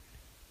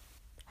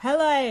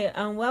Hello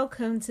and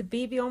welcome to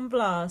BB on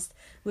Blast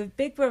with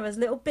Big Brother's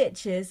little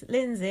bitches,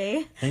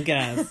 Lindsay and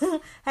Gaz.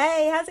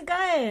 Hey, how's it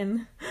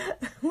going?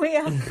 We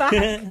are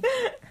back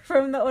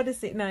from the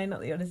Odyssey. No,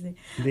 not the Odyssey.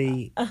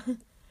 The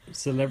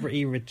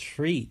celebrity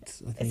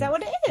retreat, I think. Is that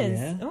what it is?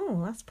 Yeah.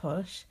 Oh, that's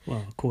posh.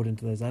 Well, according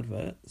to those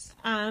adverts.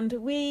 And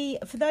we,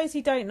 for those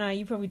who don't know,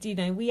 you probably do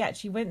know, we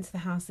actually went to the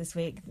house this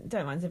week.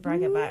 Don't mind to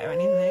brag about it or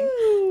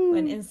anything.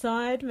 Went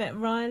inside, met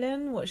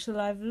Rylan, watched the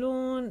live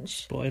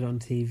launch. Spotted on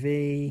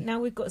TV. Now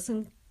we've got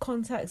some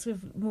contacts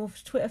with more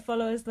Twitter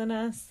followers than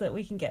us that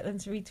we can get them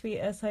to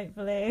retweet us,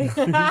 hopefully.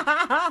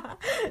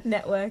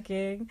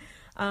 Networking.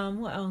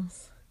 What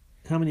else?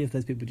 How many of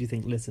those people do you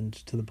think listened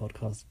to the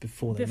podcast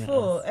before they met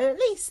us? At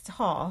least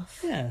half.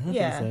 Yeah, I think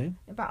so.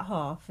 About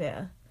half,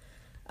 yeah.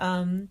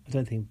 I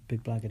don't think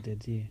Big Blagger did,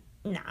 do you?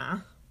 Nah.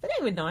 But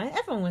they were nice.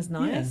 Everyone was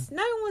nice. Yeah.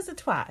 No one was a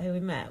twat who we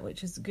met,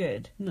 which is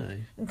good. No.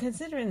 And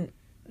considering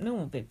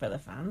normal Big Brother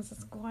fans,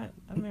 that's quite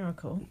a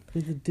miracle.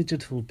 With the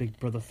digital Big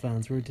Brother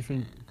fans, we're a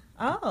different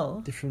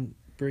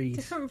breed.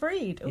 Different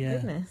breed. Oh, Yeah.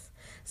 goodness.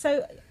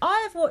 So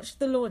I've watched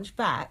the launch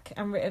back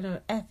and written an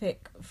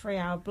epic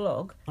 3-hour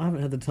blog. I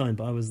haven't had the time,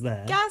 but I was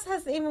there. Gaz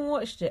hasn't even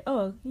watched it.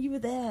 Oh, you were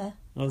there.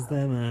 I was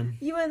there, man.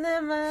 You weren't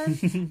there,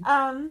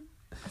 man.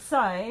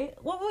 So,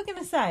 what we're going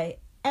to say,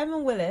 Emma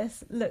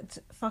Willis looked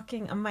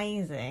fucking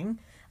amazing.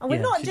 And we're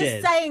Yeah, not she just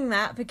did. saying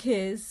that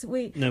because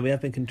we... No, we are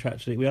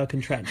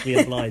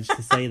contractually obliged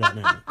to say that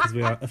now, because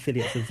we are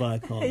affiliates of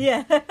Viacom.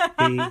 Yeah.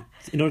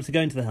 In order to go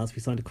into the house,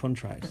 we signed a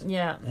contract.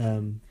 Yeah.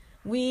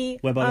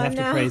 Whereby we have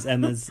to praise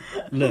Emma's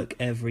look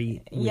every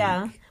week.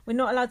 Yeah. We're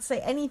not allowed to say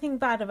anything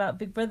bad about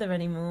Big Brother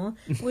anymore.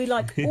 We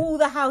like all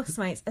the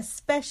housemates,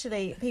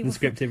 especially people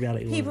Unscripted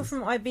reality people wars.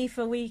 from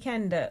Ibiza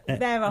Weekender.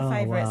 They're our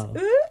favourites. Wow.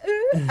 Ooh,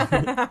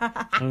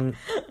 ooh.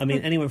 I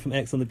mean, anyone from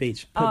X on the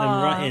Beach, put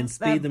them right in,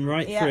 speed them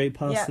right through,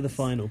 pass to the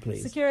final,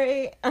 please.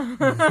 Security. No,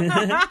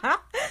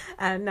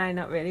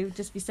 not really. We'd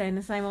just be saying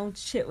the same old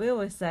shit we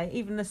always say.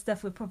 Even the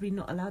stuff we're probably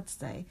not allowed to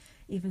say.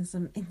 Even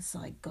some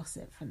inside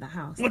gossip from the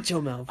house. Watch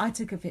your mouth. I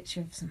took a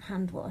picture of some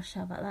hand wash.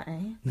 How about that,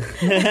 eh?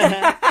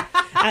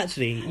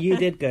 Actually, you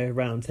did go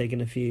around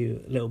taking a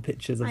few little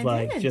pictures of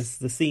did. just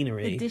the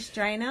scenery. The dish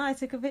drainer I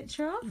took a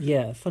picture of.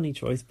 Yeah, funny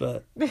choice,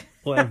 but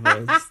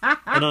whatever.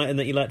 An item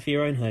that you liked for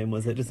your own home,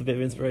 was it? Just a bit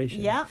of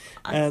inspiration? Yeah.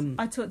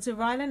 I talked to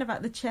Rylan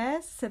about the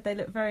chairs, said they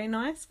look very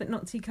nice, but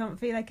not too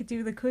comfy. They could do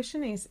with a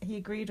cushion. He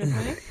agreed with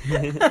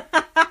me.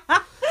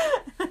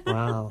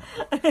 Wow.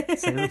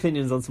 Same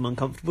opinions on some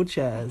uncomfortable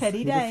chairs.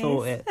 Heady Who'd have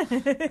thought it?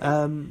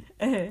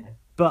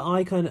 But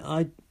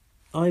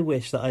I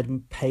wish that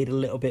I'd paid a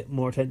little bit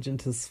more attention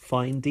to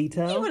fine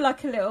detail. You were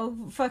like a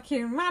little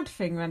fucking mad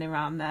thing running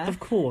around there. Of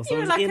course, You I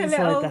were was like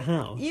inside the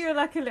house. You were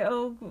like a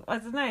little, I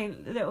don't know,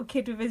 little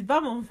kid with his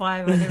bum on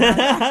fire running around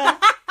there.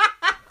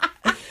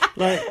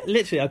 Like,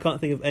 literally, I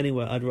can't think of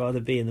anywhere I'd rather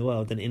be in the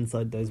world than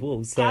inside those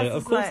walls. So,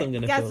 of course, I'm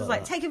going to feel Gaz was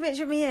like, take a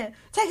picture of me here.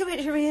 Take a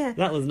picture of me here.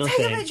 That was nothing.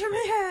 Take a picture of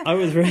me here. I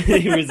was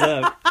really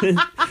reserved.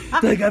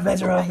 Take a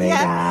picture of me,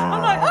 Yeah. Gaz.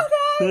 I'm like, okay.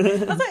 I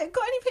was like,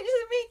 got any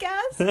pictures of me,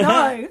 Gaz?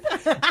 No.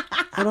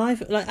 And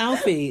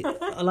Alfie,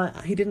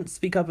 he didn't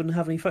speak up and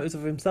have any photos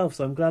of himself,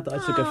 so I'm glad that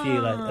I took a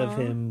few of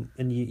him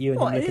and you and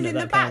What, him is looking in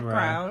at the that camera.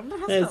 background?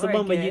 That's No, it's not the very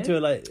one where you good.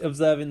 two are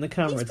observing the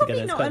camera He's together.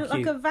 probably It's not quite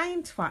like cute. a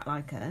vain twat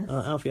like us.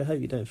 Alfie, I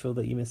hope you don't feel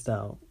that you missed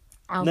out.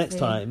 Alfie, Next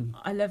time.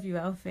 I love you,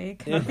 Alfie.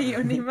 Can I be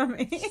your new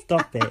mummy?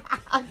 Stop it.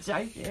 I'm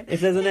joking. If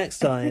there's a next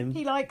time,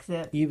 He likes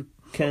it. you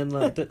can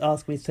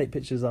ask me to take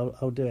pictures.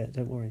 I'll do it.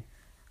 Don't worry.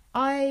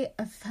 I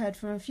have heard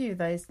from a few of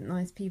those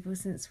nice people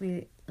since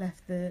we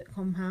left the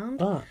compound.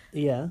 Ah,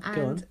 yeah.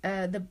 Go on.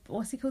 And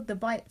what's he called? The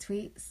bite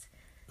tweets.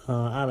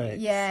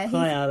 Alex. Yeah.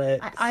 Hi,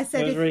 Alex. I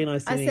said it was really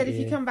nice to meet you. if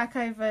you come back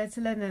over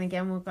to London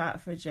again, we'll go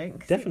out for a drink.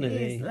 'Cause Definitely.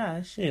 He is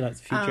lush. Yeah, he likes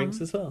a few drinks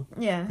as well.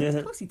 Yeah,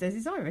 of course he does.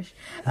 He's Irish.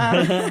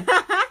 And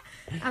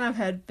I've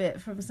heard a bit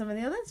from some of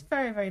the others.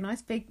 Very, very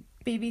nice. Big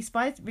BB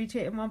Spice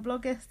retweeted my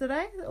blog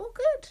yesterday. All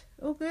good.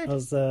 All good.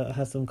 I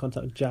had some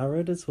contact with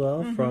Jared as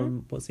well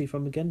from, what's he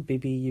from again?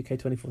 BB UK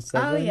 24/7.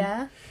 Oh,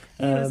 yeah.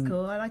 He was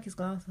cool. I like his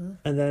glasses.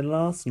 And then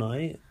last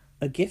night,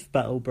 a gift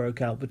battle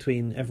broke out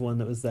between everyone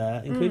that was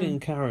there,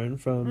 including Karen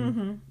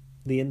from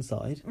the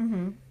inside.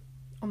 On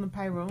the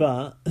payroll.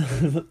 But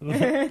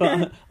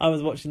but I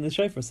was watching the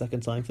show for a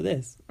second time for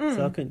this,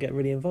 so I couldn't get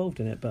really involved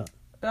in it, but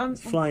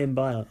it's flying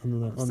by on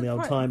the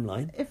old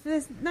timeline. If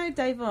there's no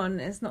Dave on,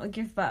 it's not a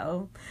gift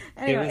battle.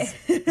 Anyway.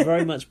 It was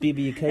very much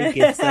BBUK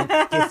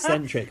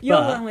gift-centric. Your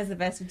but one was the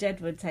best with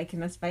Jedward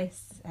taking a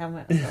space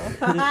helmet off.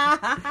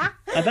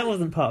 that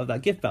wasn't part of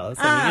that gift battle. It was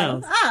something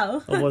else.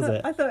 Oh. Or was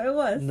it? I thought it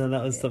was. No,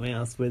 that was something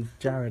else with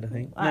Jared, I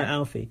think. No,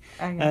 Alfie.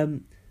 Okay.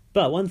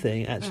 But one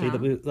thing, actually,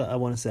 that I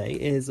want to say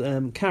is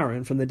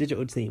Karen from the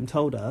digital team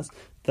told us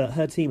that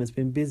her team has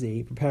been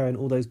busy preparing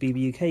all those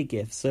BBUK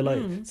gifts. So,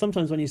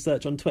 sometimes when you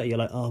search on Twitter, you're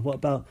like, oh, what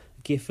about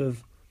a gif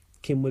of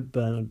Kim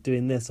Woodburn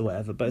doing this or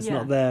whatever? But it's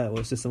not there, or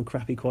it's just some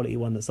crappy quality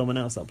one that someone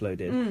else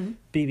uploaded.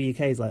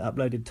 BBUK's,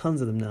 uploaded tons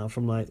of them now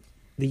from,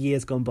 the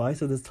years gone by.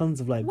 So there's tons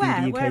of like Where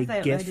have BBUK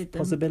they GIF uploaded them?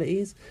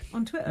 possibilities.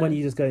 On Twitter? When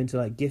you just go into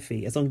like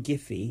Giphy, it's on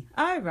Giphy,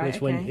 Oh, right, which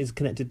okay. one is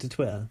connected to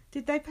Twitter.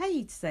 Did they pay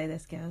you to say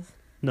this, girls?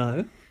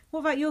 No. What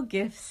about your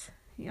GIFs?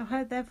 I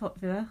heard they're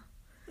popular.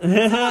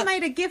 Someone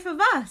made a GIF of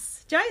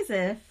us.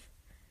 Joseph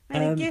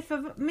made a GIF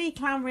of me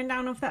clambering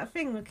down off that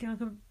thing looking like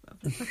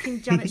a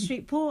fucking Janet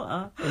Street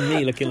Porter. And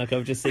me looking like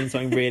I've just seen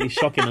something really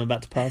shocking. I'm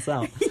about to pass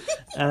out.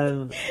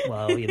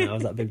 Well, you know, I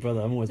was that Big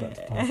Brother. I'm always about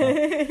to pass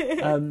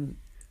out.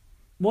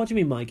 What do you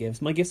mean my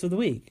gifts? My gifts of the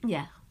week?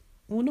 Yeah.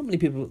 Well, not many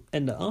people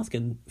end up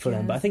asking for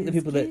them, but I think the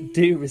Yes, people that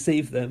do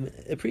receive them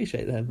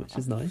appreciate them, which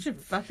is I nice. should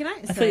fucking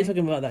notice. I thought you were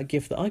talking about that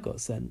gift that I got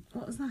sent.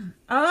 What was that?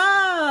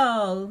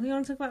 Oh, you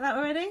want to talk about that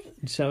already?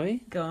 Shall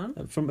we? Go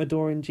on. From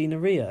Adoring Gina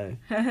Rio,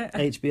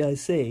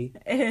 HBIC.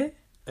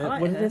 I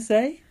like What did her. it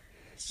say?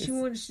 She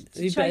wants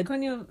to You choke better-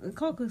 on your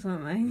cock or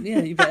something. Yeah,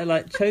 you better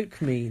like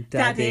choke me,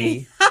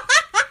 daddy.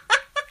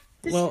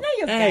 Does Well, she know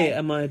you're A, gay?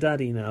 am I a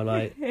daddy now?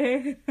 Like,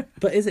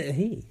 but is it a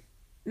he?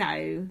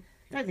 No,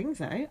 don't think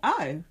so.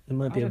 Oh. It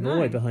might be I a don't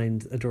boy know.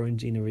 behind Adoring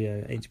Gina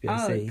Rio, Oh,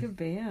 HBIC. it could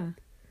be, yeah.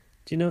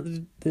 Do you know what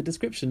the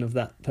description of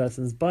that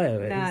person's bio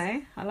is?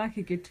 No, I like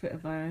a good Twitter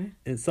bio.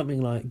 It's something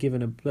like,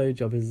 giving a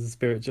blowjob is a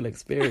spiritual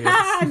experience.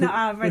 No,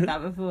 I've read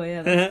that before,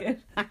 yeah, that's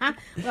good.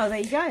 Well, there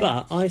you go.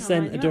 But I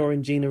sent line you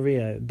Adoring Gina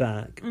Rio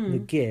back the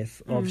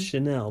gif of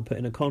Chanel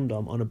putting a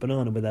condom on a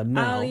banana with her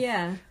mouth Oh,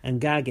 yeah. and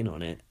gagging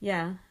on it.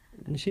 Yeah.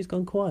 And she's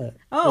gone quiet.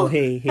 Oh. Or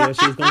he or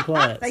she's gone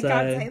quiet. They so...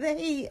 can't take the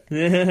heat.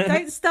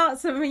 Don't start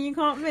something you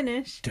can't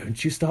finish.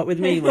 Don't you start with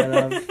me, my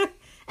love.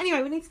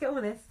 Anyway, we need to get on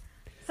with this.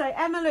 So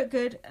Emma looked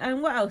good,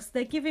 and what else?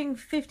 They're giving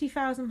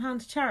 £50,000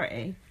 to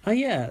charity. Oh,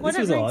 yeah, Why this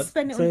don't was they odd.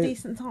 spend it So on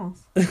decent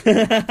tasks?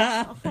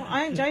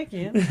 I ain't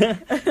joking.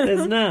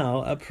 there's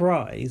now a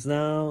prize.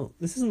 Now,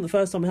 this isn't the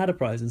first time we had a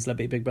prize in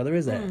Celebrity Big Brother,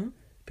 is it?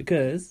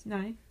 Because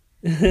No.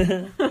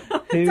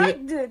 who,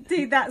 Don't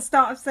do that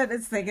start of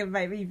sentence thing and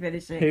make me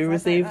finish it. 'cause I who don't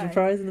received the know.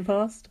 prize in the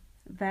past?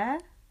 Bear?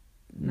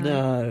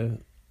 No.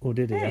 Or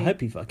did he? I Who?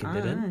 hope he fucking I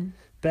didn't. don't know.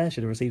 Bear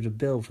should have received a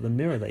bill for the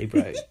mirror that he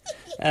broke.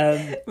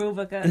 Rule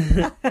booker.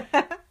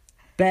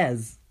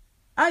 Bez.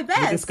 Oh, Bez.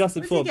 We discussed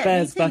it What did before. he get?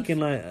 Bez New back teeth? in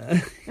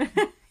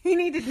like... He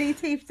needed new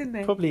teeth, didn't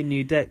he? probably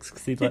new decks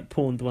because he'd like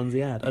pawned the ones he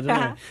had. I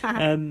don't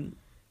know.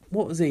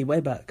 What was he?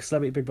 Way back,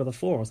 Celebrity Big Brother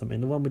 4 or something.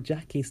 The one with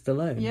Jackie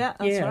Stallone. Yeah,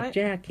 that's right.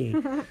 Jackie.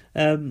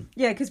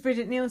 Yeah, because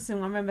Bridget Nielsen,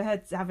 I remember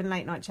her having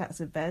late night chats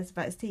with Bez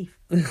about his teeth.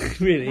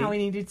 Really? How he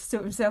needed to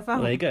sort himself out.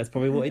 Well, there you go. It's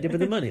probably what he did with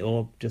the money,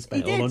 or just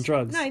spent it all on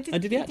drugs. No, he did. Oh,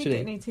 did he He actually? did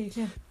get new teeth,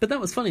 yeah. But that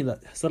was funny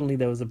that suddenly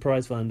there was a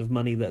prize fund of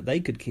money that they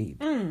could keep,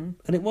 and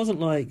it wasn't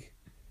like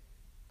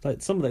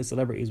some of those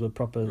celebrities were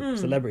proper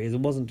celebrities.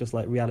 It wasn't just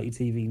like reality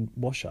TV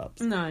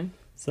wash-ups. No.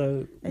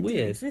 So They weird.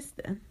 didn't exist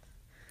then.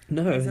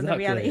 No, Those are the exactly.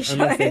 reality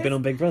Unless they've shows. been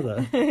on Big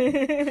Brother.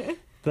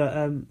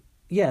 But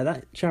yeah,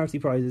 that charity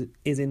prize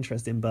is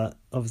interesting, but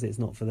obviously it's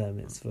not for them.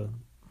 It's for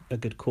a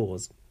good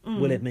cause.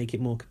 Will it make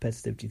it more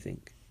competitive? Do you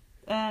think?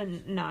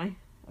 No.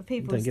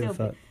 People Don't will give a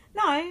still fuck.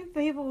 No,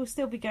 people will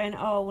still be going,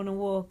 oh, I want to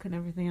walk and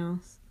everything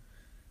else.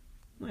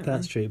 Won't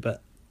That's they? true,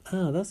 but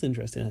that's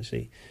interesting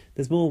actually.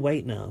 There's more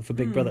weight now for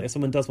Big Brother if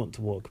someone does want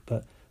to walk,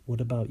 but what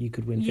about you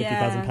could win £50,000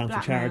 for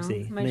blackmail.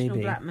 charity? Emotional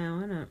Maybe. blackmail,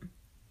 isn't it?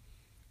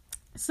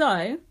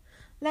 So,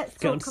 let's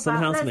Get on talk to some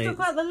about housemates.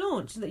 the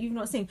launch that you've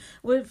not seen.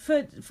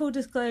 For full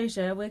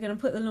disclosure, we're going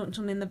to put the launch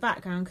on in the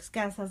background because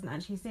Gaz hasn't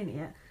actually seen it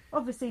yet.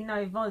 Obviously,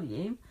 no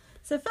volume.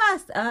 So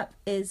first up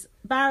is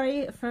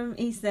Barry from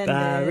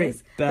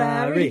EastEnders.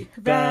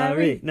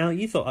 Barry. Now,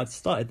 you thought I'd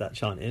started that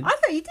chanting. I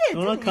thought you did,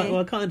 Well, I didn't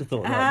you? kind of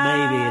thought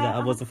that maybe that I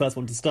was the first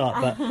one to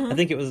start, but I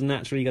think it was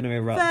naturally going to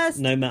erupt First-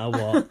 no matter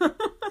what,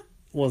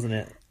 wasn't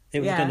it? It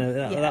was Yeah,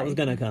 that was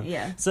gonna come.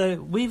 yeah. So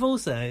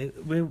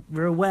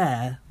we're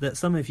aware that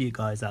some of you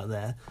guys out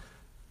there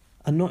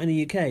are not in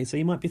the UK, so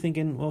you might be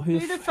thinking, well, who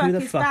the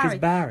fuck is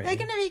Barry? They're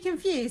going to be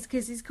confused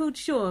because he's called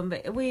Sean,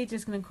 but we're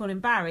just going to call him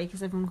Barry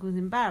because everyone calls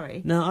him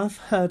Barry. Now, I've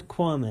heard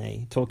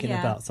Kwame talking Yeah.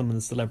 about some of the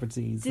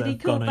celebrities Did that he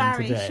have call gone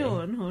Barry home today.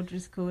 Sean or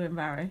just call him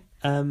Barry?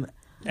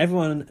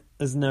 Everyone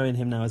is knowing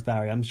him now as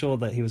Barry. I'm sure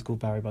that he was called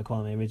Barry by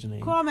Kwame originally.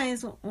 Kwame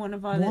is one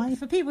of our... Why?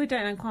 For people who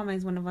don't know, Kwame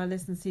is one of our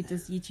listeners who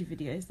does YouTube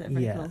videos that are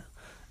very cool.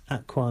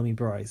 At Kwame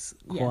Bryce.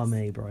 Yes.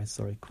 Kwame Bryce,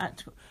 sorry.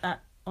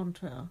 On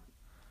Twitter.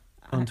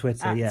 On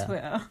Twitter, at yeah.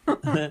 Twitter.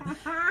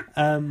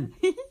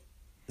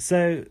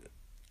 So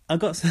I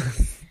got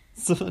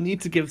so I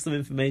need to give some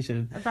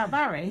information About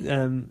Barry?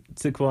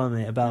 to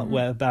Kwame about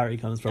where Barry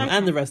comes from, Okay.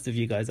 and the rest of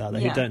you guys out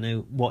there Yeah. who don't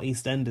know what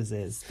EastEnders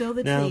is. Spill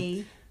the Now,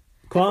 tea.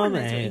 Everyone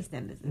knows Kwame, what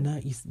EastEnders is. no,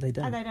 they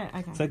don't. Oh, they don't?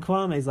 Okay. So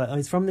Kwame's like,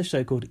 he's from this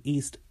show called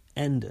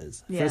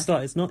EastEnders. For Yeah. a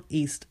start, it's not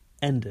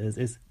EastEnders,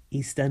 it's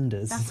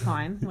EastEnders. That's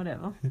fine,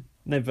 whatever.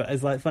 No, but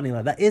it's like funny,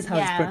 like that is how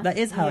Yeah, that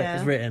is how yeah. it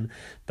was written,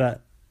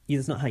 but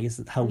it's not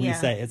how we Yeah.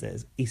 say it, is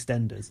it? It's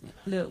EastEnders.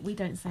 Look, we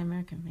don't say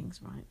American things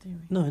right, do we?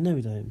 No, I know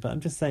we don't, but I'm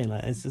just saying,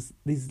 like, it's just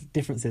these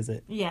differences.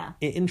 It Yeah.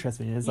 interests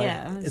me. It's like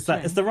Yeah, that's it's like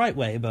true. it's the right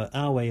way, but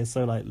our way is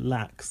so like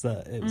lax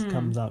that it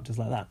comes out just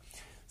like that.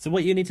 So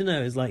what you need to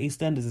know is like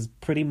EastEnders is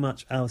pretty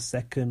much our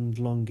second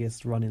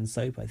longest running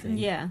soap, I think.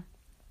 Yeah.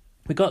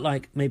 we got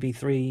like maybe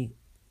 3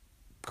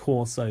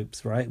 core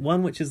soaps, right?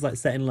 One which is like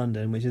set in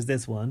London, which is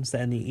this one,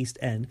 set in the East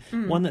End.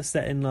 One that's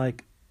set in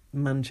like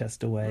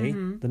Manchester way,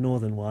 the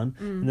northern one,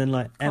 and then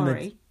like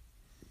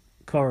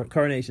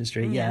Coronation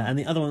Street, and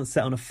the other one's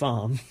set on a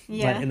farm,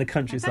 like in the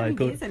countryside. I don't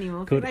think it is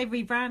anymore. They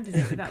rebranded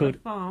it without the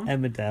farm.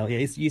 Emmerdale,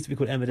 it used to be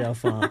called Emmerdale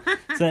Farm.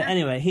 So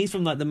anyway, he's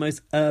from like the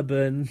most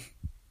urban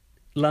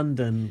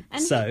London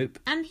soap,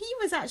 and he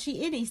was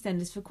actually in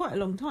EastEnders for quite a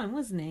long time,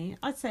 wasn't he?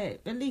 I'd say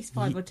at least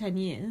 5 or 10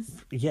 years.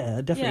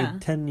 Yeah, definitely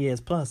 10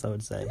 years plus, I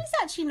would say. And he's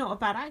actually not a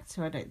bad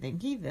actor, I don't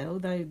think either.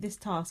 Although this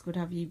task would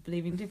have you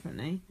believing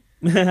differently.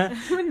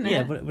 Wouldn't it?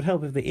 Yeah, but it would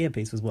help if the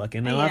earpiece was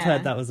working. Now, I've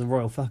heard that was a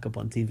royal fuck up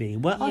on TV.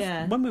 Well,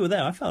 when we were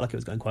there, I felt like it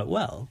was going quite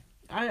well.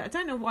 I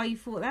don't know why you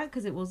thought that,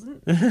 because it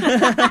wasn't.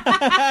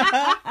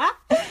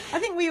 I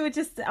think we were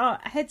just, our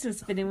heads were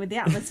spinning with the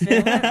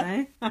atmosphere, weren't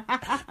they?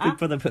 Big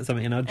Brother put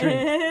something in our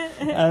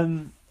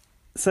drink.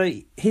 So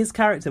his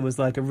character was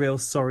like a real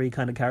sorry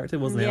kind of character,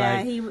 wasn't he? Yeah,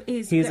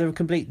 like, he was a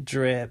complete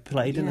drip.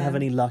 Like, he didn't have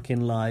any luck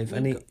in life.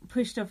 And he got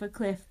pushed off a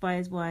cliff by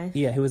his wife.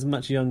 Yeah, who was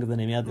much younger than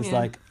him. He had this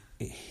like...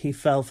 He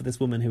fell for this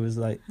woman who was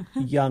like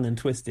young and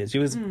twisted. She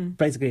was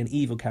basically an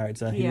evil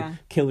character who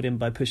killed him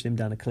by pushing him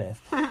down a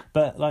cliff.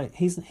 But like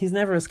he's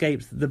never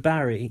escaped the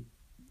Barry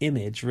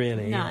image,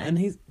 really. No.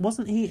 And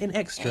wasn't he in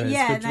Extras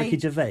with Ricky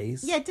Gervais?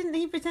 Yeah, didn't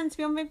he pretend to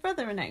be on Big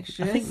Brother in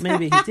Extras? I think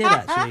maybe he did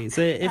actually.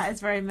 So that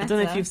is very meta. I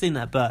don't know if you've seen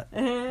that, but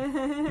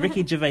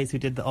Ricky Gervais, who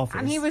did The Office,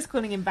 and he was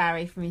calling him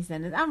Barry from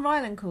EastEnders, and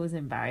Ryland calls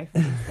him Barry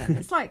from EastEnders.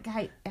 It's like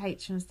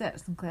H from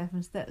Steps and Claire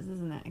from Steps,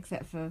 isn't it?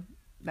 Except for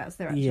that's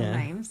their actual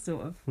names,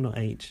 sort of. Not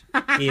H.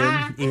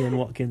 Ian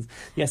Watkins.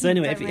 Yeah, so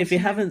anyway, if you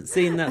haven't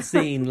seen that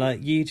scene,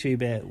 like,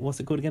 YouTube it. What's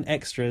it called again?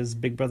 Extras,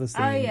 Big Brother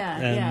scene. Oh,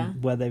 yeah.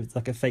 Where there's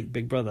like a fake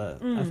Big Brother.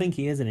 I think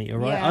he is in it, you're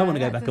right. I want to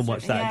go back and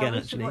watch that again,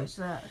 actually. Watch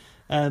that.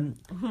 And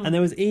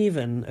there was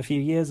even a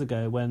few years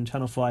ago when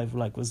Channel 5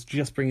 like was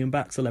just bringing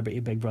back Celebrity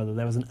Big Brother,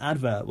 there was an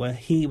advert where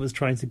he was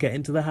trying to get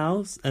into the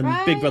house and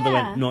Big Brother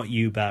went, "Not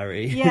you,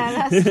 Barry."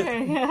 Yeah, that's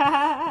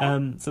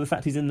true. So the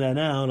fact he's in there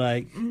now,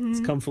 like, it's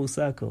come full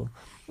circle.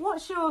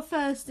 What's your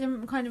first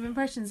kind of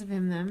impressions of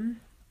him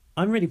then?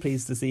 I'm really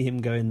pleased to see him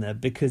go in there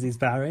because he's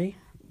Barry.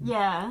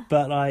 Yeah.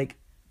 But like,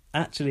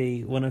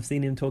 actually, when I've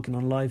seen him talking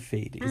on live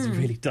feed, he's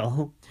really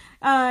dull.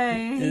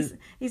 Oh,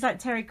 he's like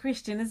Terry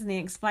Christian, isn't he?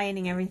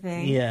 Explaining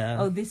everything. Yeah.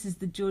 Oh, this is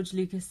the George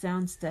Lucas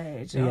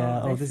soundstage.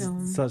 Yeah. This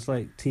is such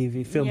like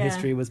film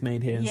history was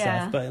made here and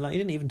stuff. But like, he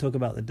didn't even talk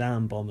about the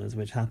dam bombers,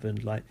 which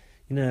happened. Like,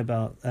 you know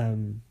about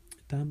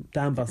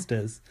dam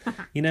busters.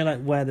 You know,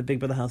 like where the Big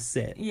Brother house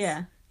sits.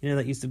 Yeah. You know,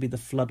 that used to be the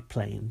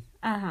floodplain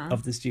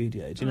of the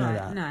studio. Do you know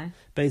that? No.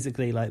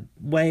 Basically, like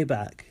way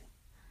back.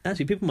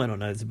 Actually, people might not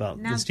know this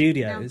about the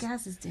studios. Now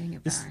Gaz is doing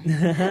it,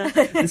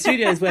 Barry. The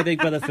studios where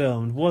Big Brother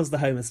filmed was the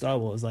home of Star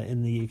Wars, like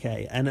in the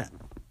UK, and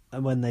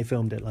when they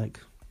filmed it, like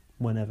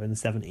whenever in the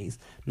 70s,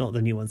 not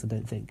the new ones, I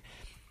don't think.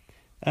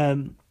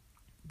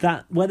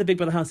 That where the Big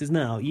Brother house is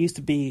now used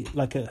to be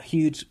like a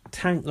huge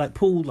tank, like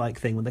pool-like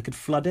thing where they could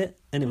flood it,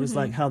 and it was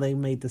like how they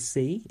made the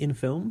sea in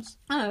films.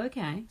 Oh,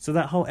 okay. So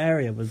that whole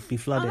area would be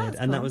flooded,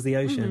 and that was the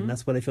ocean.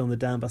 That's where they filmed the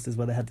Dam Busters,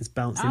 where they had this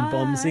bouncing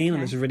bomb scene,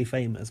 and which is really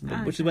famous,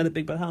 which is where the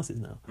Big Brother house is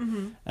now.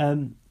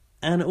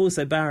 And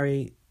also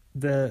Barry,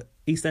 the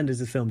EastEnders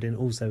is filmed in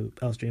also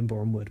Elstree and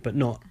Boreham Wood, but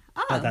not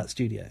at that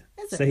studio.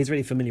 So he's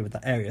really familiar with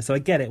that area. So I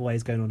get it why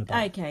he's going on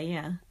about. Okay,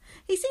 yeah.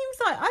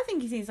 I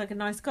think he seems like a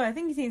nice guy. I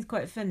think he seems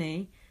quite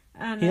funny.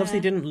 And, he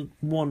obviously didn't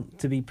want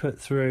to be put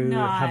through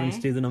having to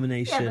do the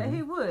nomination. Yeah, but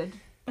who would?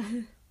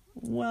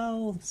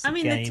 Well, it's a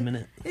game, isn't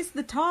it? It's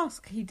the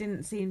task he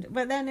didn't seem...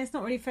 But then it's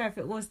not really fair if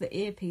it was the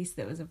earpiece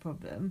that was a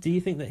problem. Do you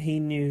think that he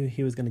knew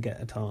he was going to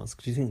get a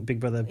task? Do you think Big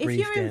Brother briefed him?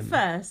 If you're in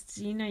first,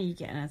 you know you're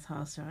getting a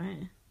task,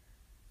 right?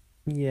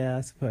 Yeah,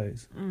 I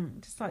suppose.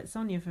 Just like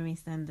Sonia from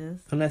EastEnders.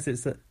 Unless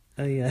it's a...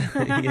 Oh, yeah.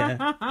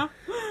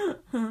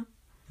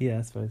 Yeah,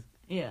 I suppose.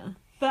 Yeah.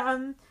 But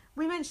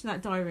we mentioned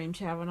that diary room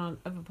chair on our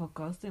other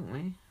podcast, didn't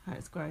we? How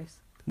it's gross.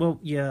 Well,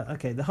 yeah,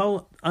 okay.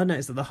 I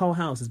noticed that the whole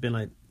house has been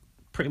like...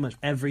 Pretty much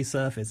every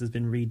surface has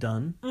been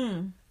redone.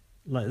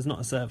 Like, there's not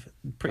a surface.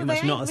 Pretty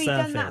much not a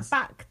surface. They've redone that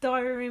back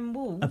diary room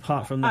wall.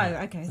 Apart from that.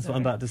 Oh, okay. That's what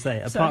I'm about to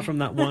say. Apart from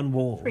that one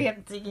wall.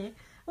 Preempting you.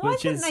 Why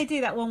couldn't they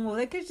do that one wall?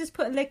 They could just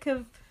put a lick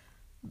of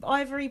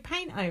ivory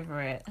paint over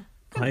it.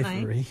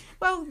 Ivory?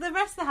 Well, the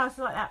rest of the house is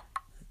like that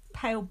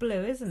pale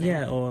blue, isn't it?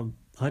 Yeah, or,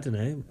 I don't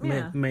know,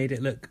 made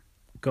it look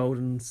gold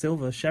and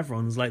silver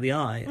chevrons like the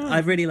eye. I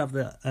really love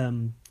the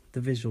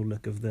visual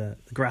look of the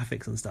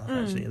graphics and stuff,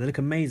 actually. They look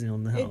amazing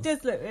on the house. It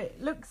does look...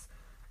 It looks...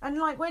 And,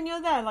 like, when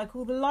you're there, like,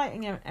 all the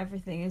lighting and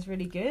everything is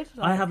really good.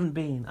 Like, I hadn't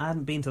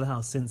been to the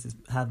house since it's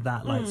had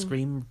that, like,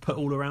 screen put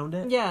all around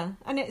it. Yeah,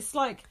 and it's,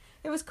 like...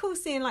 It was cool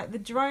seeing, like, the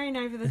drone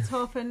over the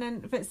top,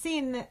 but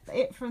seeing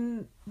it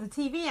from the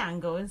TV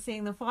angle and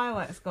seeing the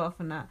fireworks go off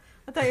and that.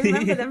 I don't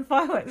remember them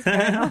fireworks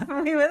going off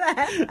when we were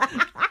there.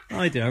 I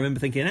I do. I remember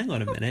thinking, hang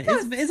on a minute,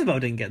 Isabel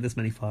didn't get this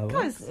many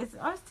fireworks.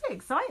 I was too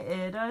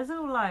excited. I was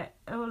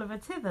all of a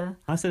tither.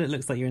 I said it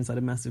looks like you're inside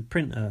a massive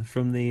printer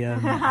from the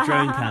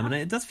drone cam, and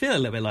it does feel a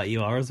little bit like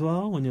you are as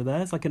well when you're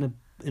there. It's like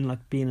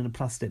being in a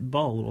plastic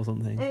bowl or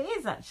something. It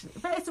is actually,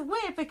 but it's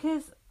weird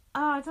because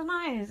I don't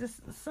know.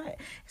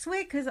 It's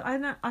weird because I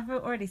know I've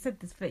already said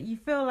this, but you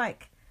feel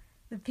like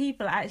the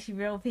people are actually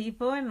real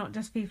people and not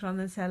just people on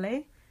the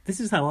telly. This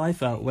is how I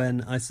felt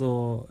when I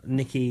saw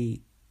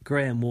Nikki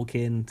Graham walk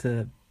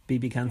into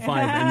BB Can 5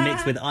 and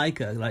mix with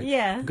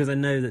Ica, because I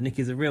know that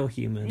Nikki's a real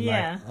human.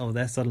 Yeah.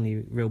 They're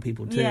suddenly real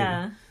people too.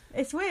 Yeah.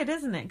 It's weird,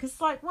 isn't it? Because,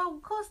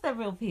 of course they're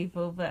real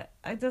people, but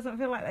it doesn't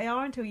feel like they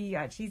are until you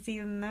actually see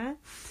them there.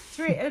 It's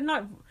really,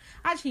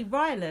 actually,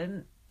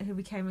 Rylan, who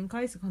we came in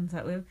closer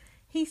contact with,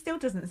 he still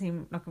doesn't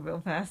seem like a real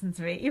person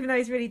to me, even though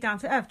he's really down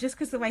to earth, just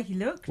because the way he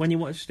looked. When you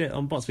watched it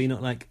on bots, were you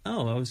not like,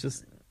 oh, I was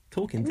just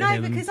talking to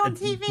him? No, because on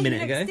TV he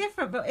looks ago.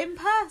 different, but in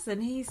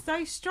person he's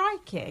so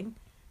striking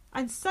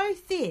and so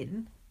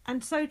thin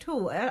and so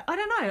tall. I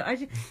don't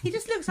know. He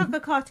just looks like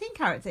a cartoon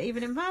character,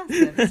 even in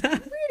person. It's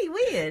really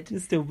weird. You're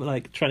still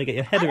trying to get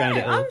your head around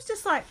it all. I was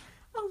just like,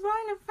 oh,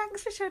 Rylan,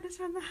 thanks for showing us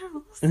around the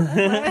house.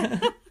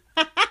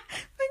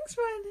 Thanks,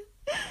 Rylan.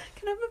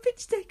 Can I have a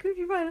picture taken with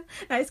you, Rylan?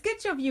 No, it's a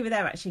good job you were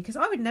there, actually, because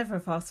I would never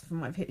have asked for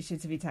my picture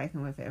to be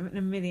taken with him in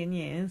a million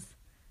years.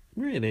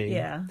 Really?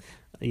 Yeah.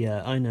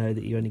 Yeah, I know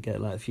that you only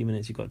get a few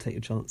minutes. You've got to take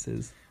your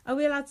chances. Are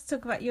we allowed to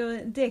talk about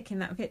your dick in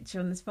that picture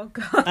on this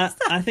podcast?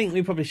 I think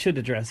we probably should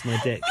address my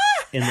dick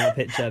in that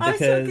picture.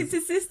 Because... I was talking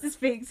to Sister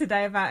Speak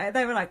today about it.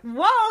 They were like,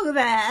 whoa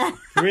there.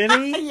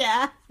 Really?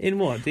 Yeah. In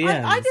what?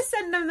 DMs? I just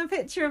sent them the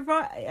picture of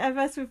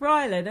us with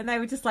Rylan, and they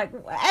were just like,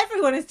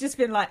 everyone has just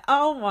been like,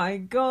 oh my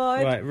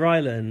God. Right,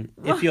 Rylan,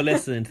 if you're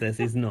listening to this,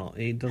 he's not.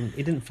 He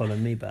didn't follow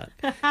me back.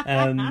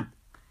 I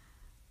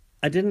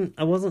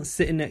wasn't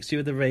sitting next to you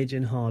with a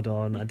raging hard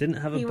on. I didn't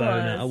have a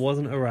boner. I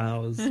wasn't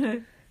aroused.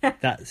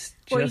 That's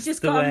just you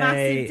just the got way. A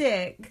massive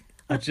dick.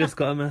 I just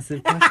got a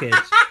massive package.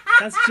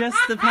 That's just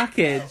the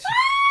package.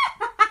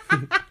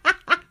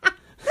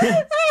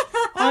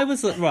 I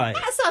was right.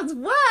 That sounds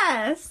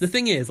worse. The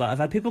thing is, I've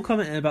had people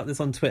commenting about this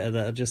on Twitter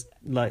that are just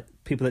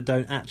people that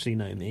don't actually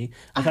know me.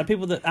 I've had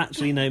people that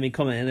actually know me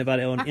commenting about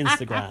it on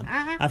Instagram.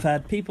 I've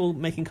had people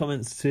making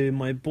comments to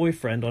my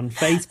boyfriend on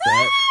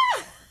Facebook.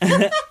 What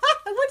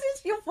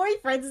did your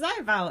boyfriend say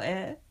about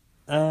it?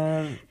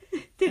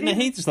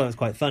 He just thought it was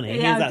quite funny.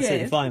 Yeah, he was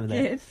absolutely fine with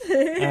it.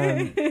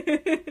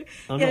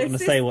 I'm not going to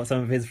say what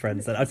some of his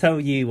friends said. I'll tell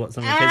you what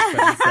some of his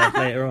friends said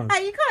later on.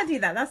 Hey, you can't do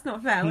that. That's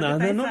not fair. No,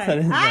 they're not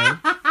telling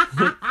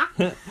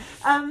me.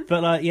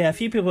 But a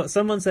few people.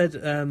 Someone said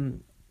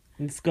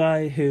this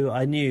guy who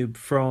I knew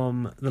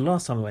from the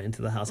last time I went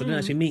into the house. I didn't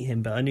actually meet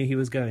him, but I knew he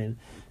was going.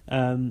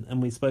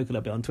 And we spoke a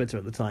little bit on Twitter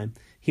at the time.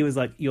 He was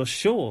like, your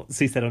shorts,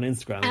 he said on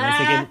Instagram. And I was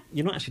thinking,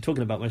 you're not actually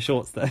talking about my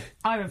shorts, though.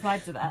 I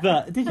replied to that.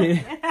 But, did you?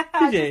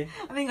 Did you?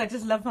 I think I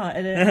just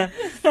love-hearted it.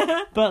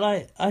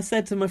 But, I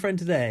said to my friend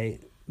today,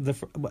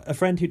 a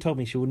friend who told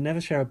me she will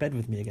never share a bed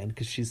with me again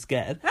because she's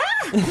scared.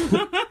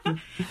 I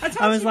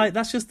was like,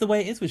 that's just the way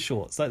it is with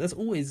shorts. That's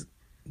always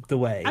the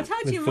way. I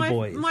told you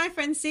my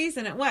friend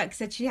Susan at work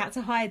said she had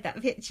to hide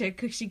that picture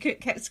because she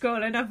kept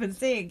scrolling up and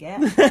seeing it.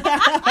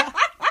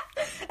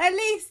 At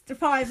least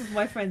 5 of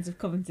my friends have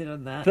commented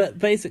on that. But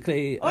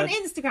basically... On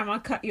Instagram, I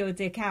cut your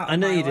dick out. I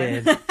know you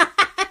did.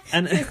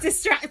 And it's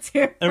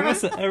distracting.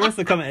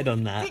 Arissa commented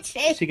on that.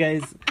 She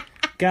goes,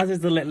 Gaz is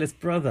the littlest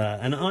brother.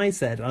 And I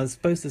said, I was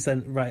supposed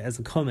to write as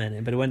a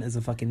comment, but it went as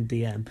a fucking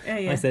DM. Oh,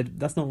 yeah. I said,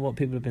 that's not what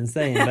people have been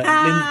saying.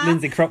 But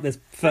Lindsay cropped this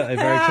photo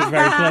very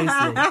closely.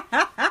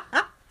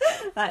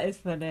 That is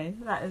funny.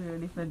 That is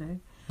really funny.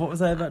 What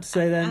was I about to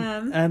say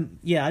then?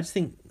 I just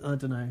think, I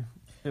don't know.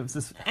 It was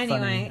just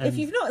anyway. If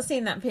you've not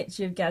seen that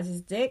picture of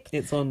Gaz's dick,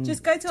 it's on.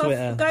 Just go to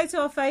Twitter.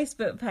 our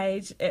Facebook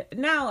page.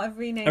 Now I've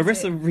renamed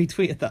Arissa it.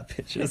 retweeted that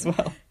picture as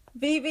well.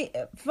 BB,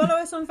 follow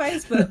us on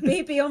Facebook,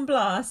 BB on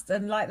Blast,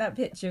 and like that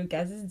picture of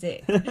Gaz's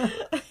dick.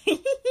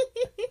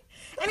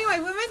 Anyway,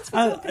 we're meant to be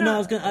talking about... I know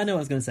what I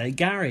was going to say.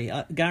 Gary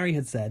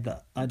had said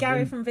that...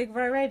 Gary from Big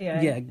Bro Radio?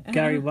 Yeah,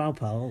 Gary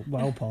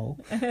Walpole.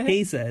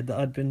 He said that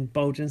I'd been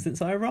bulging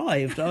since I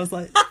arrived. I was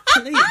like,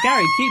 please,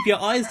 Gary, keep your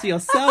eyes to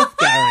yourself,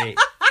 Gary.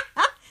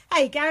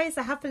 Hey, Gary's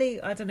a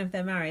happily... I don't know if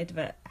they're married,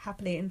 but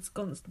happily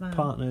ensconced man.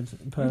 Partnered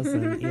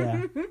person,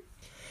 yeah.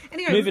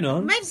 Anyway, moving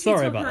on.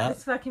 Sorry about that.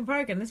 This fucking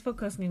programme. This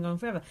podcast can go on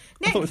forever.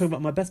 Next. I thought we were talking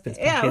about my best bits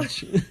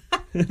package.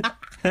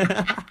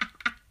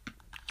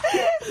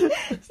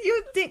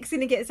 Your dick's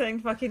gonna get something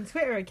fucking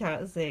Twitter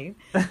account soon.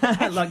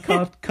 Like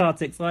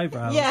Kartik's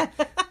eyebrows. Yeah.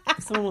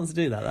 If someone wants to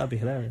do that, that'd be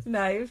hilarious.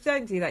 No,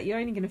 don't do that. You're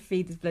only going to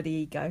feed his bloody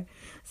ego.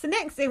 So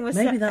next thing was...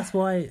 Maybe that's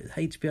why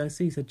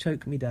HBIC said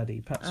choke me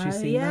daddy. Perhaps you've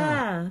seen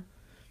that.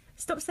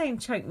 Stop saying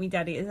choke me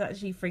daddy. It's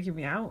actually freaking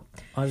me out.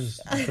 The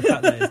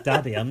fact that it's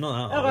daddy, I'm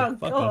not out.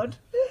 Oh, God.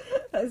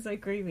 That is so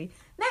creepy.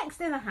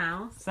 Next in the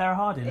house... Sarah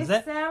Harding, is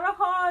it? Sarah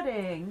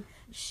Harding.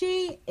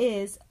 She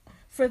is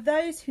For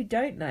those who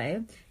don't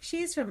know,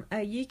 she's from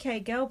a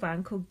UK girl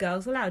band called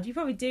Girls Aloud. You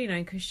probably do know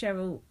because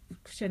Cheryl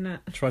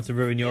Tried to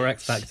ruin your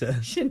X Factor.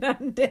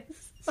 Shenandoah.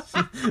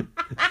 What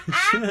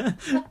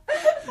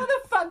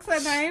the fuck's her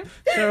name?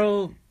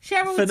 Cheryl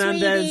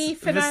Fernandez,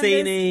 Tweedy,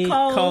 Vicini,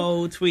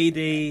 Cole,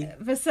 Tweedy,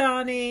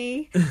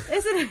 Vasani,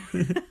 isn't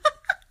it?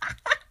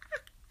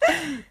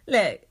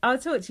 Look, I'll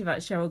talk to you about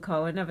Cheryl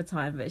Cole another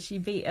time, but she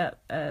beat up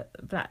a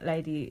black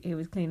lady who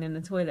was cleaning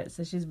the toilet,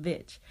 so she's a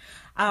bitch.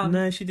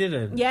 No, she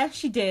didn't. Yeah,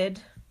 she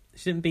did.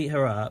 She didn't beat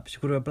her up. She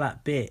called her a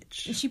black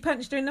bitch. She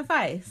punched her in the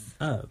face.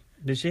 Oh,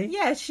 did she?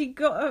 Yeah, she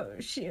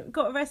got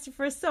arrested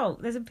for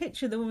assault. There's a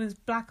picture of the woman's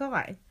black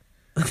eye.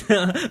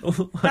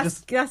 That's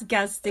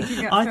Gaz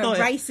sticking up for a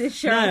racist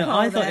Cheryl Cole.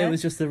 I thought it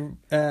was just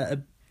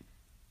a.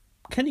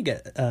 Can you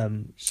get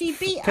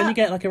you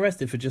get like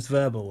arrested for just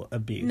verbal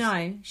abuse?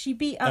 No, she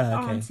beat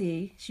up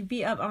Auntie. She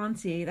beat up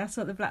Auntie. That's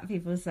what the black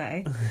people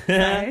say.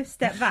 So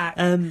step back.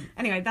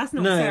 Anyway, that's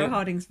not Sarah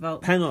Harding's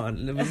fault. Hang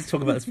on, let's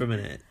talk about this for a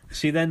minute.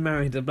 She then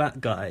married a black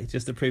guy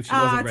just to prove she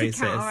wasn't racist.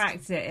 To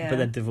counteract it, yeah. But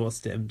then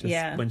divorced him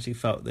just when she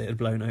felt that it had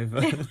blown over.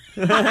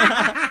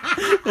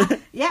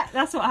 Yeah,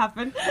 that's what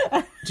happened.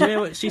 Do you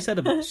know what she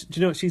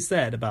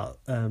said about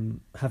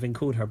having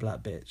called her a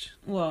black bitch?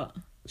 What?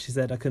 She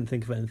said, I couldn't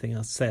think of anything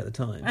else to say at the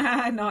time.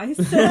 Nice.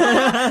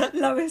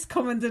 Lowest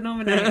common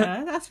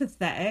denominator. That's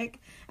pathetic.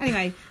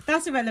 Anyway,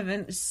 that's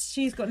irrelevant.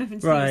 She's got nothing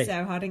to do with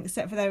Sarah Harding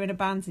except for they were in a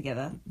band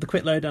together. The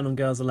quick lowdown on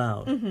Girls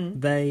Aloud. Mm-hmm.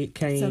 They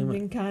came...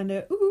 Something kind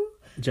of...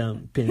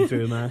 Jumping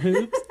through my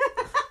hoops.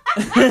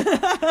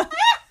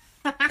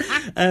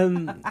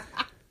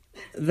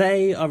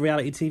 They are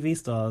reality TV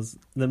stars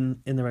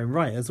them in their own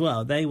right as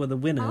well. They were the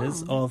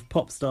winners of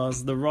Pop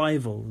Stars The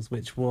Rivals,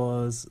 which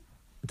was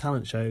a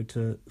talent show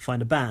to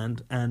find a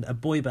band, and a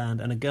boy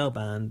band and a girl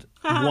band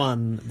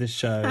won this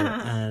show,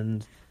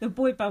 and the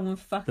boy band was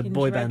fucking the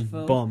boy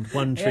dreadful. Band bombed.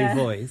 One True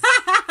Voice.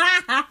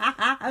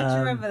 How do you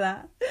remember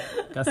that?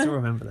 I still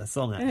remember that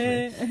song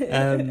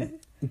actually.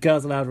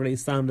 Girls Aloud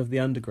released Sound of the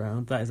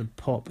Underground. That is a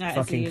pop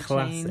fucking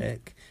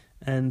classic.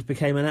 And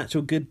became an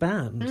actual good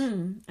band.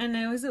 And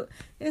it was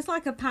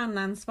like a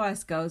Poundland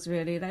Spice Girls,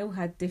 really. They all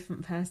had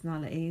different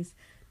personalities.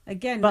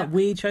 Again, but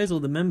we chose all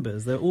the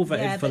members. They're all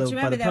voted for by the public. Yeah, but do you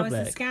remember there was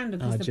a scandal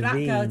because the black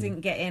girl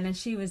didn't get in, and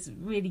she was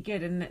really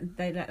good, and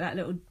they let that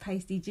little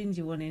pasty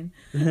ginger one in.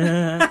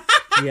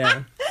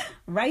 Yeah.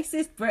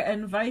 Racist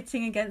Britain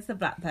voting against the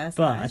black person.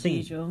 But as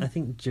usual. I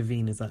think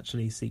Javine is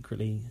actually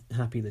secretly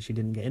happy that she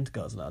didn't get into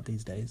Girls Aloud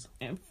these days.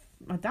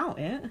 I doubt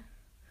it.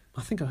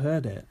 I think I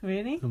heard it.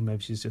 Really? Or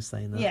maybe she's just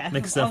saying that. Yeah.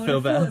 Makes herself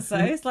feel better. So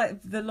it's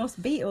like the Lost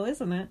Beetle,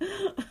 isn't it?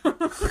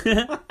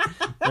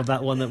 Or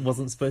that one that was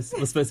supposed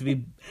to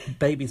be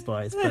Baby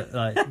Spice, but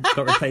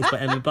got replaced by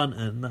Emmy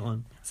Bunton. That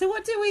one. So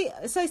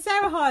So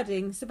Sarah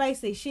Harding. So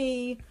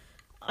basically,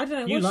 I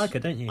don't know. You like her,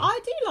 don't you? I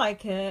do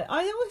like her. I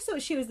always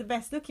thought she was the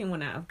best looking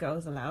one out of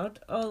Girls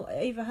Aloud. Or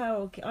either her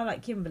or I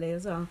like Kimberly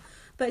as well.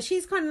 But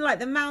she's kind of like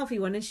the mouthy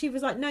one, and she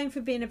was like known for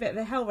being a bit of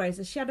a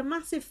hellraiser. She had a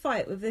massive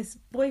fight with this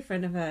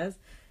boyfriend of hers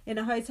in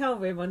a hotel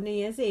room on New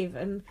Year's Eve,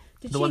 and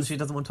the one she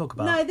doesn't want to talk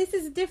about. No, this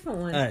is a different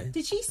one. Oh.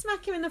 Did she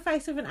smack him in the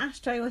face with an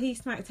ashtray, or he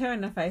smacked her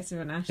in the face with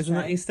an ashtray? Isn't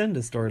that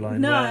EastEnders storyline?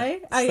 No,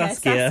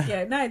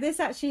 Saskia. No, this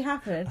actually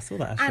happened. I saw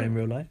that ashtray in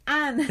real life,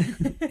 and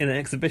in an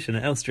exhibition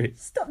at L Street.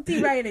 Stop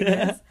derailing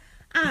this.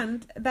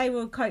 And they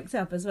were coked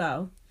up as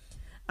well.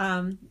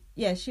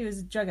 Yeah, she was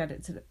a drug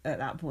addict at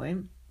that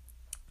point.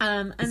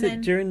 And Is then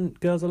it during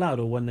Girls Aloud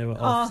or when they were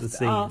off the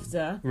scene?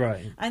 After.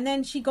 Right. And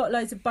then she got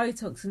loads of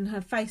Botox and her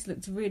face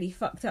looked really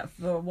fucked up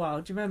for a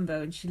while. Do you remember?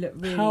 And she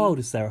looked really... How old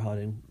is Sarah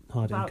Harding,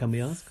 can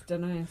we ask? I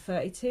don't know,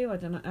 32? I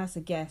don't know. That's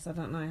a guess. I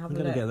don't know. I'm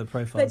going to get the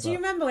profile. But do you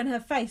remember when her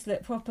face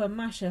looked proper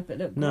mash-up? It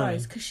looked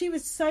gross. Because she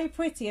was so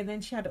pretty and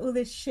then she had all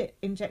this shit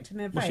injected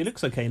in her face. Well, she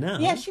looks okay now.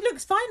 Yeah, she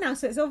looks fine now,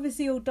 so it's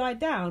obviously all died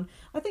down.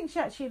 I think she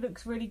actually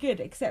looks really good,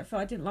 except for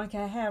I didn't like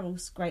her hair all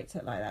scraped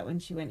up like that when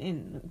she went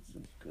in.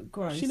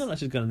 Gross. She looked like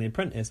she's going on The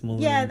Apprentice more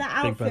than Big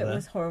that outfit Brother.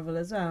 Was horrible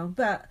as well.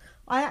 But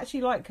I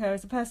actually like her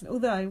as a person,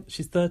 although...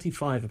 She's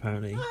 35,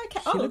 apparently. Oh,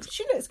 okay.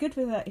 She looks good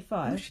for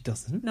 35. No, she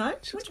doesn't. No?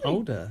 She looks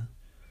older.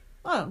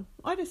 Oh,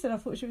 I just said I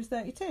thought she was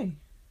 32.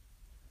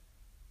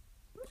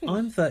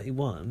 I'm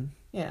 31.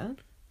 Yeah.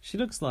 She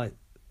looks like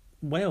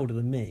way older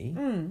than me.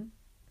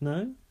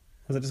 No?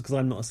 Is that just because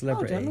I'm not a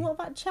celebrity? Hold on, what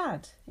about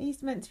Chad?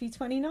 He's meant to be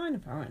 29,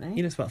 apparently.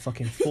 He looks about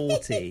fucking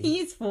 40. He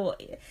is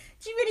 40.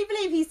 Do you really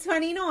believe he's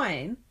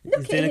 29? Look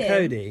he's at doing him. a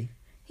Cody.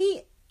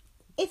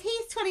 If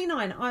he's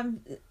 29,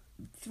 I'm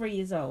 3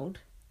 years old.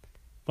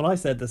 Well, I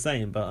said the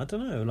same, but I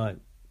don't know, like...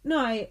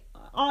 No,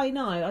 I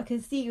know. I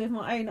can see with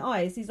my own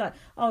eyes. He's like,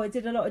 I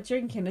did a lot of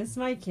drinking and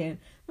smoking.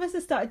 Must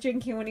have started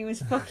drinking when he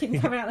was fucking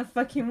coming out the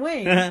fucking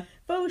womb.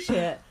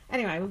 Bullshit.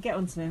 Anyway, we'll get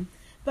on to him.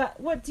 But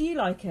what do you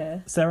like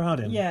her? Sarah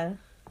Harding? Yeah.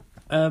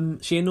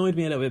 She annoyed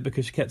me a little bit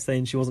because she kept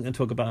saying she wasn't going to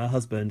talk about her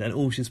husband, and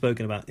all she's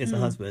spoken about is her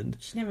husband.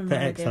 She never her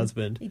married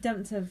ex-husband. He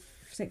dumped her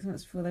 6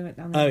 months before they went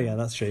down there. Oh, yeah,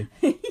 that's true.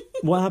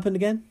 What happened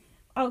again?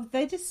 Oh,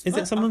 they just... Is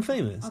it someone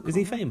famous? Is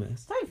he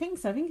famous? I don't think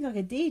so. I think he's like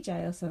a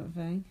DJ or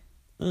something.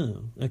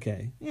 Oh,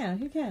 okay. Yeah,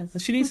 who cares?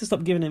 She needs to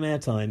stop giving him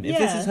airtime. If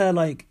this is her,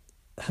 like,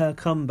 her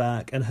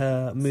comeback and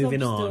her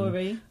moving on,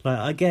 story. Like,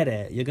 I get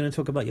it. You're going to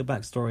talk about your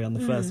backstory on the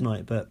first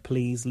night, but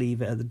please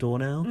leave it at the door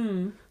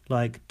now.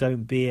 Like,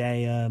 don't be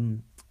a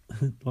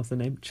what's her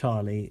name?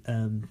 Charlie,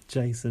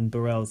 Jason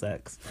Burrell's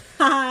ex.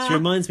 She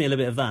reminds me a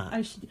little bit of that.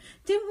 Oh,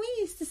 didn't we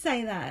used to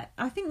say that?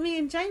 I think me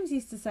and James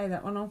used to say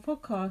that on our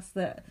podcast.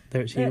 That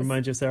she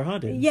reminds you of Sarah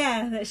Harding.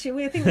 Yeah, I think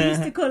we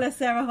used to call her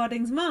Sarah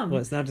Harding's mum. Well,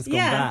 it's now just gone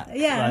back.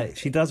 Yeah, like,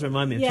 she does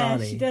remind me of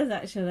Charlie. Yeah, she does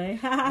actually.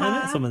 I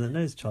know someone that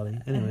knows Charlie.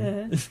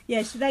 Anyway,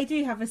 yeah, they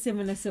do have a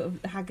similar sort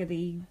of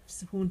haggard-y,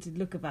 haunted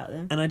look about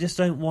them. And I just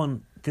don't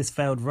want this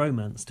failed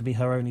romance to be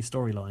her only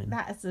storyline.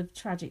 That is a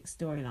tragic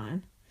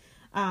storyline.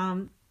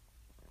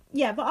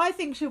 Yeah, but I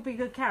think she'll be a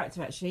good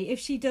character, actually, if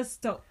she does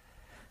stop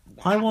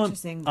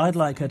I'd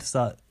like her to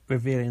start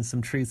revealing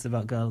some truths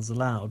about Girls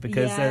Aloud,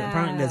 because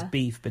apparently there's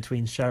beef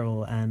between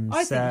Cheryl and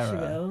Sarah. I think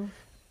she will.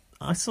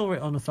 I saw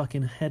it on a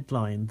fucking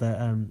headline that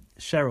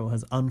Cheryl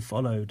has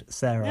unfollowed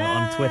Sarah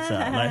on Twitter.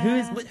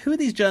 Like, who are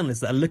these journalists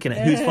that are looking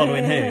at who's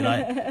following who?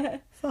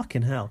 Like,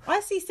 fucking hell.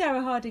 I see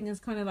Sarah Harding as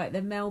kind of like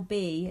the Mel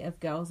B of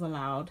Girls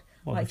Aloud.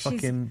 What, like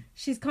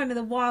she's kind of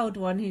the wild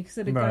one who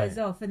sort of goes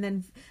off, and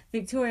then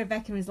Victoria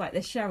Beckham is like the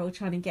Cheryl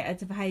trying to get her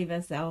to behave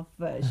herself,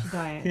 but she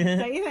don't.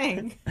 Don't you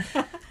think?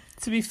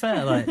 To be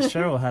fair, like,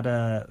 Cheryl had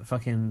a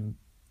fucking,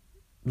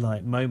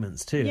 like,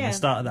 moments too at the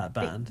start of that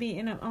band.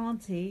 Beating up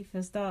Auntie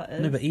for starters.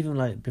 No, but even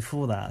like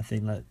before that, I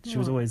think like she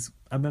was always.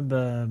 I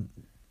remember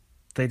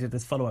they did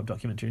this follow-up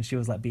documentary, and she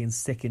was like being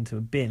sick into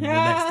a bin the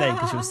next day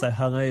because she was so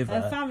hungover.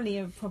 Her family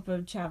are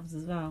proper chavs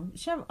as well.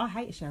 Cheryl, I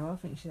hate Cheryl. I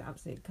think she's an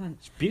absolute cunt.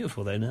 She's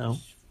beautiful though now.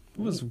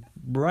 It was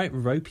right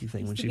ropey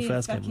thing when she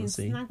first came on the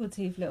scene.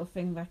 Snaggletooth little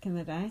thing back in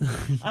the day.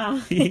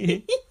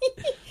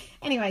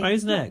 Anyway,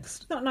 who's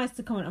next? Not nice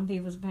to comment on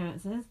people's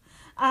appearances.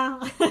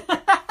 Can't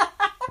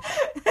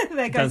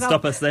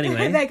stop us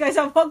anyway. There goes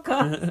our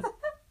podcast.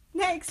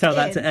 Next, tell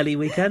that to Ellie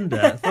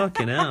Weekender.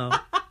 Fucking hell.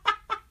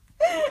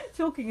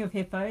 Talking of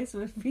hippos,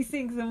 we'll be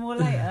seeing some more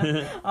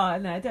later. Oh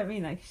no, I don't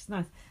mean that. She's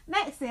nice.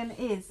 Next in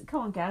is,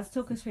 come on, Gaz,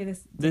 talk us through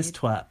this. This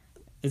twat.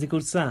 Is he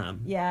called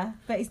Sam? Yeah,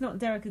 but he's not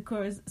Derek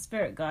Akura's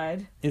spirit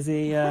guide. Is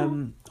he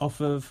off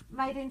of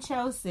Made in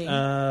Chelsea?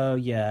 Oh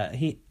yeah,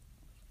 he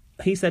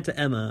said to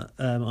Emma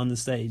on the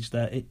stage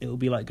that it will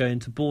be like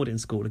going to boarding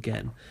school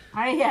again.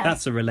 Oh yeah,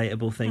 that's a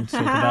relatable thing to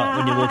talk about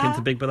when you walk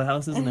into Big Brother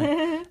house, isn't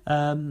it?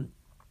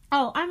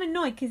 Oh, I'm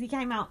annoyed because he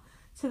came out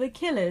to the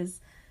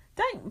Killers.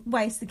 Don't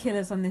waste the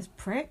Killers on this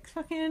prick. It's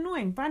fucking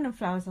annoying. Brandon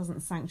Flowers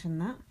doesn't sanction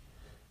that.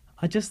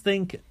 I just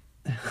think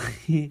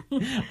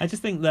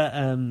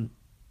that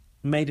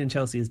Made in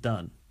Chelsea is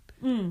done,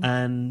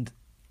 and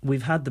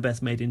we've had the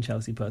best Made in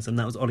Chelsea person.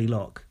 That was Ollie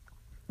Locke.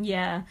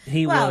 Yeah,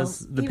 he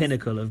was the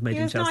pinnacle of Made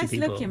in Chelsea people. He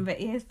was nice looking, but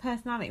his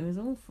personality was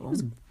awful. It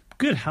was a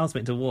good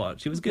housemate to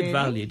watch. It was good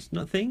value. Did you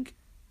not think?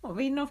 What,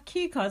 reading off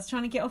cue cards,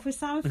 trying to get off with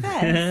Simon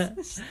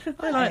Fairs?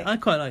 I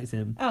quite liked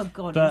him. Oh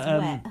God, but, it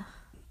was wet.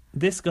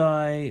 This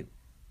guy,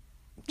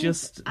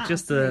 just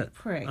a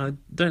prick. I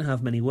don't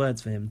have many words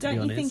for him. To be honest,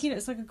 don't you think he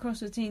looks like a cross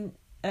between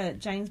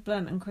James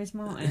Blunt and Chris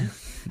Martin?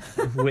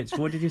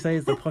 What did you say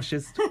is the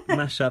poshest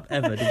mashup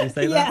ever? Did you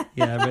say that?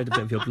 Yeah, I read a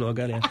bit of your blog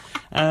earlier.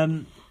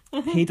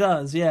 He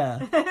does,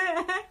 yeah.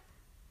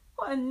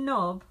 What a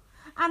knob.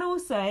 And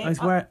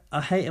also, I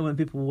hate it when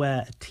people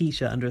wear a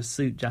t-shirt under a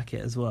suit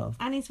jacket as well.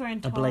 And he's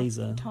wearing a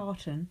blazer.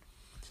 Tartan.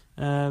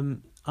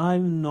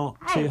 I'm not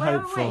too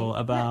hopeful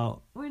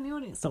about. We're in the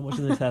audience. Stop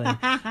watching the telly.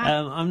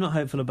 I'm not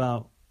hopeful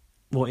about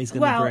what he's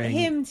going to bring. Well,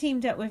 him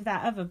teamed up with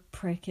that other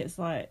prick. It's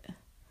like,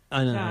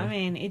 I know. You know what I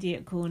mean?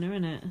 Idiot corner,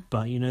 isn't it?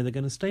 But you know they're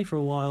going to stay for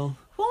a while.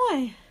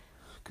 Why?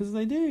 Because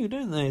they do,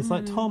 don't they? It's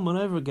like Tom all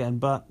over again,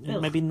 but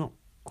maybe not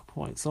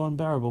quite so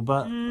unbearable.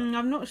 But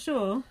I'm not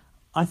sure.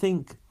 I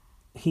think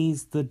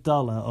he's the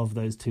duller of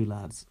those two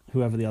lads.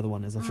 Whoever the other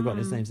one is, I've forgotten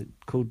his name. Is it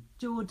called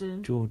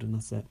Jordan? Jordan,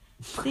 that's it.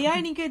 The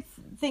only good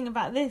thing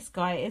about this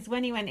guy is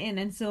when he went in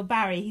and saw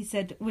Barry, he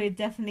said, "We're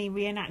definitely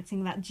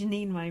reenacting that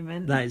Janine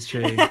moment." That is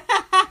true.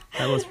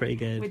 That was pretty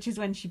good. Which is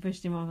when she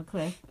pushed him off a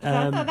cliff. So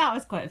I thought that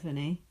was quite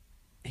funny.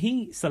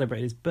 He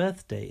celebrated his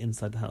birthday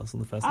inside the house on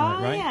the first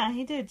night, right? Oh, yeah,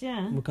 he did,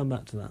 yeah. We'll come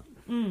back to that.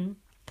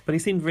 But he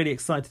seemed really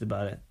excited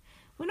about it.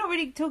 We're not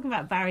really talking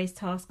about Barry's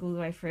task all the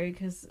way through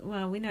because,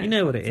 well, we know... You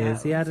know what it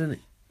is. He had an...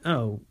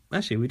 Oh,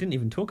 actually, we didn't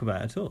even talk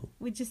about it at all.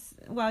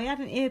 He had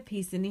an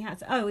earpiece and he had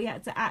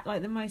to act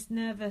like the most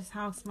nervous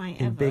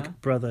housemate ever. In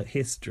Big Brother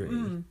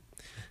history.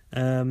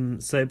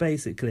 So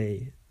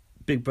basically,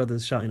 Big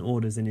Brother's shouting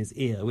orders in his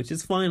ear, which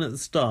is fine at the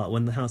start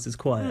when the house is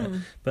quiet.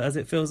 But as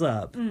it fills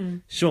up,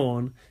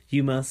 Sean,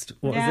 you must...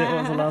 What was it? What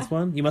was the last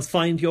one? You must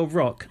find your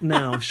rock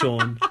now,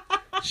 Sean.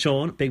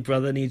 Sean, Big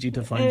Brother needs you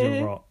to find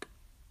your rock.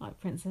 Like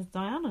Princess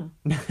Diana.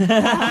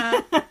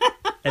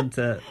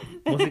 Enter,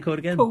 what's it called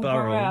again? Paul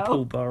Burrell.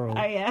 Paul Burrell.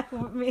 Oh yeah,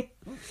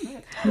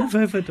 Move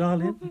over,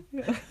 darling.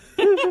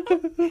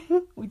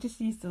 We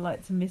just used to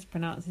like to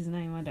mispronounce his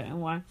name. I don't know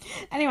why.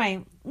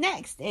 Anyway,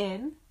 next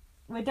in,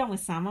 we're done with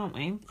Sam, aren't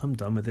we? I'm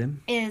done with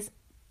him. Is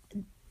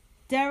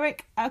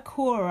Derek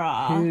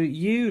Acorah. Who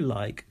you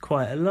like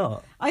quite a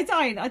lot. I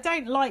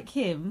don't like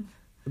him.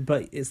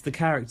 But it's the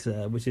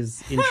character, which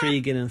is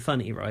intriguing and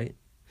funny, right?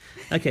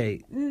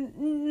 Okay.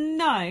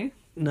 No.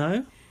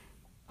 No?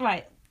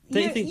 Right.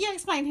 Don't You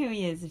explain who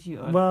he is if you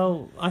want.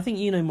 Well, I think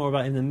you know more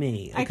about him than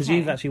me, because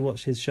you've actually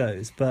watched his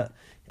shows. But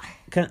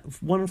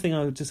one thing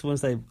I just want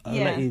to say, I'll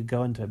let you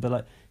go into it, but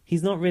like,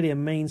 he's not really a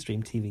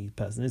mainstream TV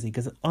person, is he?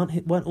 Because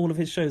weren't all of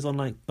his shows on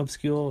like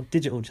obscure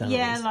digital channels?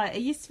 Yeah, like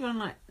it used to be on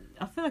like,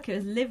 I feel like it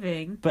was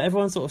Living. But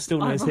everyone sort of still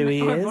knows who he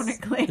is.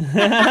 Ironically.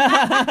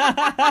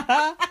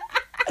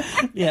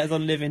 Yeah, it's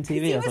on Living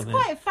TV or something. It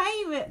was quite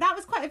famous. That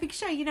was quite a big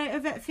show. You know,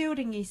 Yvette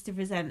Fielding used to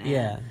present it.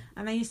 Yeah.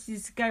 And they used to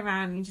just go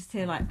around and you just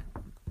hear like,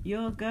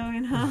 "You're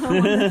going home"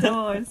 on the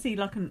door, and see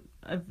like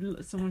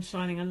someone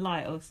shining a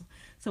light, or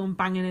someone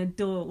banging a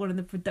door, one of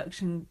the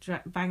production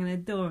banging a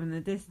door in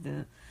the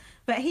distance.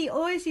 But he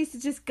always used to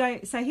just go,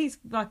 so he's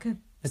like a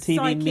TV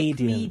psychic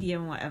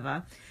medium,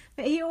 whatever.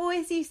 But he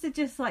always used to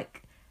just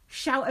like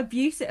shout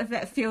abuse at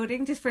Yvette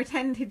Fielding, just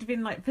pretend he'd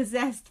been like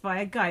possessed by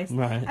a ghost,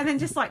 right. And then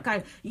just like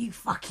go, "You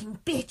fucking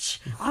bitch,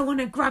 I want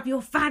to grab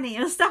your fanny,"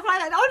 and stuff like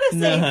that.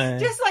 Honestly,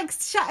 just like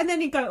shout, and then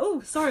he'd go,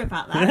 "Oh, sorry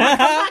about that, I'm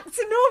back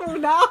to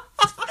normal now."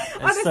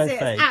 Honestly,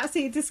 it's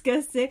absolutely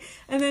disgusting.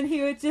 And then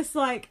he would just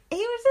like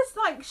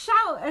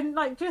shout and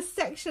like just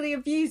sexually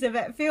abuse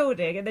Yvette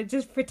Fielding, and then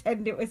just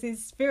pretend it was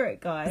his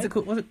spirit guy. Was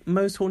it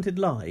Most Haunted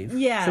Live?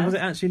 Yeah. So was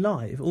it actually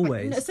live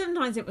always? No,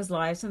 sometimes it was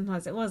live,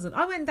 sometimes it wasn't.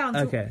 I went down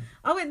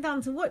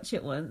to watch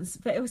it once,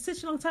 but it was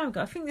such a long time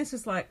ago. I think this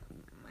was like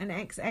an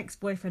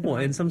ex-boyfriend.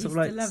 What, in some sort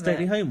of like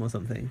stately home or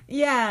something?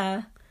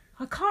 Yeah.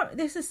 I can't,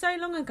 this is so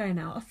long ago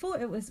now. I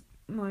thought it was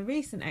my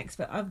recent ex,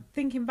 but I'm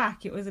thinking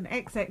back, it was an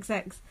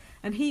XXX,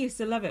 and he used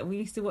to love it. We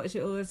used to watch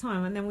it all the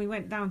time, and then we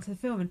went down to the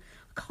film, and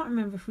I can't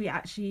remember if we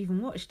actually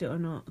even watched it or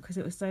not, because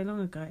it was so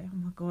long ago. Oh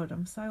my god,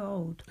 I'm so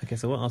old. Okay,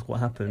 so I won't ask what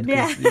happened,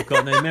 because you've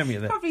got no memory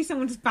of it. Probably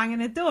someone just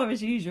banging a door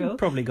as usual. You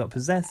probably got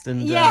possessed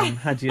and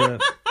had your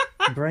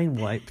brain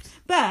wiped.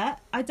 But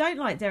I don't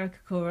like Derek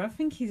Acorah. I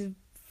think he's a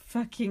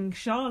fucking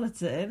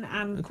charlatan,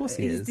 and of course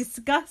he's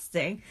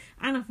disgusting,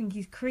 and I think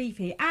he's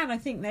creepy, and I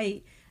think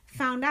they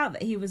found out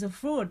that he was a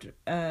fraud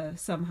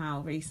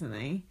somehow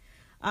recently.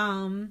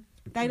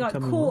 They like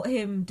caught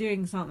him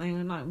doing something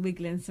and like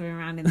wiggling something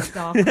around in the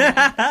dark. You know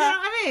what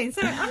I mean?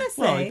 So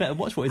honestly, well, you better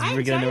watch what he's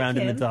wiggling around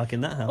in the dark in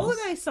that house. All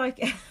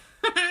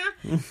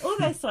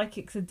those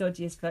psychics are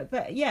dodgy as fuck.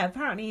 But yeah,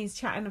 apparently he's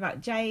chatting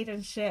about Jade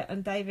and shit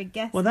and David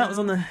Guest. Well, that was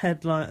on the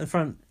headline, the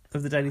front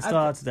of the Daily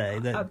Star today.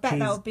 That I bet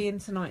that'll be in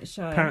tonight's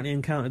show. Apparently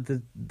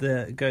encountered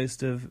the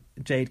ghost of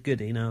Jade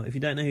Goody. Now, if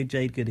you don't know who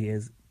Jade Goody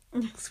is,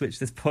 switch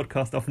this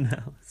podcast off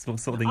now. Sort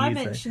of thing I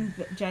mentioned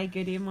Jade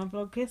Goody in my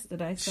blog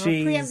yesterday, so I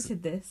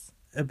preempted this.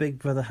 A Big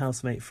Brother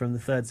housemate from the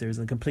third series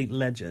and a complete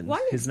legend. Why are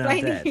you who's now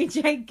dead. Who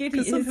Jade Goody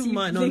is? Some people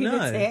might not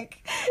know.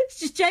 It's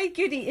just Jade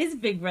Goody is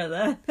Big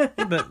Brother.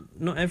 Yeah, but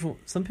not everyone.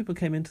 Some people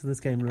came into this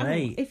game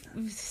late.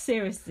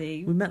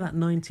 Seriously, we met that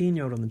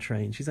 19-year-old on the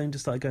train. She's only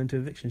just started going to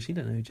eviction. She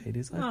don't know who Jade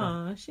is.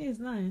 Oh, she is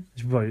nice.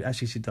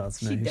 She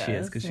does know who she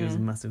is, because she was a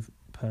massive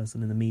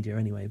person in the media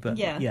anyway. But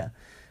yeah.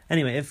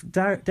 Anyway, if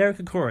Derek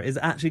Acorah is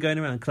actually going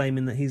around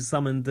claiming that he's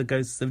summoned the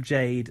ghosts of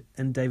Jade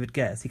and David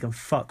Guest, he can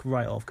fuck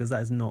right off, because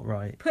that is not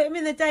right. Put him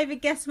in the David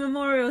Guest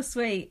Memorial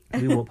Suite.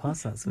 We walked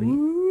past that suite.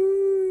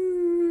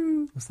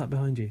 What's that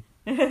behind you?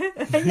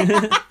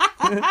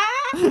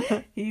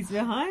 He's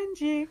behind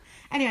you.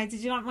 Anyway, did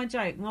you like my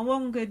joke? My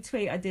one good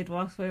tweet I did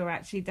whilst we were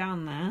actually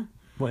down there.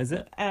 What is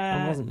it?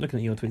 I wasn't looking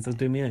at your tweets, I was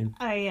doing my own.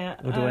 Oh yeah.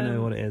 Or do I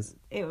know what it is?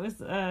 It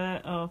was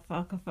I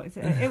fucked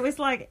it. It was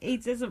like, he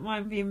doesn't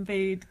mind being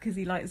booed because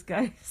he likes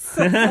ghosts.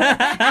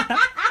 I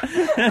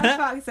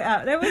fucked it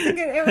up. It was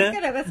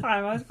good at the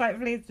time. I was quite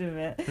pleased with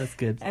it. That's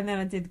good. And then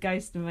I did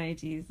ghost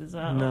emojis as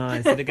well.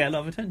 Nice. Did it get a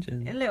lot of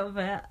attention? A little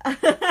bit.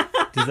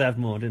 Deserved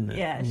more, didn't it?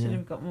 Yeah, it should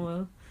have got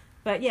more.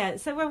 But yeah,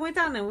 so when we're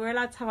down there, we're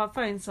allowed to have our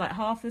phones like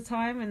half the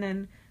time, and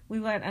then we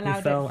weren't allowed.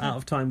 We fell out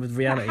of time with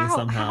reality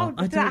somehow.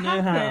 I don't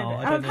know how.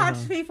 I've had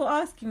people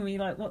asking me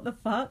like, "What the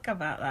fuck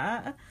about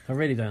that?" I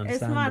really don't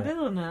understand. It's mad,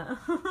 isn't it?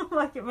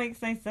 Like, it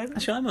makes no sense.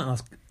 Actually, I might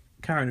ask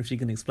Karen if she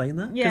can explain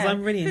that, because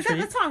I'm really intrigued.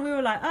 Because at the time we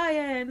were like, "Oh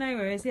yeah, no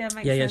worries, yeah, makes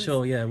sense." Yeah,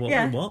 sure, yeah.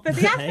 What? But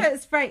the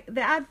adverts break.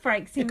 The ad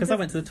breaks. Because I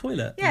went to the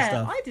toilet. Yeah, and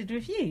stuff. I did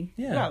with you.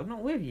 Yeah. Well,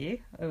 not with you,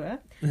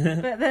 but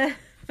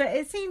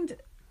it seemed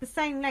the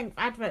same length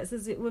adverts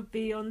as it would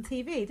be on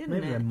TV, didn't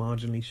it? Maybe they're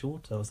marginally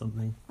shorter or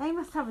something. They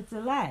must have a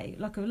delay,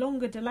 like a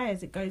longer delay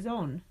as it goes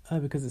on. Oh,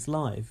 because it's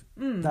live.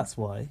 That's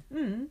why.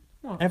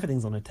 What?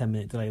 Everything's on a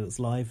 10-minute delay that's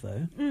live,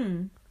 though.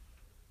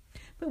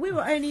 But we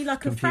were only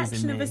like a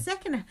fraction of a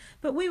second.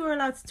 But we were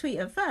allowed to tweet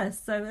at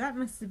first, so that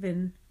must have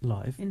been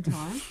live in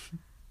time.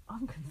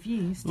 I'm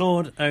confused.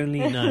 Lord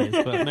only knows,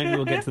 but maybe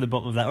we'll get to the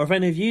bottom of that. Or if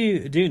any of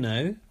you do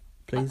know,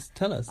 please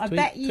tell us. I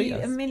bet you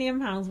 £1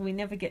 million we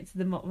never get to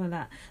the bottom of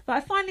that. But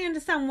I finally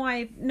understand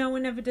why no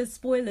one ever does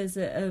spoilers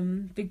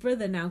at Big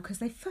Brother now, because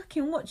they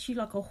fucking watch you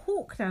like a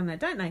hawk down there,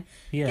 don't they?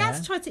 Yeah.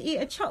 Gaz tried to eat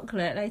a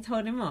chocolate, they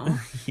told him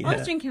off. Yeah. I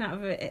was drinking out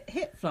of a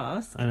hip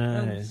flask. I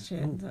know. Oh,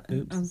 shit.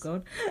 Oops. Oh,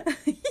 God.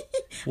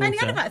 I only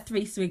had about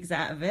 3 swigs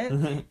out of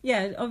it.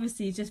 Yeah,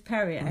 obviously just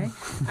Perrier.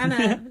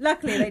 And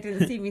luckily they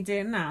didn't see me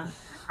doing that.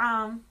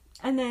 And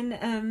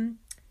then...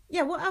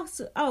 yeah, what else?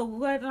 Oh, we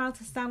weren't allowed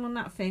to stand on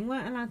that thing.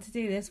 Weren't allowed to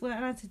do this. Weren't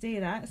allowed to do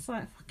that. It's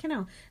like, fucking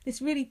hell.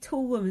 This really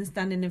tall woman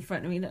standing in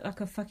front of me looked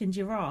like a fucking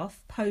giraffe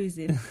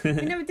posing. We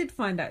never did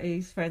find out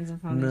whose friends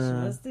and family she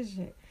was, did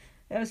she?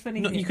 It was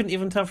funny. You couldn't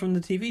even tell from the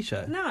TV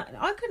show? No,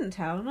 I couldn't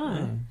tell,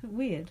 no.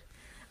 Weird.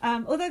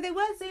 Although they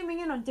were zooming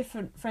in on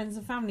different friends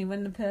and family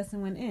when the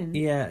person went in.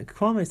 Yeah,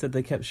 Kwame said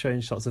they kept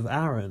showing shots of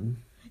Aaron.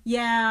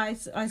 Yeah, I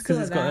saw that. Because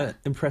he's got an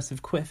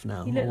impressive quiff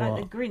now. He looked like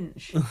the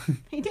Grinch.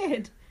 He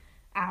did.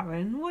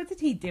 Aaron, what did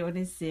he do on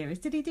his series?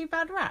 Did he do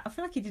bad rap? I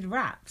feel like he did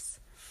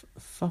raps.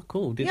 Fuck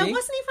all, did he? Yeah,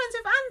 wasn't he friends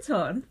with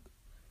Anton?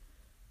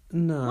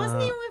 No.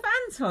 Wasn't he with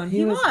Anton?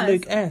 He was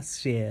Luke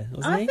S. Yeah,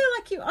 wasn't he?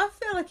 I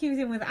feel like he was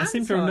in with Anton. I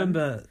seem to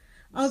remember.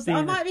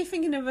 I might be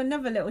thinking of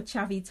another little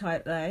chavvy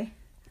type though.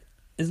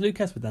 Is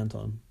Luke S. with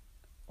Anton?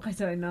 I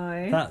don't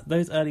know.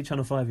 Those early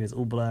Channel 5 years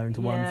all blur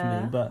into one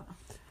for me, but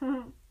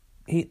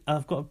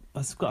I've got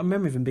a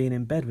memory of him being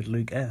in bed with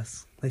Luke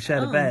S. They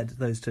shared a bed,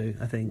 those two,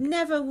 I think.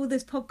 Never will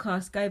this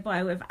podcast go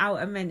by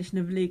without a mention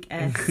of Luke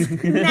S.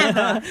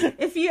 Never.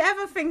 If you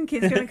ever think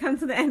it's going to come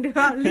to the end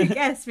without Luke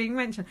S being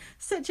mentioned,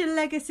 such a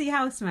legacy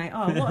housemate.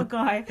 Oh, what a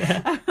guy.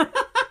 I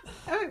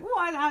mean,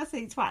 what an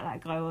absolute twat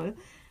that guy was.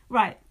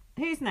 Right,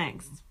 who's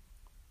next?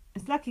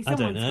 It's lucky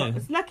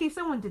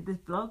someone did this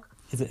blog.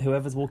 Is it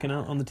whoever's walking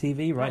out on the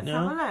TV right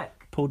now? Have a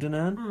look. Paul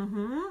Danan?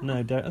 Mm-hmm.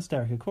 No, that's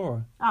Derek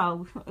Acora.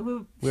 Oh,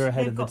 we're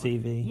ahead of the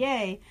TV.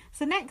 Yay.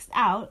 So next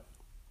out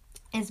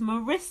is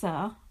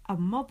Marissa, a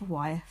mob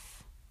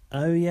wife.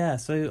 Oh yeah,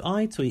 so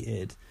I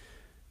tweeted,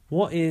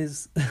 what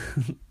is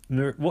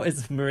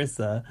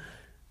Marissa?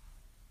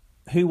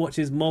 Who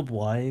watches Mob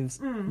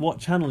Wives? What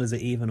channel is it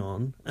even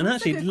on? And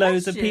That's actually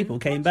loads of people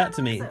came back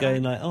to me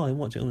going like, oh, I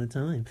watch it all the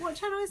time. What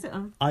channel is it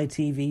on?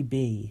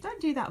 ITVB. Don't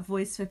do that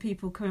voice for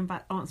people coming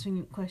back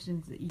answering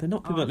questions that you They're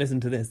not people that listen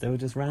to this. They were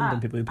just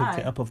random people who picked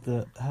it up off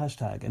the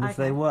hashtag. And if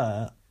they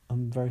were,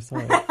 I'm very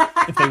sorry.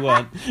 If they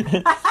weren't.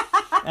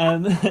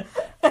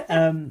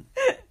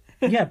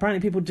 Yeah, apparently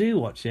people do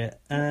watch it.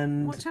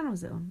 And what channel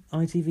is it on?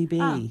 ITVB.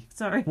 Oh,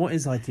 sorry. What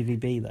is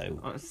ITVB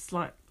though? Oh, it's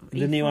like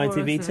the new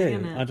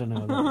ITV2. I don't know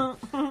what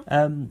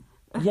that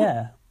is.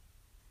 Yeah,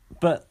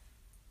 but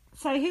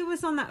so who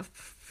was on that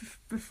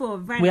before?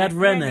 We had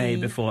Renee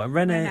before.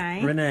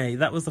 Renee.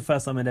 That was the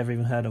first time I'd ever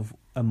even heard of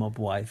a mob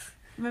wife.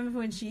 Remember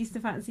when she used to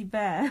fancy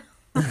Bear?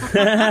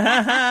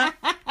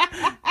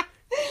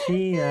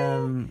 She,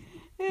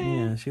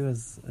 yeah, she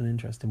was an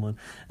interesting one.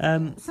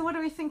 So what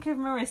do we think of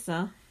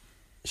Marissa?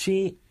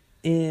 She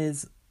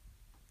is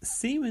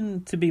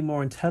seeming to be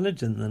more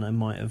intelligent than I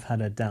might have had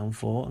her down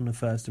for on the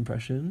first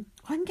impression.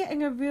 I'm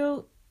getting a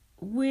real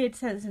weird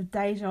sense of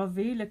deja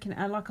vu looking at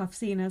her, like I've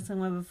seen her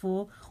somewhere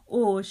before,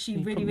 or she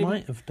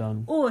might have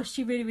done, or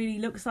she really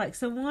looks like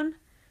someone.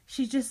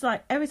 She's just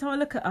like, every time I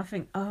look at her I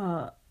think,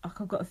 I've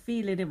got a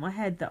feeling in my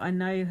head that I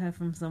know her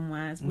from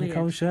somewhere. It's weird.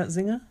 Nicole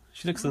Scherzinger.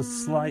 She looks she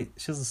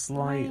has a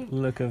slight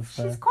look of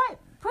she's quite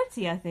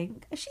pretty, I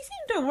think. She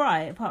seemed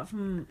alright apart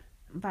from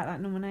about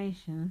that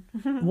nomination.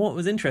 What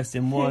was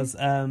interesting was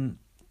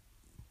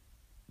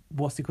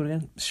what's he called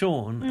again?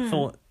 Sean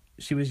thought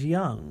she was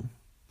young.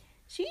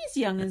 She is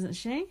young, isn't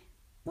she?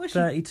 What's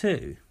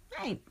 32.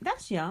 Hey,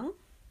 that's young.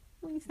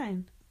 What are you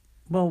saying?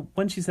 Well,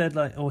 when she said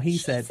he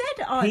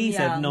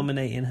said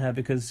nominating her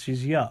because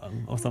she's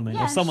young or something,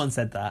 or someone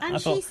said that. And I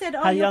thought, she said,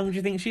 how young do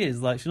you think she is?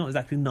 Like, she's not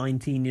exactly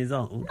 19 years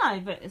old. No,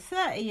 but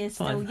 30 is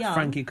still young.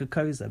 Frankie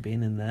Kokoza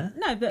being in there,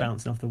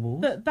 bouncing off the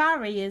walls. But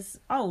Barry is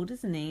old,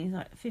 isn't he? He's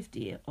like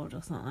 50 odd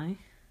or something.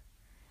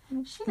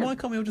 Why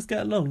can't we all just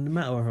get along, no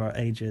matter what our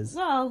age is?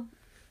 Well,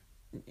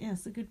 yeah,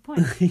 that's a good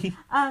point.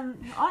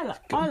 I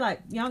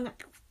like young.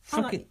 I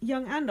like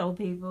young and old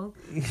people.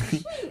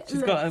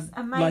 She's got a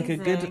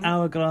good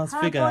hourglass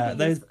figure.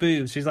 Those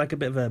boobs. She's like a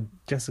bit of a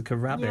Jessica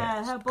Rabbit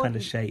kind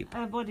of shape.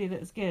 Her body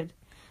looks good.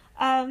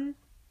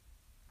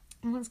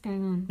 What's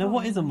going on? Now,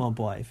 what is a mob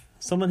wife?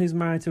 Someone who's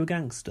married to a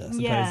gangster,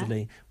 supposedly.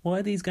 Yeah. Why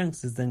are these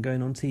gangsters then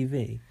going on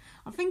TV?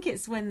 I think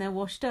it's when they're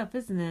washed up,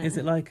 isn't it? Is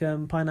it like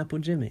Pineapple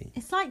Jimmy?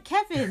 It's like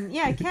Kevin.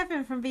 Yeah,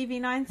 Kevin from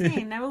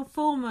BB19. They're all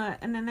former,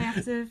 and then they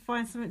have to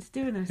find something to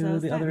do with themselves. Who are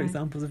the other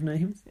examples of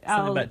names?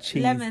 Something about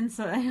cheese. Lemon,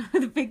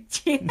 the big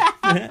cheese.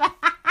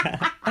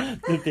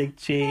 The big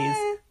cheese.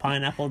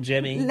 Pineapple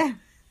Jimmy.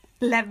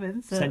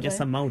 Lemon. Send you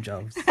some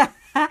mojos.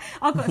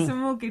 I've got some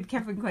more good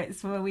Kevin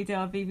quotes for when we do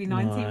our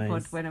BB19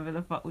 pod, whenever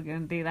the fuck we're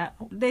going to do that.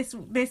 This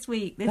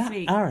week.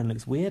 Aaron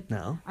looks weird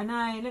now. I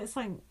know, he looks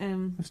like...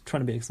 He's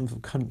trying to be some sort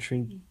of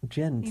country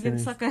gent. He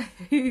looks like a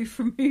Who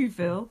from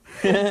Whoville.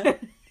 And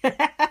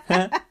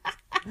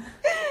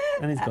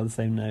he's got the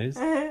same nose.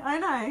 I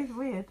know,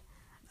 weird.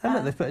 And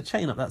look, they've put a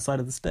chain up that side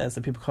of the stairs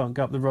so people can't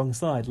go up the wrong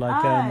side.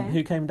 Like,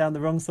 who came down the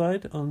wrong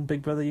side on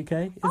Big Brother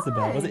UK?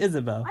 Isabel. Was it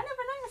Isabel? I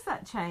never noticed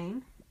that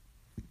chain.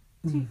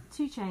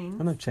 Two chains.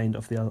 And I've chained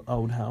off the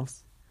old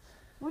house.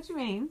 What do you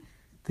mean?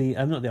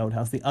 Not the old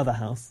house, the other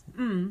house.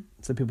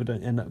 So people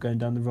don't end up going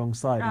down the wrong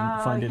side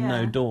and finding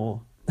no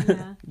door.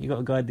 Yeah. You got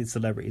to guide these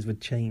celebrities with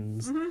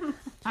chains.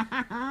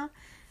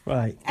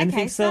 Right.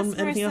 Anything else on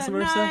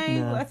Marissa?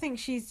 No, I think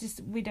she's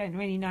just, we don't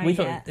really know we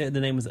yet. thought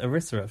the name was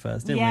Arissa at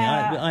first, didn't we?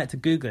 I had to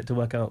Google it to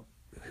work out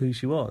who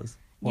she was.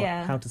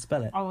 How to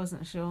spell it. I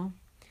wasn't sure.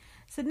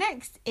 So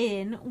next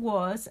in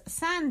was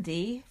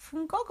Sandy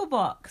from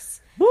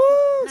Gogglebox. Woo!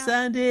 Now,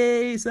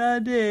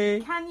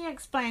 Sandy! Can you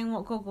explain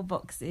what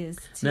Gogglebox is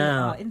to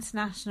our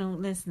international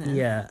listeners?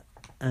 Yeah,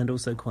 and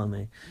also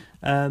Kwame.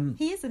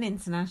 He is an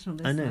international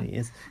listener. I know he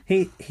is.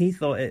 He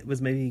thought it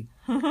was maybe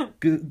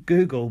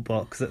Google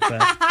Box at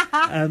first.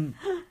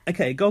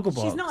 Okay,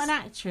 Gogglebox. She's not an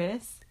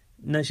actress.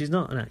 No, she's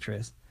not an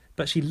actress.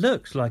 But she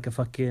looked like a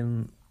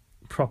fucking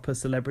proper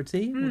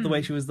celebrity. The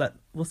way she was that,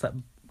 what's that,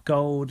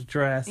 gold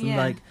dress and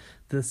like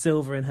the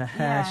silver in her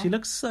hair. She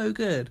looks so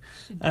good.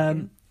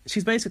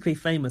 She's basically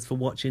famous for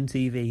watching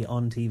TV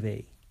on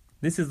TV.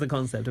 This is the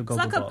concept of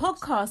Gogglebox. It's like a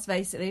podcast,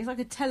 basically. It's like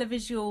a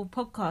televisual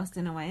podcast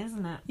in a way,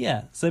 isn't it?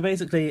 Yeah. So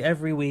basically,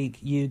 every week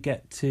you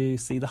get to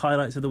see the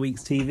highlights of the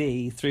week's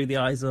TV through the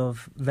eyes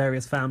of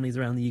various families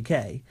around the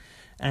UK.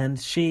 And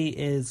she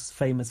is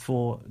famous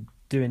for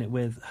doing it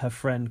with her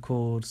friend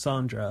called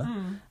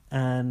Sandra.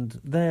 And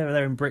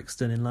they're in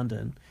Brixton in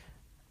London.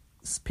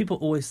 People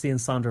always seeing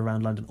Sandra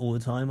around London all the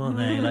time, aren't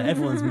they? Like,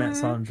 everyone's met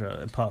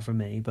Sandra apart from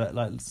me, but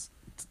like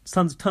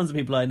tons of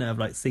people I know have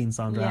like seen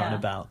Sandra out and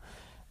about.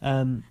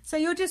 So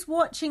you're just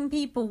watching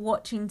people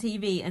watching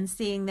TV and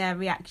seeing their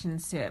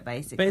reactions to it,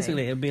 basically.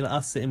 Basically, it'd be like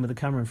us sitting with a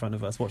camera in front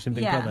of us watching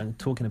Big Brother and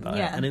talking about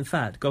it. And in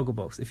fact,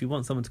 Gogglebox, if you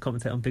want someone to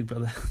commentate on Big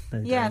Brother,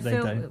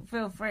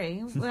 feel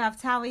free. We'll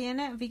have Towie in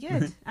it. It'd be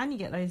good, and you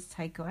get those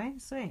takeaway.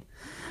 Sweet.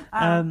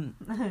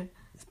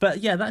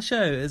 But yeah, that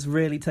show has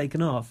really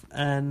taken off,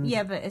 and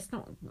but it's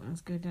not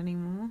as good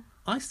anymore.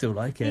 I still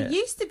like it. It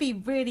used to be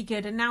really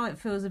good, and now it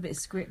feels a bit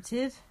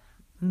scripted.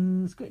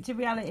 Scripted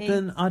reality.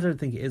 Then I don't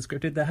think it is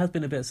scripted. There has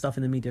been a bit of stuff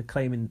in the media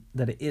claiming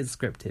that it is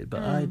scripted,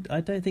 but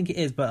I don't think it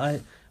is.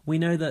 But we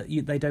know that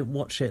they don't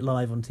watch it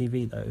live on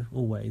TV though.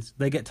 Always,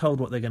 they get told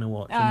what they're going to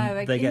watch.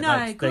 And they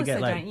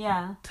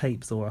get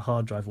tapes or a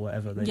hard drive or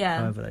whatever.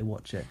 However they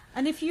watch it.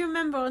 And if you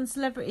remember on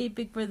Celebrity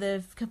Big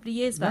Brother a couple of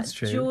years back, that's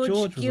true.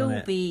 George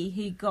Gilby,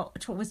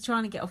 who was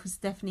trying to get off with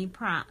Stephanie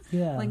Pratt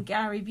when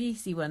Gary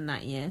Busey won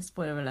that year.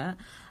 Spoiler alert.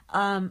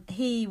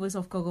 He was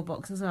off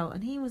Gogglebox as well,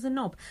 and he was a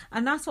knob.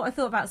 And that's what I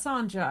thought about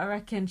Sandra. I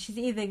reckon she's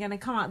either going to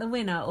come out the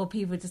winner or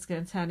people are just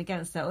going to turn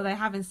against her. Although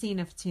having seen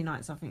her for 2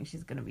 nights, I think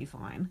she's going to be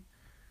fine.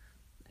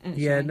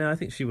 I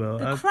think she will.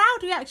 The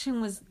crowd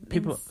reaction was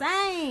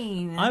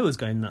insane. I was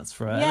going nuts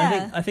for her.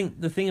 Yeah. And I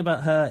think the thing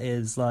about her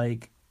is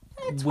like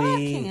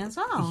twerking as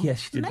well. Yeah,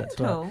 she did that as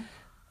well.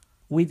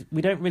 We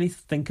don't really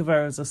think of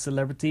her as a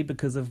celebrity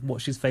because of what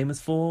she's famous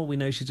for. We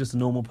know she's just a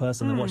normal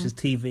person that watches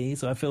TV.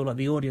 So I feel like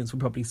the audience would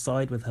probably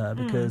side with her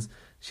because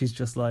she's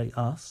just like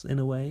us in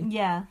a way.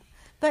 Yeah.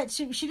 But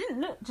she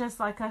didn't look just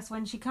like us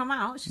when she come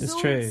out. She's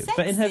all true. sexy.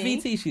 But in her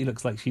VT, she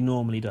looks like she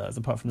normally does,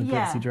 apart from the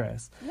glitzy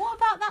dress. What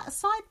about that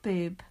side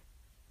boob?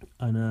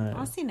 I know.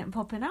 I've seen it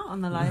popping out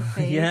on the live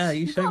feed. Yeah,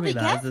 you showed me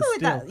that.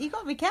 You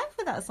got to be careful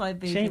with that side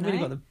boob. She ain't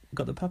really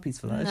got the puppies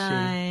for that, no,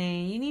 has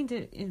she? You need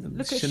to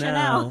look at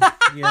Chanel.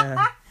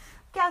 Yeah.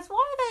 Gaz, why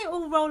are they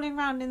all rolling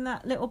around in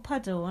that little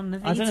puddle on the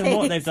VT? I don't know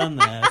what they've done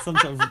there. I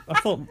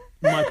thought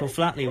Michael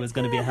Flatley was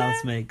going to be a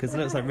housemate because it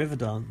looks like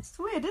Riverdance. It's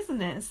weird,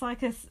 isn't it? It's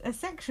like a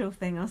sexual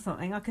thing or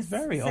something, like a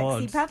very sexy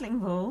odd paddling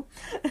pool.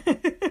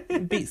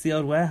 It beats the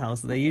old warehouse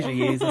that they usually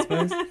use, I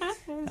suppose.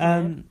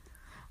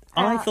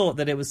 I thought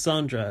that it was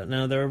Sandra.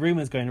 Now, there are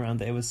rumours going around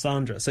that it was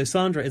Sandra. So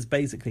Sandra is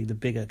basically the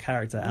bigger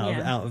character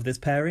out of this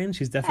pairing.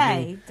 She's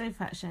definitely... Hey, don't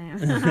fat shame.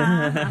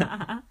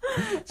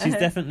 She's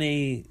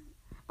definitely...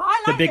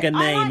 the bigger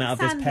name out of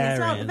this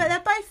pairing. Well, but they're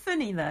both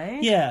funny, though.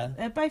 Yeah.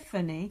 They're both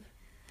funny.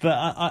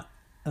 But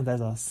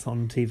there's us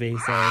on TV,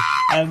 so...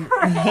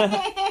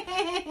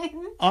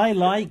 I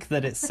like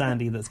that it's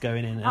Sandy that's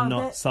going in and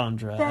not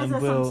Sandra. There's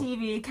us on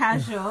TV,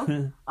 casual. Look,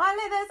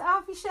 there's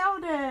Alfie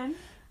Sheldon.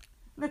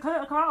 Look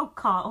like an old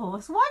cart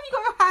horse. Why have you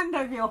got your hand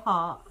over your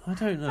heart? I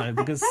don't know,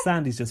 because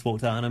Sandy's just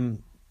walked out and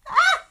I'm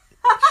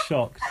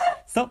shocked.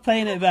 Stop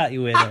playing it back,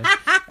 you weirdo.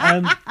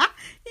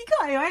 You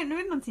got it, I ain't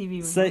been on TV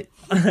with So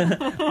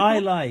I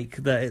like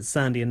that it's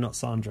Sandy and not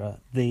Sandra,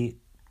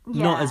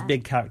 not as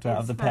big character out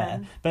of the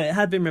pair. But it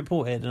had been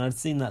reported, and I'd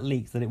seen that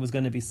leak, that it was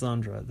going to be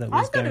Sandra that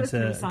was going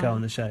to go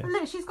on the show. But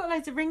look, she's got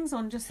loads of rings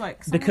on, just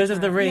like Sandra. Because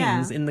of the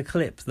rings in the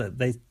clip that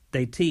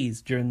they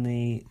teased during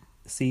the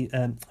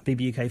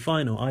BB UK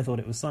final, I thought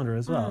it was Sandra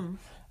as well.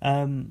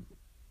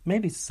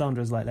 Maybe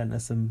Sandra's like lent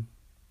us some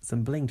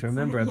bling to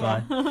remember her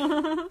by.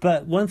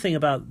 But one thing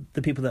about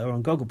the people that are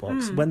on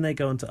Gogglebox, when they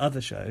go onto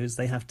other shows,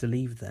 they have to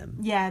leave them.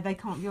 Yeah, they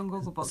can't be on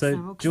Gogglebox so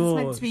now, because it's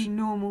meant to be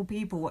normal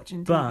people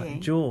watching TV. But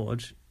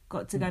George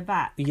got to go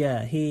back.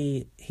 Yeah,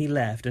 he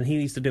left, and he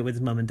used to do it with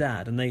his mum and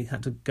dad, and they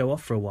had to go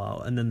off for a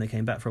while, and then they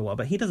came back for a while.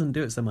 But he doesn't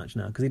do it so much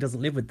now because he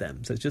doesn't live with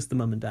them, so it's just the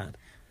mum and dad.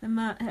 Do you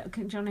want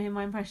to hear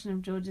my impression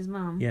of George's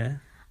mum? Yeah.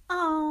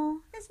 Oh,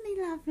 isn't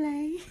he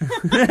lovely?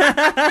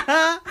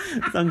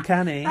 It's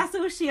uncanny. That's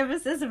all she ever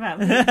says about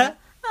me.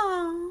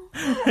 Oh.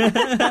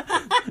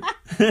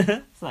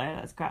 Sorry,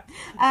 that's crap.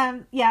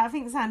 Yeah, I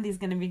think Sandy's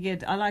going to be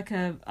good. I like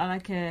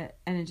her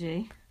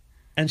energy.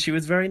 And she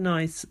was very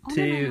nice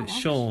to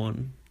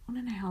Sean. I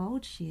don't know how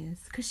old she is.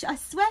 Because I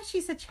swear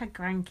she said she had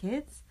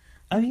grandkids.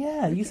 Oh,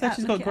 yeah, you said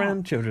she's got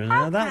grandchildren.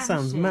 Now, that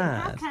sounds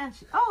mad. How can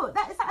she? Oh, is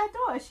that her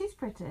daughter? She's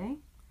pretty.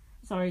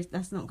 Sorry,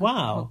 that's not good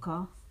wow. for the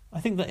podcast. I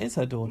think that is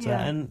her daughter,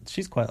 and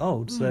she's quite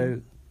old, so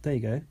there you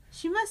go.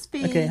 She must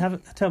be... Okay,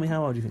 tell me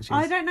how old you think she is.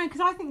 I don't know, because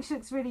I think she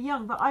looks really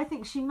young, but I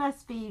think she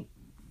must be...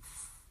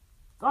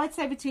 I'd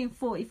say between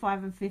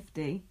 45 and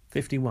 50.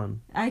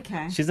 51.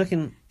 Okay. She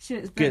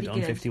looks good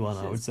on 51,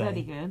 I would say.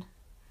 Very good.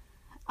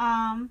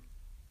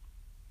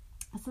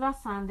 So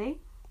that's Sandy.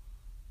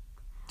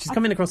 She's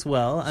coming across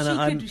well,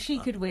 and she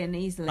could win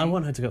easily. I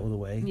want her to go all the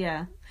way.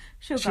 Yeah,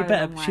 she has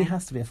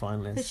to be a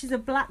finalist. So she's a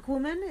black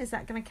woman. Is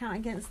that going to count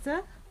against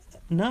her?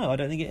 No, I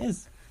don't think it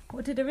is.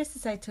 What did Arissa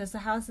say to us? The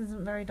house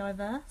isn't very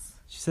diverse.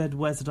 She said,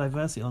 "Where's the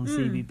diversity on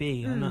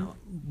CBB?" And I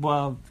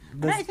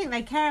don't think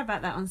they care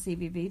about that on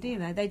CBB, do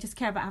they? They just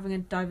care about having a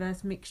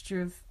diverse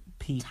mixture of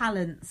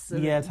talents.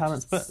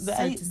 Talents. But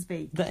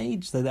the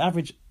age, though, the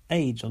average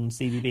age on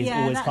CBB is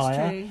always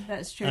higher. True.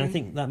 That's true. And I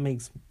think that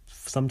makes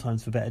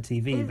sometimes for better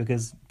TV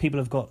because people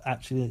have got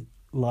actually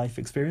life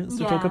experience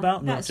to talk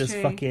about, not just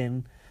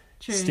fucking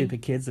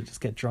stupid kids that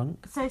just get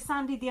drunk. So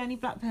Sandy, the only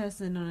black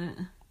person on it.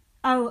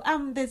 Oh,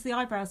 there's the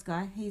eyebrows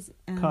guy. He's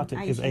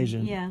Kartik is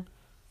Asian. Yeah.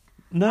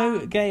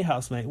 No gay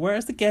housemate.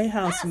 Where's the gay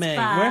housemate?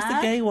 Where's the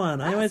gay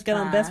one? I always get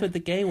on best with the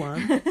gay one.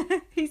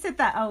 Who said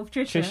that? Oh,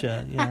 Trisha.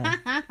 Trisha,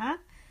 yeah.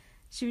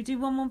 Should we do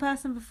one more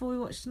person before we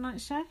watch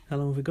tonight's show? How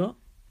long have we got?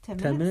 10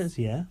 minutes. 10 minutes,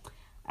 yeah.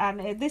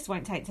 This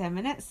won't take 10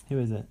 minutes. Who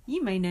is it?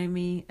 You may know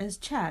me as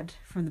Chad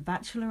from The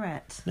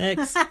Bachelorette.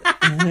 Next.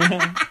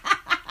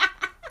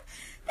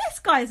 This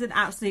guy's an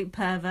absolute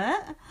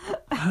pervert.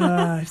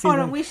 Hold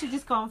on, we should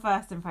just go on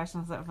first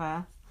impressions at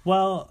first.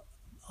 Well,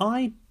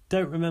 I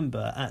don't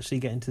remember actually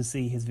getting to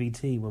see his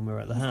VT when we were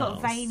at the house.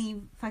 He's got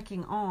veiny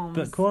fucking arms.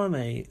 But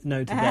Kwame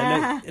noted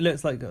that it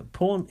looks like a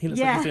porn. He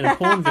looks like he's doing a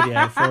porn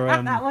video for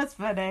that was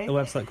funny. A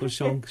website called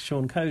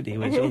Sean Cody,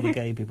 which all the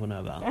gay people know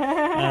about.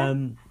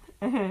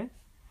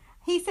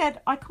 He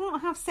said, "I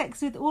can't have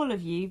sex with all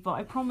of you, but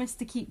I promise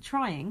to keep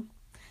trying."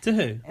 To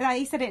who?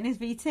 He said it in his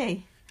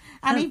VT.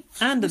 And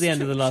at the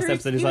end of the last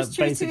episode, he's like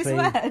basically.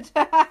 Didn't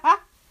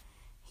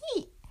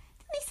he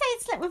say he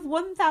slept with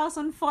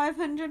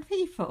 1,500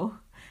 people?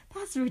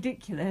 That's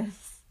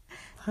ridiculous.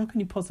 How can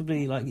you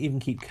possibly even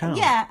keep count?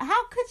 Yeah,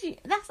 how could you?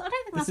 I don't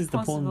think this is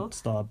possible. The porn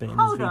star bit in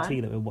his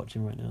VT that we're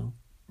watching right now.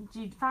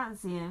 Do you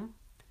fancy him?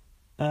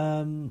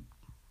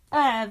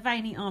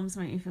 Veiny arms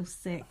make me feel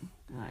sick,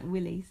 like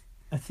willies.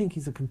 I think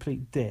he's a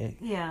complete dick.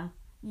 Yeah.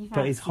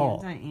 But he's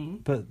hot, don't you?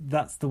 But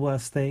that's the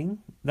worst thing.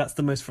 That's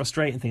the most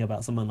frustrating thing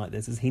about someone like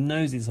this is he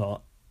knows he's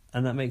hot,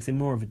 and that makes him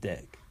more of a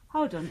dick.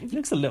 Hold on, he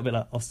looks a little bit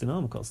like Austin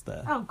Armacos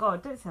there. Oh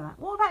God, don't say that.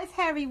 What about his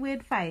hairy,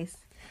 weird face?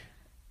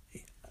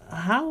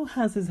 How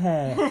has his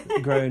hair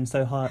grown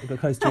so high,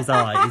 close to his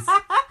eyes?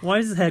 Why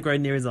is his hair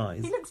growing near his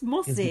eyes? He looks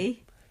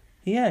mossy.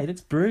 He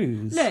looks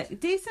bruised. Look,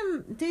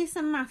 do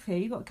some math here.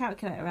 You've got a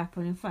calculator app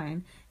on your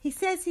phone. He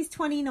says he's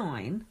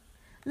 29.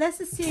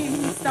 Let's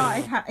assume he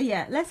started.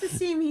 Let's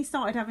assume he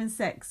started having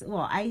sex.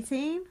 What,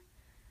 18?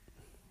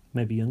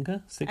 Maybe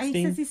younger, 16. And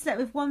he says he slept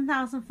with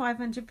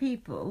 1,500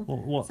 people.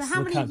 What's the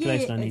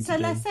calculation I need to do? So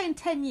let's say in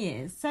 10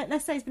 years. So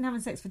let's say he's been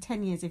having sex for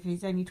 10 years if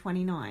he's only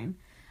 29,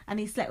 and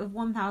he slept with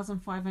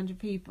 1,500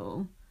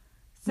 people.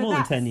 So more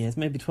than 10 years,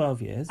 maybe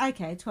 12 years.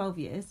 Okay, 12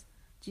 years.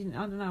 I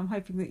don't know. I'm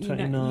hoping that you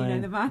know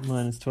the maths.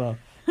 Minus 12.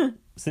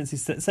 Since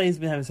he's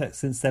been having sex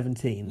since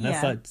 17.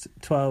 That's like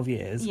 12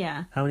 years.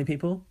 Yeah. How many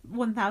people?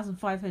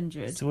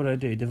 1,500. So what do I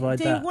do? Divide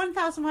that.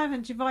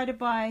 1,500 divided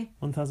by...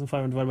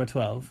 1,500 divided by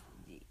 12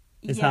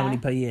 is how many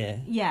per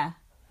year? Yeah.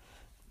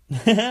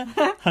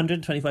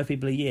 125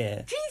 people a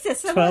year. Jesus!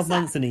 So 12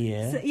 months in a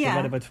year, so,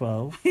 divided by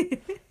 12.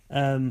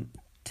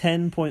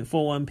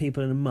 10.41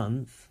 people in a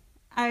month.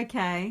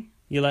 Okay.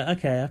 You're like,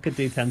 okay, I could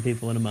do 10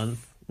 people in a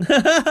month. No,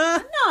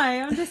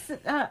 I'm just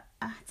 10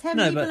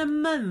 people a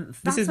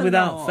month. This is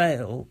without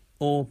fail,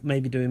 or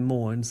maybe doing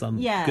more in some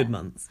good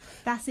months.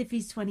 That's if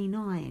he's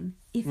 29.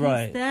 If he's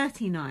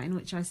 39,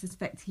 which I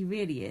suspect he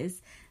really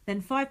is,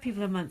 then 5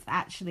 people a month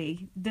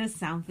actually does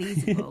sound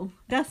feasible,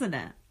 doesn't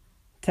it?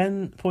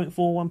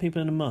 10.41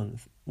 people in a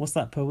month. What's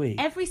that per week?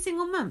 Every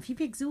single month, you'd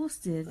be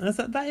exhausted.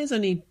 That is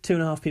only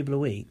 2.5 people a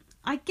week.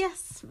 I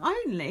guess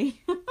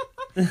only. I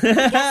guess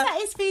that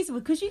is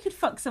feasible because you could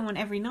fuck someone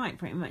every night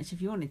pretty much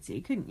if you wanted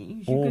to, couldn't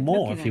you? Or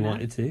more if you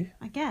wanted to.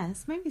 I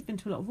guess. Maybe he's been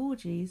to a lot of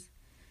orgies.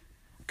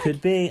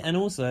 Could be. And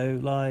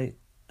also,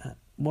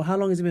 how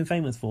long has he been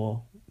famous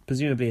for?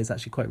 presumably it's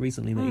actually quite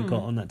recently that he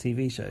got on that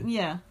TV show.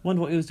 Yeah.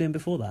 Wonder what he was doing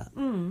before that.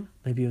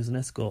 Maybe he was an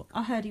escort.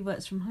 I heard he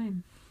works from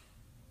home.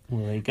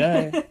 Well, there you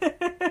go.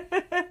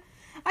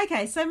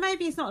 Okay, so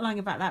maybe he's not lying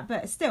about that,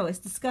 but still, it's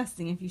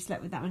disgusting if you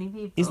slept with that many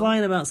people. He's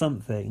lying about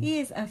something.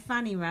 He is a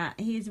fanny rat.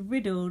 He is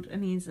riddled,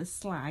 and he is a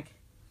slag.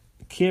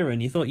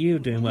 Kieran, you thought you were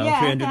doing well.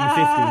 Yeah.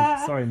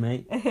 350. Sorry,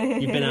 mate.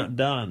 You've been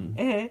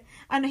outdone.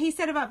 And he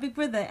said about Big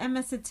Brother,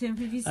 Emma said to him,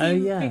 have you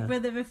seen Big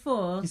Brother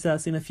before? You said,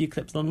 I've seen a few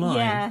clips online.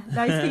 Yeah,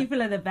 those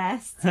people are the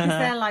best. Because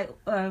they're like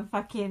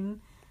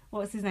fucking,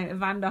 what's his name,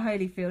 Evander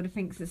Holyfield, who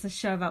thinks it's a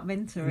show about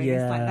mentoring.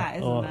 Yeah, it's like that,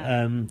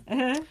 isn't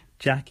it?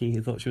 Jackie,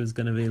 who thought she was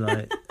going to be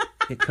like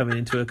coming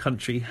into a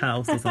country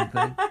house or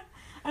something.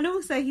 And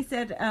also he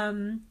said,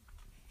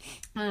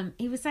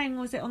 he was saying,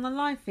 was it on the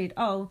live feed?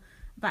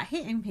 About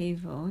hitting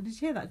people. Did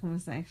you hear that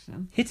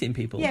conversation? Hitting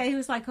people? Yeah, he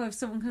was like, if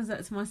someone comes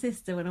up to my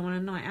sister when I want a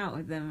night out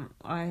with them,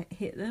 I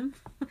hit them.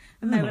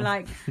 And they were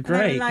like,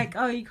 great.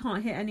 You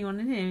can't hit anyone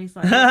in here.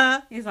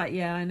 He's like,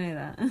 yeah, I know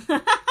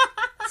that.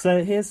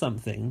 So here's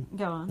something.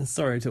 Go on.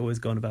 Sorry to always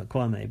go on about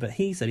Kwame, but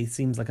he said he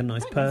seems like a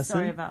nice person.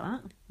 Sorry about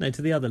that. No,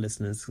 to the other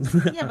listeners.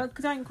 Yeah, but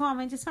don't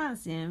Kwame just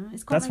fancy him?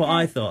 Is Kwame That's what gay?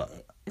 I thought.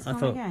 Is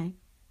Kwame gay?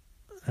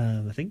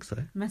 I think so.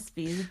 Must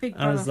be. He's a Big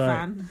Brother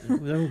fan.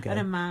 They're all gay. And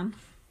a man.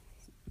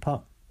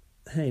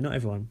 Hey, not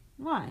everyone.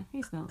 Why?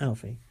 Who's not?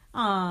 Alfie.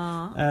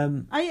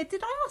 Aww.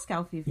 Did I ask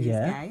Alfie if he was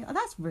gay? Oh,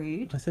 that's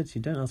rude. I said to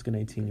you, don't ask an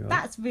 18-year-old.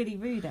 That's really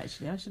rude,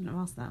 actually. I shouldn't have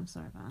asked that. I'm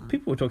sorry about that.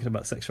 People were talking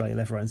about sexuality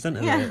left, right and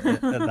centre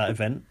at that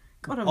event.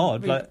 God,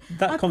 odd. Like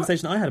that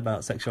conversation I had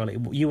about sexuality,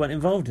 you weren't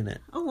involved in it.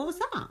 Oh, what was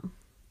that?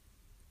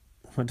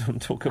 I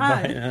don't talk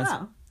about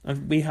it.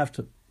 We have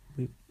to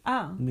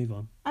move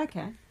on.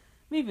 Okay.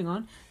 Moving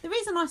on. The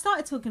reason I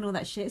started talking all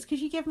that shit is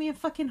because you gave me a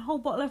fucking whole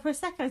bottle of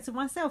Prosecco to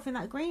myself in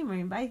that green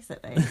room,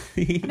 basically.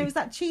 And it was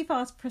that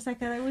cheap-ass Prosecco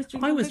they always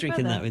drink. I was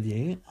drinking that with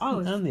you.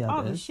 And the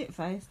others. I was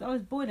shit-faced. I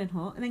was boiling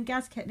hot. And then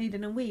Gaz kept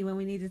needing a wee when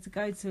we needed to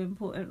go to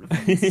important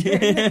things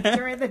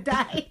during the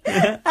day.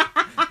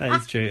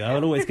 That is true. I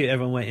will always keep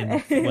everyone waiting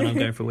when I'm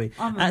going for a wee.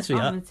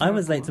 I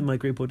was late to my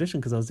group audition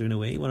because I was doing a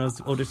wee when I was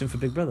auditioning for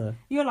Big Brother.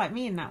 You're like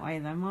me in that way,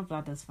 though. My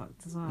bladder's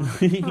fucked as well.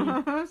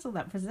 It's all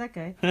that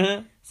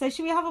Prosecco. So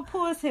should we have a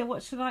pause here,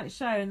 watch tonight's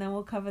show, and then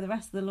we'll cover the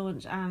rest of the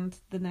launch and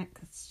the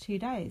next 2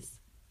 days?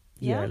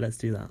 Yeah, let's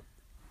do that.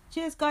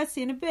 Cheers, guys.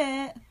 See you in a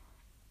bit.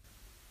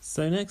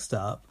 So next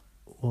up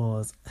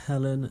was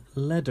Helen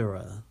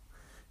Lederer.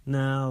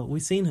 Now,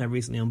 we've seen her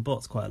recently on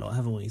Bots quite a lot,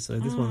 haven't we? So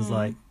this one's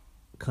like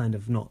kind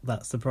of not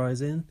that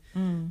surprising.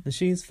 And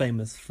she's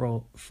famous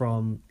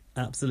from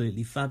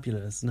Absolutely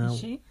Fabulous. Now, is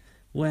she?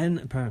 When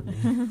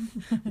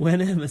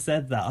Emma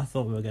said that, I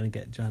thought we were going to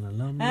get Joanna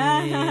Lumley.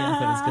 I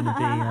thought it was going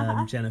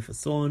to be Jennifer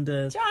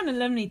Saunders. Joanna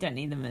Lumley don't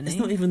need the money. It's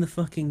not even the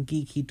fucking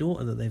geeky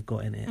daughter that they've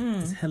got in it.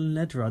 It's Helen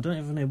Lederer. I don't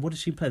even know. What does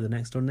she play? The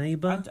next door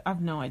neighbour?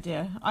 I've no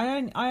idea.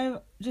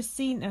 I've just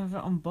seen her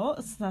on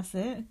Bots. That's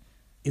it.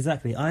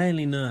 Exactly. I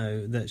only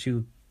know that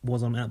she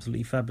was on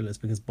Absolutely Fabulous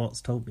because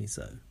Bots told me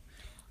so.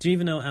 Do you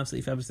even know what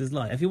Absolutely Fabulous is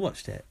like? Have you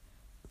watched it?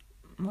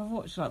 I've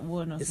watched like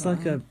one or It's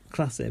something. like a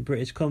classic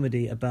British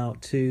comedy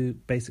about two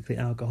basically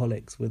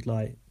alcoholics with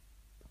like...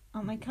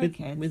 Aren't they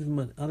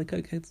cokeheads? Are they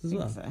cokeheads as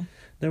well? So.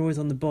 They're always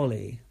on the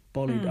bolly.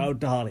 Oh,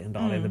 darling,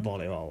 the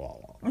bolly.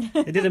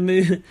 They did a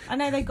movie. I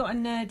know they got a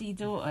nerdy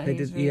daughter. They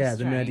did, really the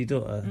straight. nerdy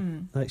daughter.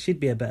 Like she'd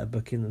be a better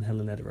booking than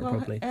Helen Lederer,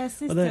 probably. Her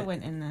sister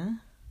went in there.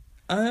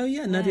 Oh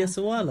yeah, Nadia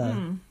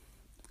Sawalha.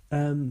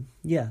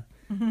 Yeah,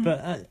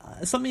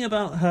 but something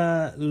about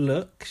her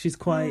look. She's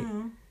quite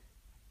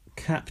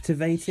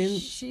captivating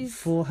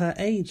for her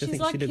age. I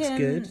think she looks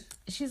good.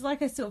 She's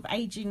like a sort of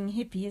aging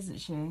hippie, isn't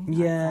she?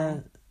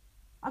 Yeah.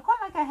 I quite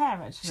like her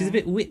hair, actually. She's a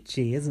bit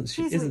witchy, isn't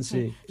she?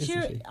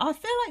 I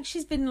feel like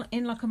she's been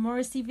in like a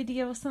Morrissey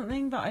video or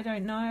something, but I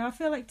don't know. I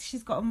feel like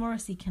she's got a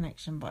Morrissey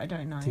connection, but I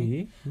don't know. Do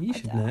you? You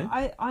should know.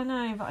 I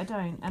know, but I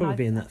don't. Probably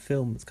be in that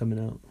film that's coming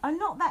out. I'm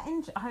not that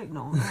I hope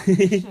not.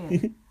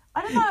 Shit.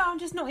 I don't know. I'm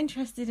just not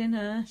interested in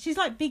her. She's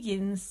like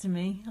Biggins to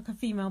me, like a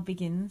female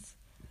Biggins.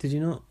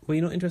 Were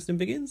you not interested in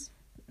Biggins?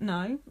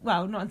 No.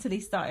 Well, not until he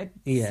started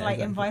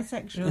slating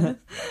bisexuals.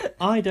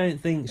 I don't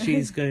think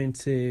she's going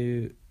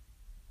to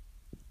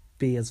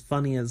be as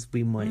funny as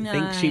we might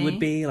think she would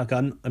be. Like,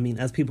 I mean,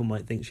 as people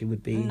might think she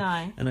would be.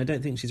 No. And I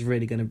don't think she's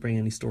really going to bring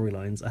any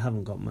storylines. I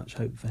haven't got much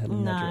hope for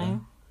Helen Lederer.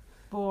 No.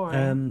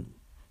 Boring.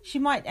 She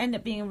might end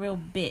up being a real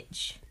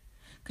bitch.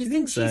 Because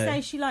didn't she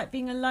say she liked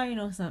being alone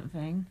or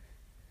something?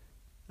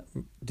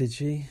 Did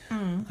she?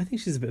 I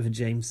think she's a bit of a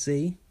James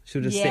C.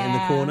 She'll just sit in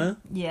the corner.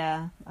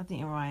 Yeah, I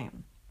think you're right.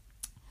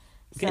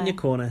 Get in your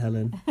corner,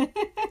 Helen.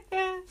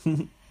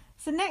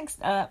 So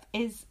next up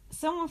is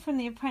someone from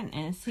The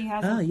Apprentice who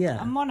has a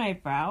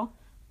monobrow.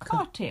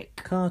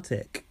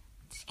 Kartik.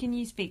 Can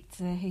you speak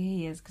to who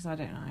he is? Because I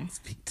don't know.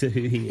 Speak to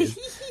who he is.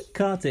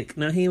 Kartik.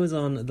 Now, he was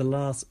on the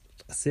last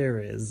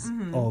series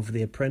of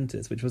The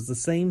Apprentice, which was the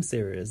same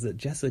series that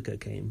Jessica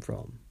came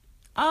from.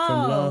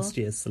 From last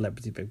year's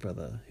Celebrity Big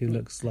Brother, who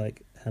looks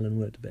like Helen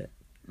Wood a bit.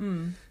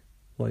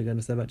 What are you going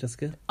to say about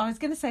Jessica? I was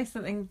going to say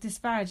something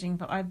disparaging,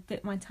 but I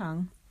bit my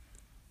tongue.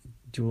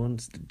 Do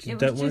you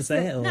don't want to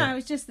say it? Or? No, it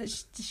was just that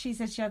she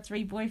said she had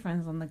 3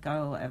 boyfriends on the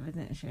go or whatever,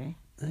 didn't she?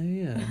 Oh,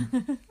 yeah.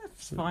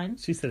 That's fine.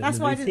 She said it That's in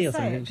the why I VT didn't or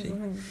say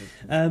something,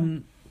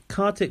 didn't she?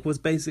 Kartik was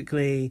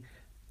basically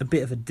a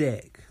bit of a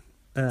dick.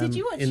 Did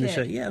you watch in the it?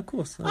 show? Yeah, of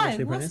course. What's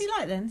he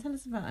like then? Tell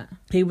us about it.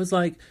 He was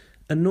like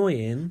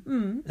annoying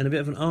and a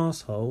bit of an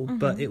arsehole,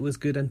 but it was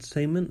good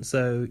entertainment,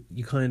 so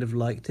you kind of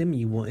liked him,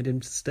 you wanted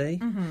him to stay,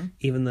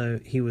 even though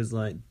he was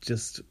like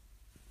just,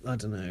 I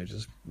don't know,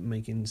 just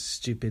making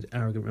stupid,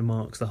 arrogant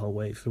remarks the whole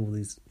way for all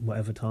these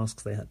whatever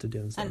tasks they had to do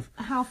and stuff.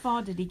 And how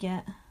far did he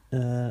get?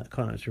 I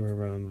can't actually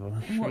remember.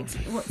 What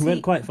He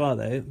went quite far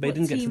though, but he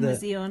didn't get to the... What team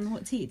was he on?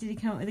 What team did he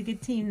come up with a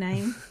good team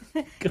name?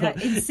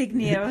 Like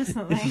Insignia or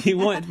something? If you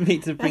wanted me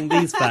to bring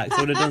these facts, I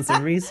would have done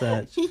some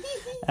research.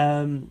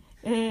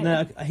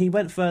 No, he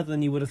went further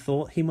than you would have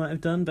thought he might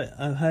have done, but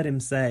I heard him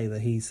say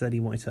that he said he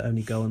wanted to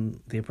only go on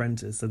The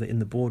Apprentice so that in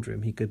the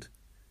boardroom he could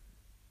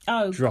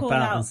drop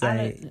out and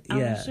say,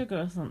 Alan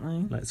Sugar or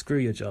something. Like, screw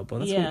your job.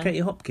 Well, that's what Katie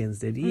Hopkins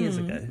did years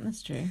ago.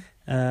 That's true.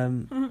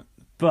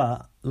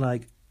 But,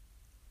 like,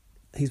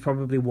 he's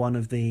probably one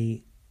of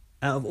the...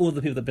 Out of all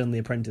the people that have been on The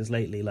Apprentice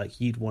lately,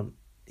 like, you'd want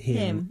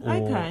him.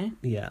 Okay.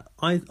 Yeah.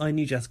 I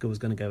knew Jessica was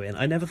going to go in.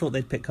 I never thought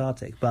they'd pick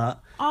Kartik,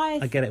 but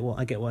I get it.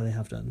 I get why they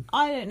have done.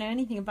 I don't know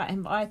anything about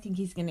him, but I think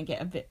he's going to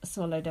get a bit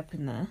swallowed up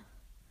in there.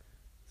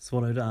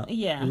 Swallowed up?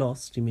 Yeah.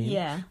 Lost, you mean?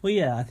 Yeah. Well,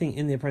 yeah, I think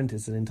in The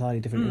Apprentice, an entirely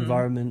different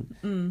environment.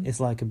 It's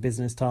like a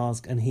business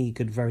task, and he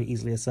could very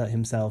easily assert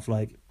himself,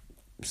 like,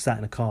 sat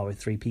in a car with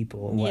 3 people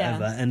or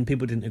whatever, and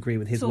people didn't agree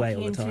with his way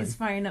all the time. Talking into his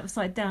phone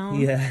upside down.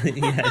 Yeah,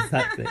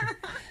 exactly.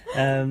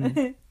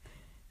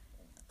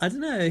 I don't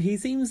know, he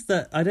seems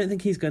that... I don't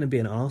think he's going to be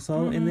an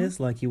arsehole in this,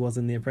 like he was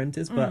in The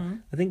Apprentice, but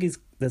I think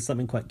there's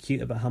something quite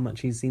cute about how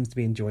much he seems to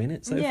be enjoying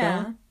it so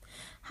far.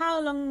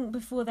 How long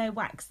before they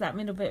wax that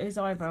middle bit of his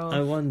eyebrow off?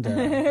 I wonder.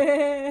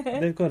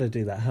 They've got to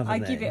do that, haven't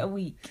they? I give it a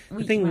week.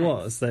 The thing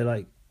was, though,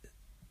 like,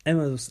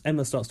 Emma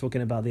starts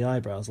talking about the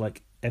eyebrows,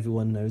 like,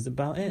 everyone knows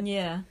about it.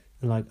 Yeah.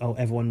 And like, oh,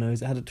 everyone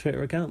knows it had a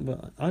Twitter account,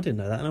 but I didn't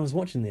know that, and I was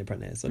watching The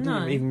Apprentice. I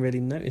didn't even really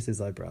notice his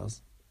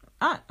eyebrows.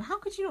 How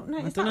could you not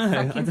notice that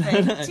know. fucking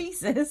thing?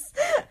 Jesus.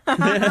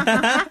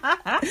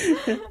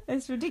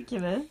 It's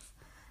ridiculous.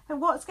 And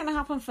what's going to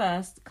happen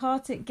first?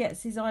 Kartik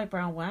gets his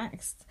eyebrow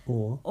waxed,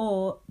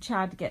 or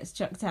Chad gets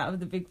chucked out of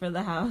the Big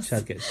Brother house.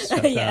 Chad gets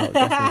chucked out,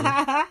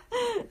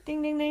 definitely.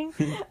 Ding, ding, ding.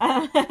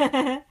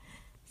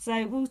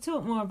 So we'll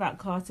talk more about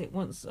Kartik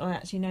once I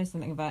actually know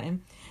something about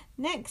him.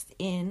 Next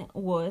in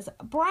was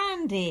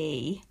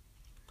Brandy.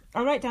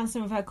 I wrote down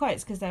some of her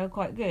quotes because they were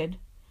quite good.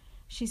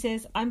 She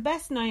says, "I'm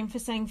best known for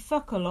saying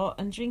fuck a lot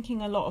and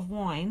drinking a lot of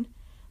wine.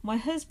 My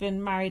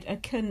husband married a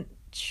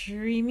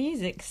country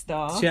music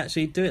star." Did she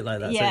actually do it like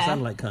that? So it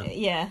sounded like cunt.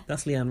 Yeah.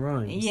 That's Leanne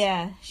Rimes.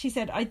 Yeah. She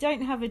said, "I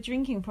don't have a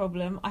drinking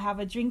problem. I have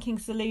a drinking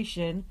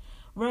solution.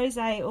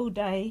 Rosé all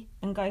day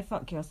and go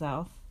fuck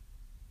yourself."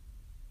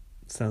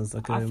 Sounds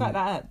like I fucked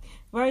that up.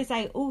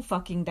 Rosé all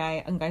fucking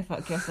day and go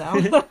fuck yourself.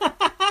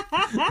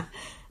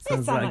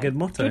 Sounds like a good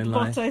motto in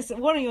life. So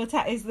one of your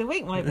tattoos of the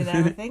week might be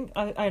there, I think.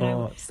 I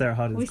know. Oh, Sarah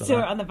Harding's we got saw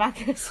that. it on the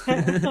back of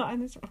Sarah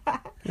Harding's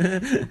rack.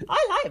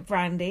 I like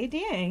Brandy, do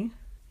you?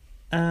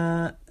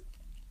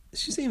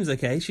 She seems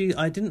okay.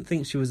 I didn't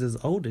think she was as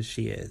old as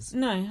she is.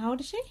 No, how old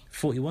is she?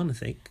 41, I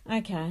think.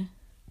 Okay.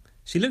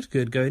 She looked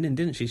good going in,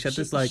 didn't she? She had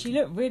this like she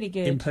looked really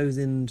good.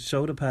 Imposing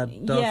shoulder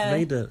pad Darth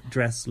Vader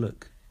dress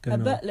look going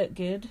Her butt looked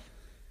good.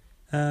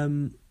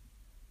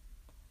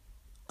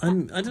 I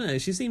don't know.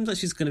 She seems like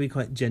she's going to be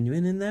quite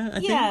genuine in there.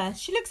 I think.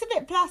 She looks a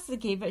bit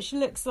plasticky, but she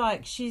looks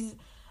like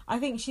I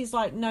think she's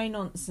like no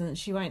nonsense.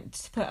 She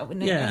won't put up with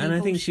no. Yeah, and I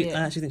bullshit.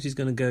 actually think she's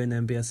going to go in there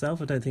and be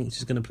herself. I don't think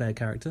she's going to play a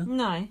character.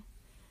 No,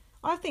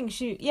 I think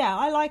she. Yeah,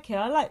 I like her.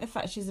 I like the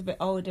fact she's a bit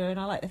older, and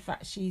I like the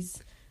fact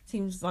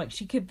seems like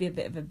she could be a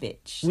bit of a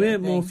bitch. We're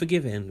more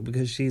forgiving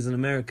because she's an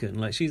American.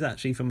 Like, she's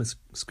actually from a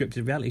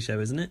scripted reality show,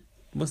 isn't it?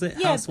 Was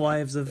it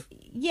Housewives of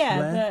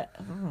Blair?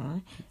 but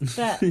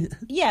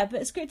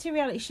scripted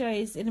reality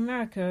shows in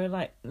America are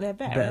like they're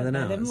better than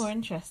ours. They're more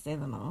interesting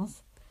than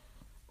ours.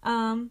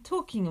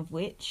 Talking of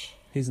which,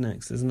 who's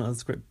next? There's another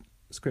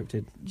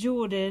scripted.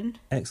 Jordan.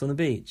 X on the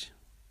beach.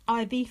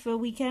 Ibiza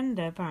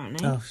Weekender,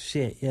 apparently. Oh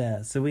shit!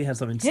 Yeah. So we had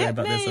something to say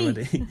about this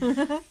already.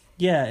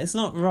 Yeah, it's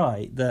not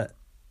right that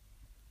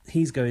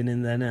he's going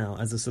in there now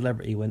as a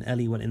celebrity when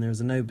Ellie went in there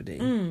as a nobody.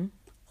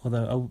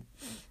 Although,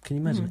 can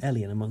you imagine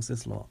Ellie in amongst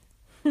this lot?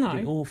 No.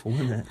 It'd be awful,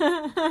 wouldn't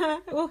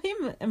it? Well,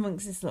 him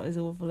amongst this lot is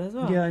awful as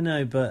well. Yeah, I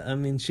know, but I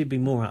mean, she'd be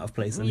more out of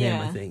place than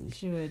him, I think.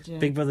 She would, yeah.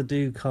 Big Brother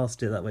do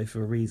cast it that way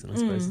for a reason, I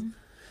suppose.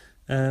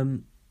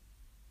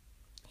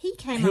 He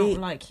came out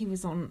like he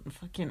was on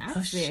fucking acid.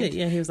 Oh shit,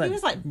 yeah, he was like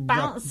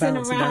bouncing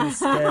around, down the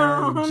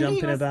stairs, jumping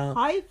he was about.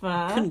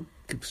 Hyper.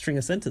 Couldn't string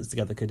a sentence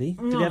together, could he?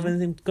 No. Did he have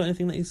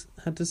anything that he's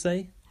had to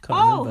say? Can't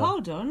remember.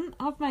 Hold on,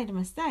 I've made a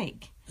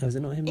mistake. Oh, is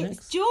it not him It's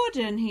next?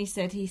 Jordan who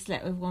said he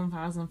slept with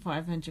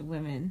 1,500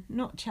 women,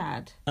 not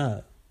Chad.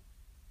 Oh.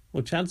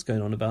 Well, Chad's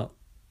going on about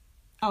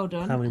Hold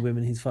on. how many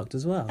women he's fucked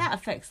as well. That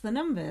affects the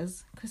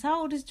numbers, because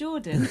how old is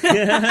Jordan?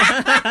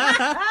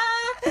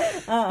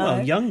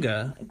 Well,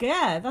 younger.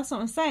 Yeah, that's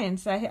what I'm saying.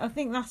 So I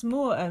think that's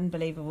more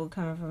unbelievable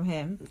coming from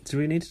him. Do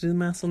we need to do the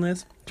maths on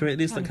this? Do we at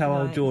least look how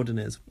old Jordan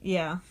is?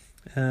 Yeah.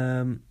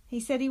 He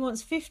said he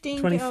wants 15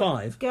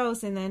 25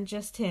 girls in there and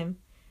just him.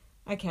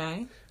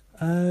 Okay.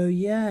 Oh,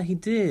 yeah, he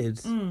did.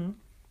 Mm.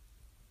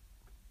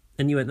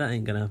 And you went, that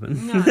ain't going to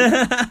happen. No.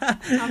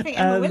 I think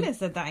Emma Willis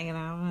said that ain't going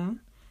to happen.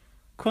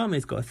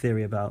 Kwame's got a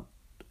theory about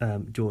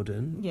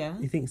Jordan. Yeah.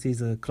 He thinks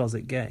he's a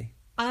closet gay.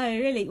 Oh,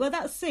 really? Well,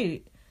 that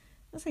suit.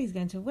 That's like he's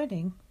going to a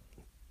wedding.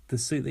 The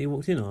suit that he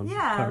walked in on? Yeah, I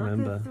can't like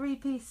remember. a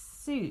three-piece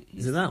suit.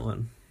 Is it that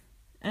one?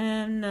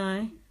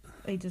 No.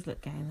 He does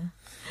look gay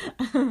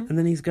there. And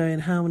then he's going,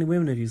 how many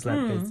women have you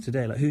slept with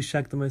today? Like, who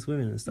shagged the most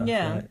women and stuff?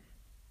 Yeah. Like,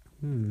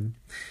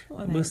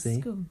 we'll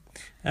see.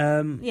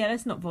 Yeah,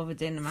 let's not bother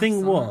doing the maths.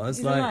 Thing was,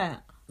 he's like,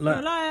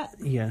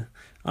 yeah.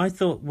 I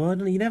thought,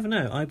 well, you never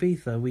know.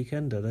 Ibiza,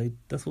 Weekender,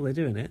 that's all they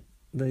do in it.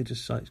 They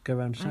just like go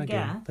around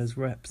shagging. There's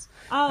reps.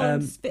 Oh,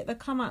 spit the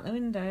cum out the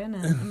window,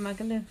 innit? And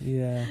Magaluf.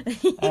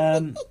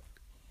 Yeah.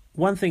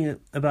 One thing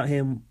about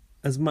him,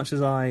 as much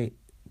as I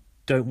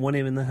don't want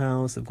him in the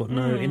house, I've got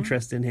no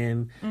interest in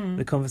him,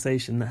 the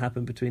conversation that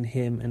happened between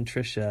him and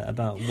Trisha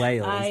about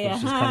Wales, which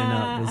was coming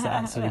up, was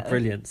absolutely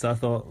brilliant. So I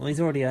thought, well, he's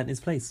already earned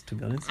his place, to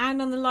be honest.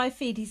 And on the live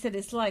feed, he said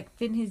it's like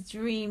been his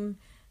dream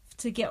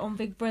to get on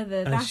Big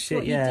Brother. That's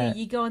what you do.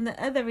 You go on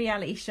the other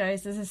reality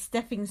shows as a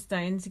stepping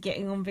stone to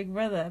getting on Big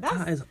Brother.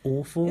 That is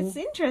awful. It's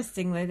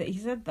interesting though that he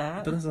said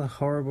that. But that's a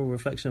horrible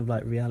reflection of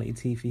like reality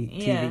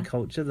TV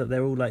culture, that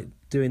they're all like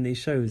doing these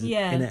shows in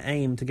an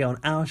aim to get on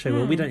our show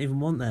where we don't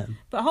even want them.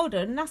 But hold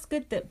on, that's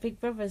good that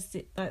Big Brother's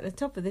like the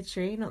top of the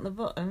tree, not the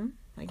bottom,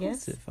 I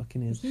guess. Of course it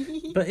fucking is.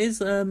 But is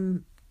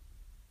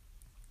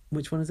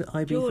which one is it?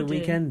 Ibiza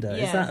Weekender?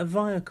 Yeah. Is that a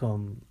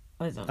Viacom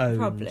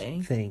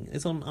probably thing?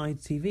 It's on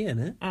ITV, isn't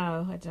it?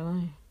 Oh, I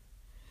don't know.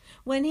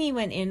 When he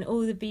went in,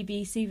 all the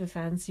BB super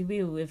fans who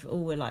we were with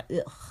all were like,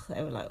 ugh.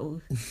 They were like all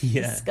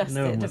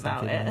disgusted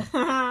about it.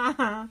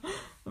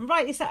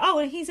 Rightly so. Oh,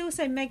 and he's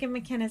also Megan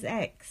McKenna's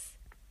ex.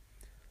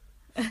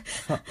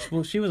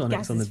 Well, she was on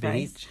Ex on the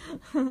Beach.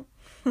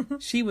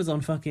 She was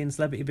on fucking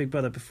Celebrity Big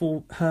Brother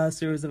before her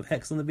series of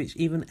Ex on the Beach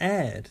even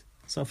aired.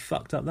 So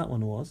fucked up that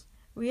one was.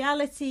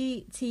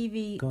 Reality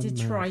TV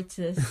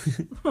detritus.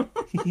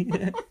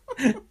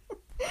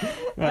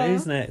 Right,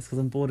 who's next? Because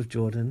I'm bored of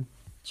Jordan.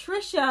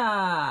 Trisha.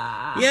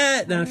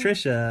 Yeah, no,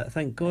 Trisha.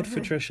 Thank God for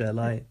Trisha.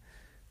 Like,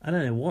 I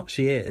don't know what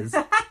she is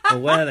or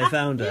where they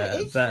found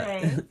her,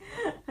 but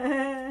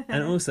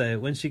and also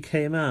when she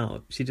came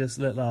out, she just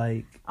looked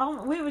like.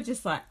 Oh, we were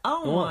just like,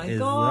 oh my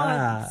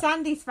god! That?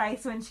 Sandy's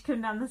face when she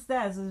came down the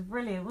stairs was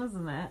brilliant,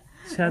 wasn't it?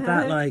 She had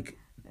that like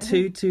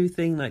tutu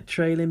thing like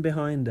trailing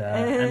behind her,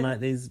 and like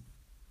these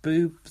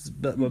boobs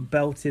that were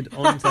belted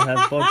onto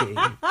her body.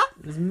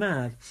 It was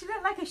mad. She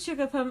looked like a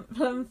sugar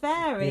plum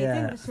fairy,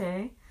 didn't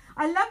she?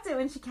 I loved it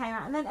when she came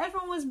out, and then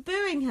everyone was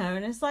booing her,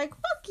 and it's like,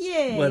 fuck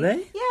you. Were they?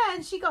 Yeah,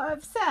 and she got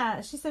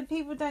upset. She said,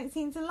 people don't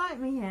seem to like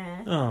me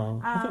here.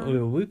 Oh, I thought we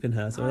were whooping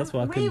her, so that's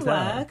why I couldn't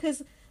tell. We were,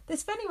 because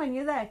it's funny when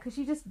you're there, because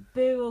you just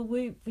boo or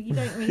whoop, but you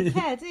don't really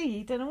care, do you?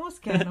 You don't know what's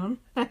going on.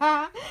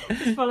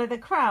 Just follow the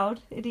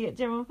crowd, idiot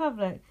general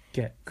public.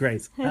 Get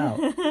Grace out.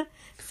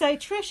 So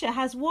Trisha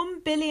has 1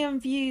 billion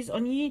views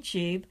on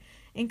YouTube,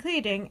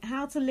 including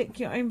How to Lick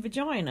Your Own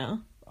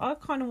Vagina. I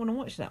kind of want to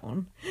watch that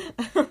one.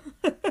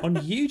 On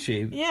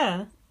YouTube?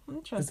 Yeah.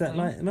 Interesting. Is that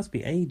like, it must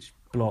be age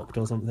blocked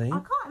or something? I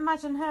can't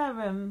imagine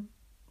her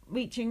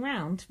reaching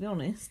round, to be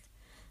honest.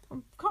 I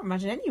can't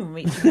imagine anyone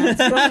reaching round,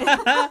 to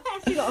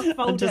be honest.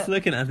 I'm just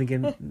looking at her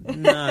thinking,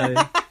 no.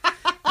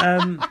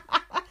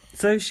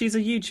 So she's a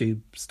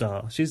YouTube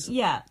star. She's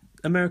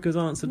America's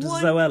answer to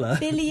Zoella. 1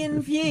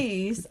 billion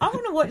views. I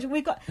want to watch.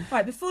 We got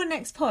right before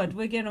next pod.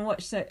 We're going to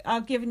watch. So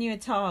I've given you a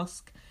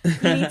task.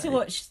 You need to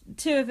watch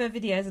 2 of her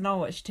videos, and I'll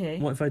watch 2.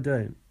 What if I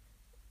don't?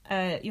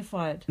 You're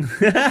fired.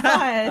 You're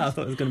fired. I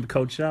thought it was going to be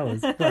cold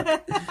showers.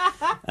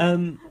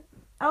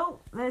 Oh,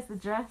 there's the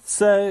dress.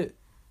 So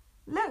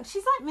look,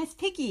 she's like Miss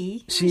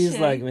Piggy. She's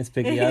like Miss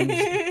Piggy.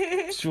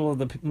 I'm sure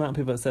the amount of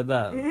people that said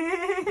that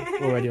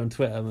already on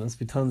Twitter, must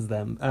be tons of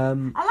them. I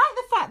like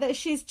the fact that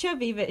she's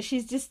chubby, but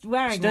she's just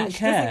wearing that. She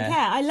doesn't care.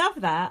 I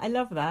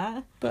love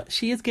that. But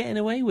she is getting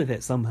away with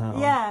it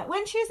somehow. Yeah,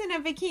 when she was in a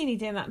bikini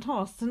doing that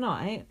task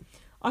tonight,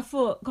 I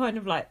thought kind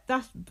of like,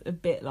 that's a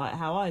bit like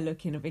how I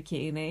look in a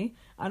bikini,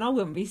 and I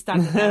wouldn't be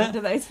standing there under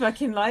those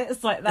fucking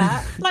lights like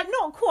that. Like,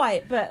 not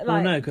quite, but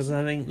like... Well, no, because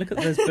I mean, look at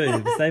those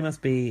boobs. They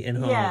must be in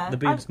hard. Yeah, the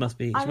boobs must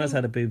be... She must have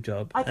had a boob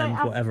job and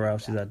whatever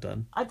else she's had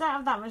done. I don't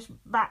have that much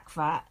back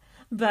fat,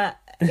 but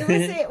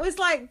it was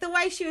like the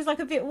way she was like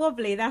a bit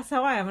wobbly, that's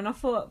how I am, and I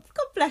thought,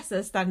 God bless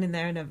her standing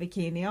there in a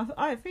bikini.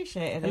 I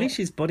appreciated it. At least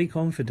she's body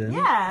confident.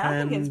 Yeah, I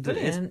think it's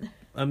brilliant.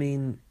 I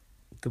mean...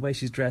 The way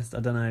she's dressed, I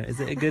don't know. Is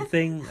it a good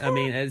thing? I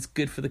mean, it's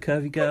good for the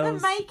curvy girls.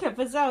 The makeup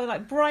as well,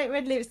 like bright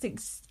red lipstick,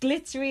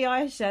 glittery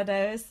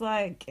eyeshadow. It's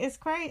like, it's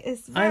great.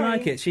 It's very... I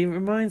like it. She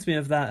reminds me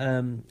of that,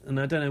 and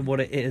I don't know what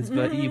it is,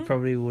 but you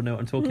probably will know what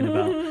I'm talking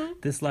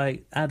about. This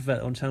like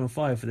advert on Channel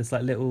 5 for this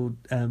like little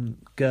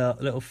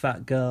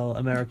fat girl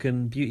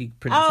American beauty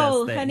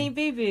princess thing. Honey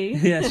Boo Boo.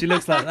 Yeah, she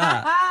looks like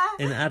that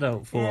in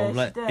adult form,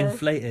 like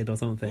inflated or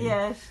something.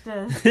 Yeah,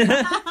 she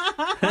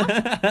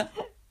does.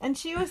 And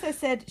she also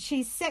said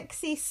she's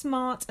sexy,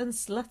 smart, and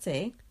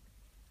slutty.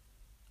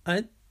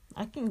 I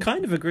can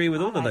kind of agree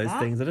with all of those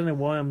things. I don't know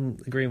why I'm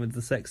agreeing with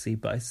the sexy,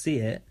 but I see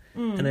it.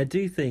 And I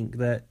do think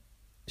that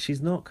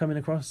she's not coming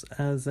across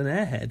as an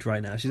airhead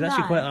right now. She's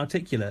actually quite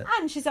articulate.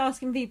 And she's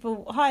asking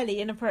people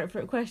highly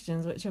inappropriate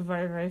questions, which are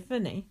very, very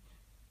funny.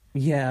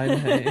 Yeah, I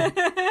know.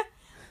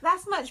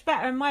 That's much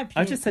better in my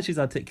opinion. I just said she's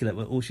articulate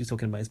when all she's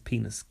talking about is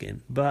penis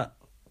skin. But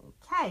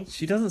okay,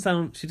 she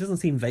doesn't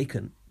seem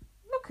vacant.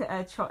 Look at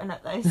her trotting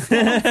up those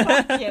stairs.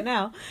 Fucking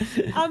hell.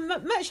 I'm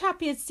much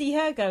happier to see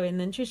her going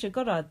than Trisha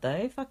Goddard,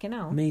 though. Fucking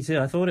hell. Me too.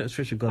 I thought it was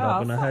Trisha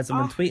Goddard when I heard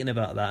someone tweeting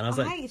about that. And I was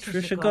like,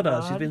 Trisha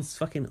Goddard, she's been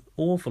fucking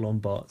awful on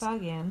bots.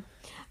 Bugging.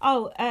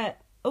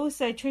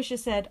 Also, Trisha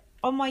said,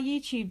 on my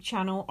YouTube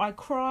channel, I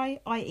cry,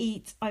 I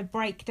eat, I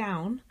break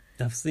down.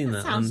 I've seen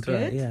that. Sounds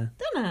good, yeah.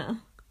 Doesn't it?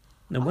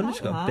 No wonder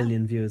she got 1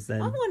 billion viewers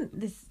then. I want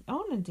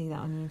to do that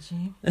on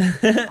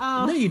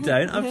YouTube. No, you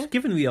don't. I've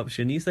given you the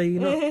option. You say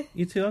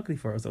you're too ugly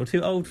for us or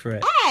too old for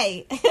it.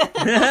 Hey!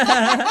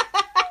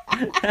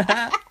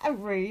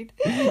 Rude.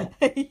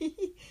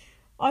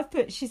 I've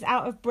put she's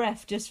out of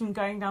breath just from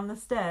going down the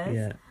stairs.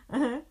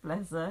 Yeah.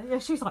 Bless her. Yeah,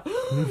 she's like...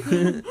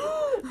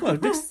 Well,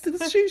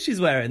 the shoes she's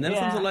wearing. They're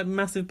some sort of like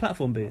massive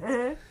platform boots.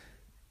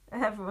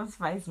 Everyone's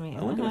face me.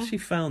 I wonder where she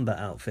found that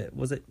outfit.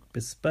 Was it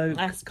bespoke,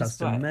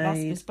 custom made?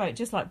 That's bespoke,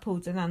 just like Paul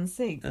Denan's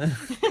suit.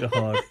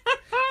 God.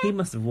 He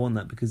must have worn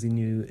that because he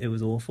knew it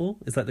was awful.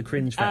 It's like the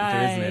cringe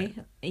factor, isn't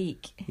it?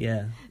 Eek.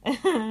 Yeah.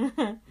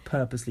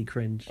 Purposely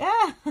cringe.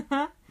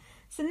 Yeah.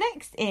 So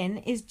next in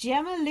is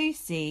Gemma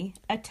Lucy,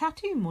 a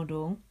tattoo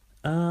model.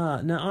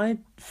 No, I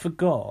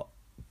forgot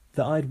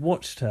that I'd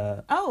watched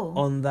her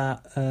on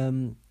that...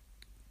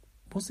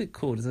 what's it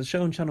called? It's a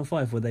show on Channel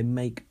 5 where they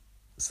make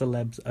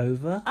celebs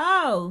over.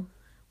 Oh,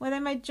 where they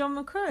made John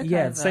McCririck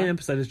Yeah, over. same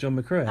episode as John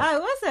McCririck. Oh,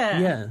 was it?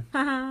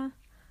 Yeah.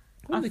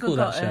 What do they call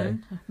that show?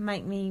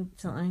 Make me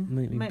something.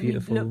 Make me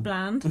beautiful. Me look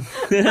bland.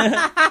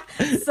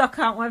 Suck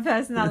out my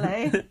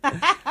personality.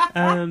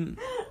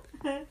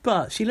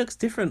 But she looks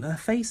different. Her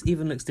face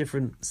even looks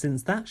different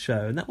since that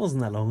show, and that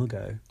wasn't that long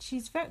ago.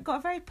 She's got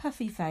a very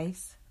puffy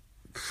face.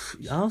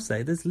 I'll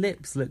say, those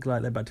lips look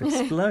like they're about to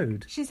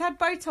explode. She's had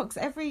Botox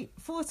every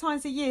 4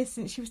 times a year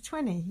since she was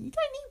 20. You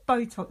don't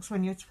need Botox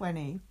when you're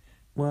 20.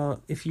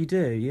 Well, if you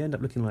do, you end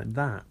up looking like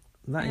that.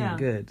 That ain't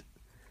good.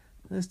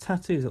 Those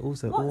tattoos are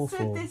also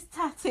awful. What's this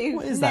tattoo?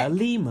 What is that? A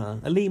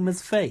lemur? A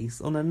lemur's face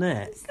on her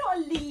neck? It's not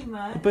a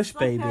lemur. A bush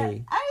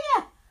baby.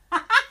 Oh,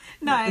 yeah.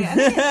 No.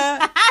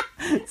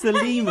 It's a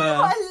lemur. You know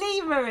what a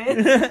lemur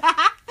is?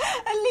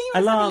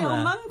 A llama. Like a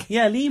little monkey.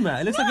 Yeah, lemur.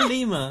 It looks like a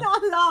lemur. It's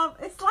not a llama.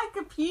 It's like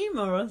a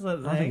puma or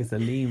something. I think it's a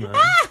lemur.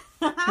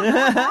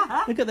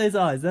 Look at those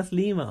eyes. That's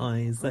lemur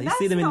eyes. Like you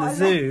see them in the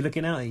zoo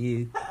looking out at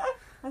you.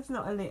 That's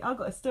not a lemur. I've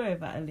got a story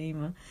about a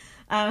lemur.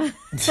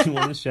 Do you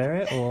want to share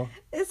it? Or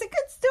it's a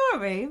good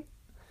story.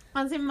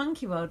 I was in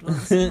Monkey World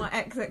once with my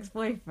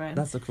ex-boyfriend.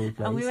 That's a cool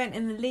place. And we went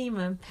in the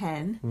lemur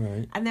pen.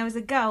 Right. And there was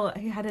a girl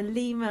who had a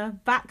lemur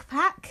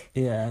backpack.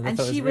 Yeah, and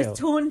she was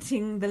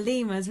taunting the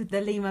lemurs with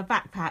the lemur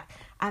backpack.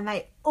 And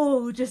they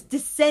all just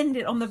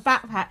descended on the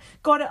backpack,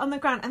 got it on the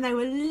ground, and they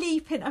were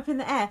leaping up in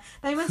the air.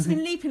 They must have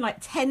been leaping like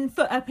 10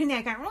 foot up in the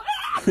air, going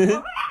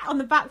on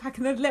the backpack,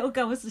 and the little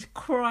girl was just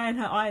crying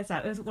her eyes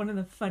out. It was one of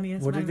the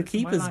funniest moments. What did the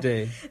keepers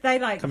do? They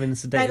come and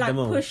sedate them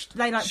all.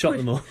 Shot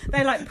them all.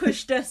 They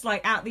pushed us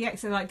out the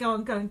exit, go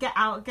on, get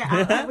out.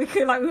 Like, we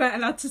weren't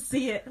allowed to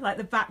see it. Like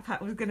the backpack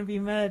was going to be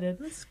murdered.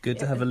 It's good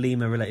to have a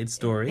lemur related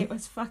story. It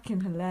was fucking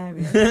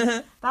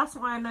hilarious. That's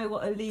why I know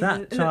what a lemur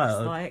looks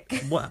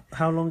like.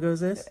 How long ago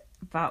was this?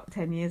 About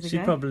 10 years ago.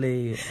 She's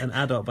probably an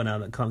adult by now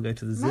that can't go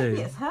to the zoo.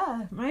 Maybe it's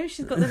her. Maybe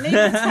she's got the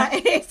lemur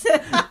tattooed.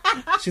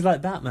 She's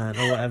like Batman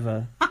or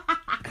whatever.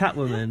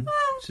 Catwoman.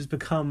 She's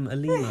become a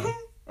lemur.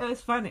 It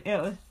was funny.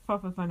 It was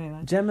proper funny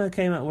though. Gemma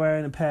came out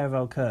wearing a pair of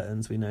old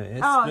curtains, we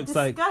noticed. Oh, looks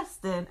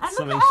disgusting. Like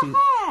and look at her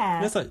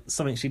hair. Looks like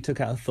something she took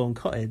out of Thorn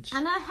Cottage.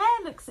 And her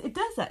hair it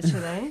does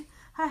actually.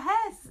 Her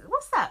hair's,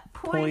 what's that?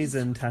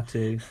 Poison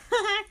tattoo.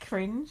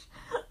 Cringe.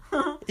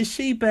 Is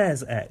she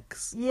Bear's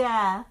ex?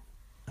 Yeah.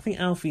 I think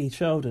Alfie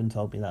Sheldon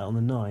told me that on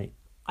the night.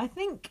 Hi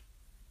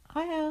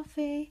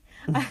Alfie.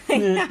 I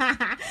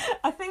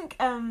think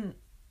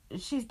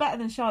she's better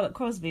than Charlotte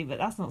Crosby, but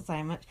that's not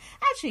saying much.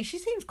 Actually, she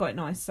seems quite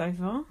nice so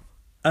far.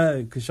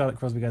 Oh, because Charlotte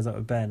Crosby goes out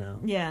with Bear now.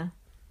 Yeah.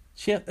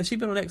 Has she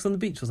been on Ex on the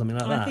Beach or something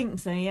like that? I think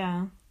so,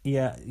 yeah.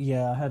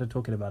 Yeah, I heard her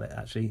talking about it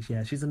actually.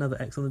 Yeah, she's another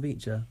Ex on the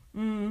Beacher.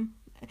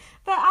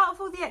 But out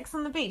of all the Ex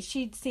on the Beach,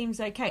 she seems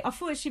okay. I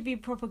thought she'd be a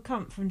proper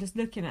cunt from just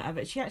looking at her,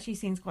 but she actually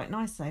seems quite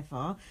nice so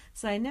far.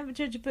 So never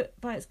judge a book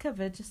by its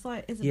cover, just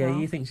like Isabel. Yeah,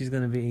 you think she's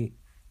going to be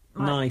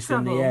like nice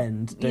trouble. in the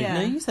end, don't you?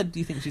 No, you said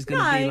you think she's going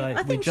to be like,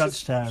 I we think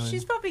judged her.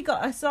 She's probably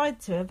got a side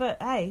to her,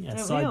 but hey, Yeah,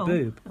 don't side we all?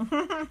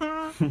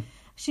 boob.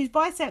 She's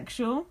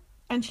bisexual,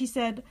 and she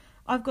said,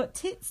 I've got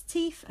tits,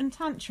 teeth, and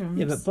tantrums.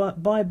 Yeah,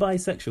 but by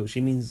bisexual, she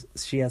means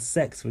she has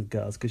sex with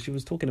girls, because she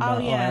was talking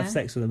about, I have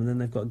sex with them, and then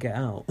they've got to get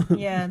out.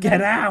 Yeah.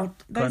 Get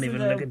out! Those Can't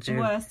even look at the you.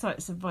 worst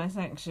types of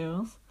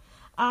bisexuals.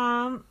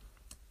 Then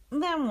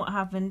what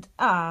happened?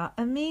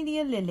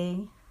 Amelia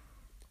Lilly.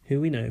 Who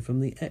we know from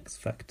the X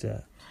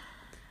Factor.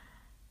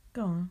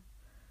 Go on.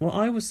 Well,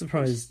 I was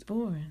surprised. It's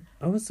boring.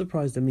 I was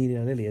surprised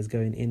Amelia Lilly is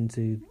going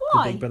into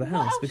Why? the Big Brother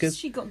house, What else because has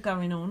she got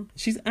going on?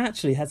 she's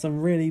actually had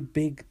some really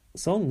big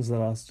songs the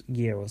last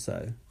year or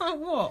so. Like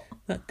what?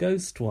 That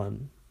Ghost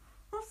one.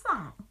 What's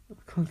that?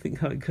 I can't think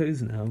how it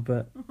goes now,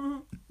 but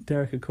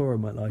Derek Acora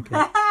might like it.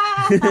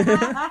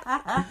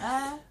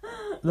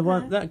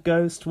 That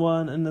Ghost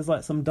one, and there's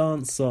like some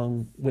dance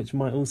song which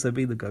might also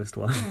be the Ghost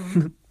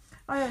one.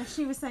 Oh yeah,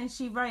 she was saying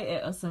she wrote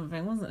it or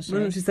something, wasn't she?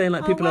 Wasn't she saying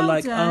like people well are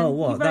like, done. oh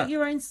what? You wrote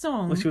your own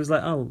song. Well, she was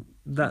like, oh,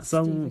 that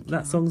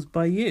Stupid song's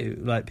by you.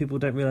 Like people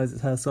don't realise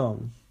it's her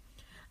song.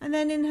 And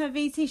then in her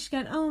VT, she's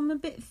going, oh, I'm a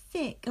bit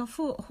thick. I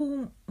thought,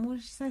 what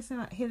did she say? Something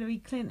like Hillary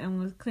Clinton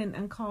was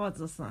Clinton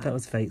cards or something. That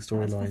was fake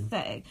storyline.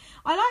 Pathetic.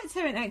 I liked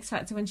her in X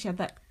Factor when she had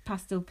that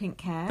pastel pink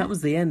hair. That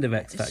was the end of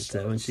X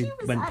Factor when she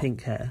went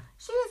pink hair.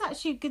 She was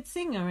actually a good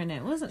singer in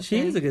it, wasn't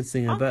she? She is a good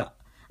singer, but...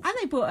 And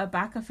they brought her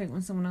back, I think,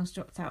 when someone else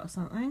dropped out or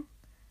something.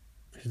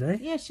 Did they?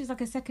 Yeah, she's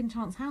like a second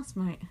chance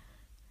housemate.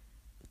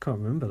 Can't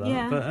remember that.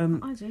 Yeah, but,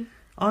 I do.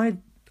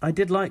 I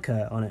did like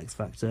her on X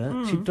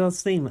Factor. She does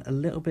seem a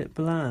little bit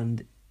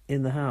bland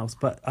in the house,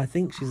 but I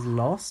think she's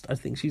lost. I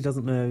think she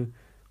doesn't know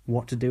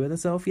what to do with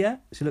herself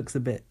yet. She looks a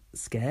bit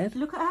scared.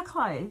 Look at her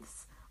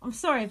clothes. I'm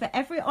sorry, but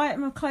every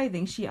item of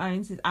clothing she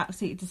owns is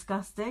absolutely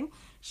disgusting.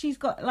 She's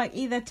got like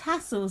either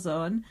tassels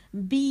on,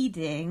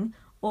 beading,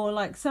 or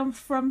like some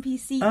frumpy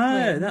sequin.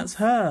 Oh, that's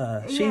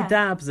her. She Yeah.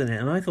 dabs in it,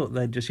 and I thought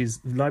they'd just use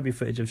library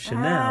footage of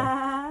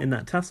Chanel in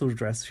that tassel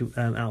dress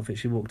outfit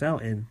she walked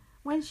out in.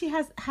 When she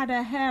has had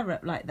her hair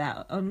up like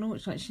that on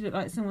launch night, she looked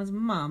like someone's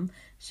mum.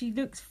 She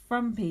looks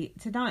frumpy.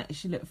 Tonight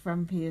she looked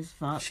frumpy as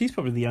fuck. She's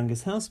probably the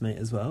youngest housemate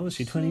as well. Was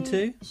she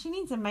 22? She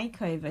needs a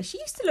makeover. She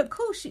used to look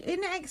cool.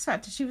 In the X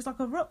Factor, she was like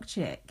a rock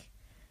chick.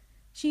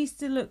 She used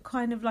to look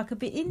kind of like a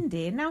bit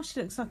indie, and now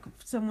she looks like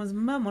someone's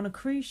mum on a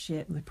cruise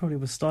ship. They probably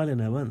were styling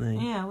her, weren't they?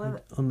 Yeah, well...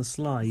 On the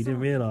sly, you didn't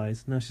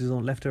realise. Now she's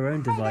left her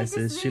own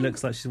devices. She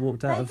looks like she's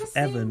walked out of They just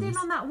Evans. zoomed in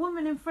on that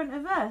woman in front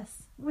of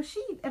us. Was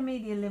she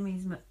Amelia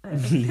Limmy's...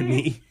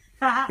 Limmy.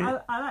 I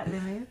like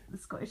Limmy, the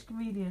Scottish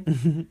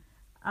comedian.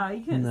 Oh,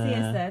 you couldn't see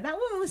us there. That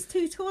woman was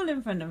too tall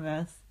in front of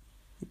us.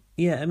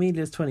 Yeah,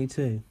 Amelia's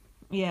 22.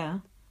 Yeah.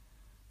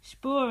 She's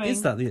boring.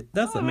 Is that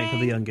that's that make her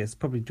the youngest?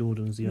 Probably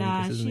Jordan's the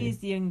youngest, isn't he? Nah, she's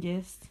the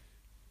youngest.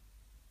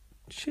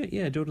 Shit,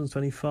 yeah, Jordan's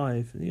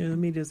 25. Yeah,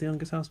 Amelia's the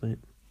youngest housemate.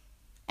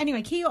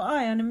 Anyway, keep your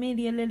eye on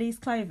Amelia Lily's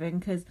clothing,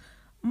 because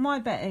my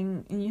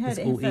betting, and you heard It's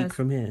it here all first, eke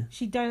from here.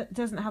 she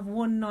doesn't have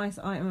one nice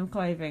item of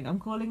clothing. I'm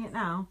calling it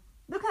now.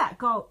 Look at that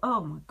gold.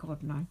 Oh my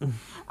god, no.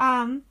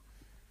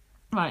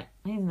 Right,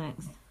 who's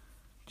next?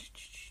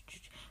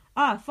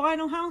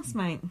 Final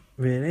housemate.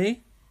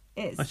 Really?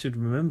 It's I should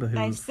remember who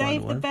they've was the final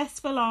saved the one.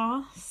 best for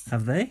last.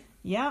 Have they?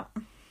 Yep.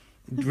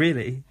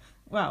 Really?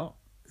 Well,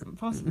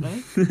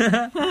 possibly.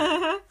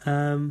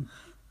 Can't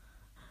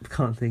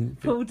think.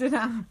 Paul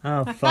Denham.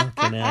 Oh,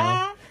 fucking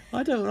hell.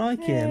 I don't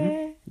like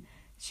him.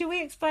 Should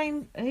we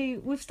explain who...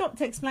 We've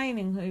stopped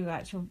explaining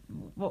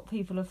what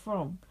people are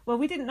from. Well,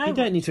 we didn't know. You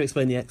don't need to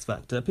explain the X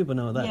Factor. People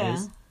know what that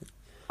is.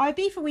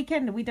 IB for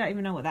Weekender, we don't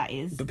even know what that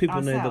is. But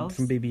people know ourselves.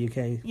 that from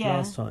BBUK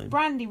last time.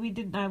 Brandy, we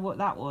didn't know what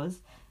that was.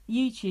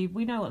 YouTube,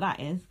 we know what that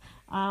is.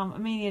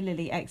 Amelia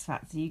Lily, X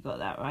Factor, you got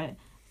that right.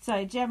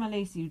 So Gemma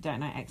Lucy, we don't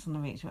know, X on the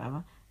Beach,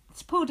 whatever.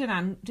 It's Paul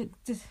Denham.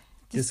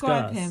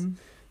 Describe him.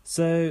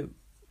 So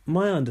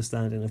my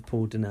understanding of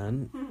Paul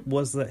Denham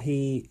was that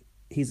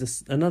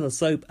he's another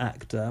soap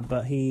actor,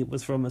 but he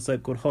was from a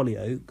soap called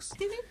Hollyoaks.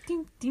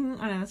 I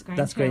know, that's Grange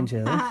That's Grange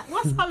Hill.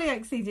 What's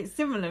Hollyoaks? It's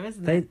similar,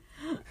 isn't it?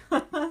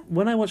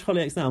 When I watch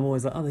Hollyoaks now, I'm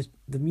always like, oh,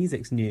 the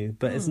music's new,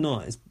 but it's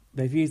not.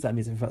 They've used that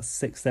music for about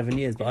 6-7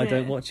 years, but I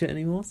don't watch it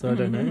anymore, so I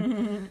don't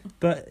know.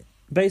 But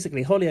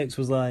basically, Hollyoaks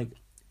was like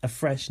a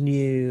fresh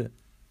new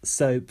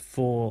soap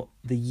for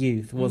the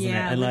youth, wasn't it?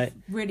 And like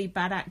really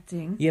bad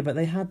acting. Yeah, but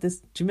they had this.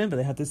 Do you remember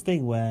they had this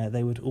thing where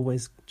they would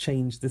always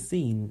change the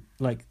scene,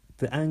 like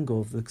the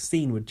angle of the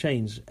scene would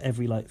change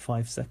every like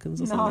 5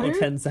 seconds or something, or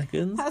 10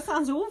 seconds. That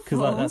sounds awful. Because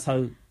like that's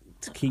how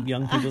to keep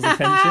young people's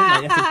attention.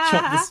 Like you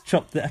have to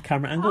chop the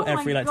camera angle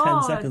every like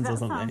 10 seconds or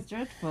something. That sounds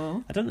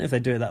dreadful. I don't know if they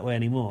do it that way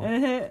anymore.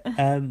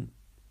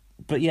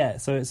 But yeah,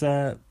 so it's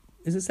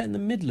is it set in the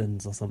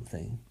Midlands or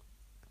something?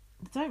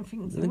 I don't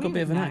think so. They've got a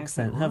bit of an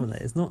accent, haven't they?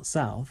 It's not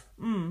South.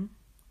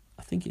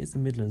 I think it is the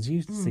Midlands.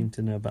 You seem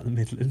to know about the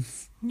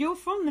Midlands. You're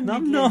from the No,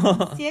 Midlands. I'm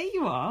not. Yeah,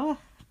 you are.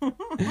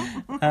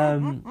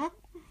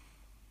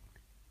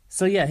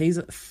 So yeah, he's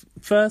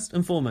first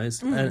and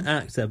foremost an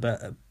actor,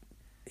 but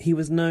he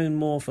was known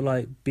more for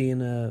like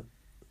being a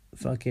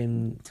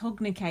fucking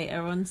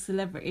Tognicator on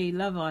Celebrity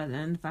Love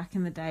Island back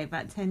in the day,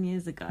 about 10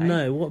 years ago.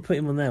 No, what put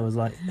him on there was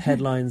like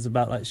headlines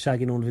about like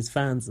shagging all of his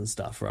fans and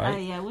stuff, right? Oh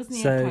yeah, wasn't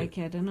he a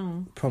cokehead and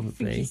all? Probably. I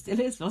think he still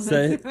is,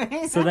 wasn't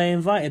he? So they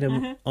invited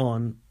him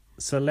on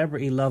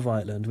Celebrity Love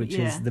Island, which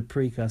is the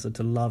precursor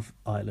to Love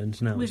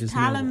Island now, which is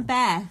Callum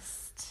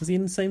Best. Was he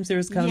in the same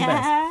series as Callum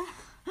Best?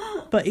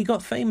 But he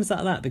got famous out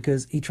of that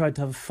because he tried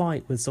to have a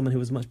fight with someone who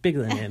was much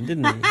bigger than him,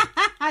 didn't he?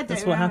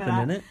 That's what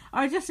happened, innit?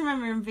 I just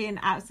remember him being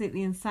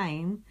absolutely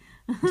insane.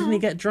 Didn't he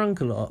get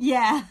drunk a lot?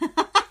 Yeah,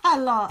 a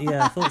lot.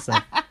 Yeah, I thought so.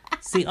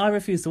 See, I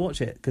refused to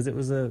watch it because it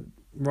was a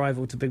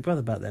rival to Big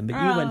Brother back then.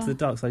 But you went to the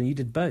dark side and you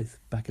did both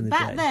back in the day.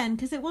 Back then,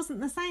 because it wasn't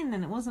the same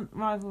then. It wasn't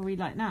rivalry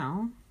like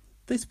now.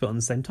 They split on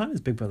the same time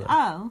as Big Brother.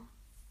 Oh.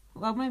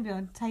 Well, maybe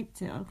I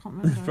taped it. I can't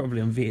remember.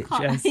 Probably on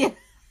VHS.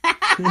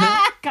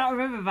 Can't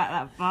remember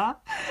about that far.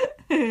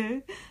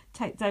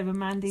 Taped over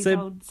Mandy's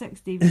old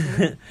sex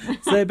DVD.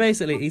 So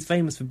basically, he's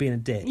famous for being a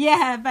dick.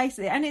 Yeah,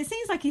 basically. And it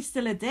seems like he's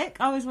still a dick.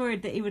 I was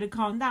worried that he would have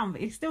calmed down, but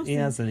he still He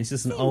hasn't. He's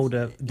just an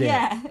older dick.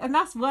 Yeah, and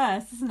that's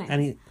worse, isn't it?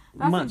 And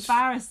that's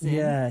embarrassing.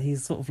 Yeah,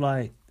 he's sort of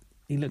like...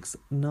 He looks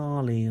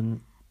gnarly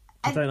and...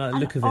 I don't like the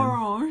look of him.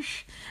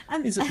 Orange.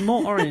 And he's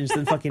more orange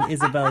than fucking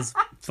Isabel's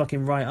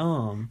fucking right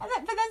arm. But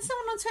then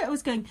someone on Twitter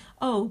was going,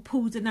 "Oh,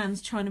 Paul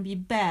Denan's trying to be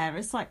Bear."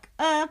 It's like,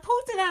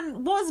 Paul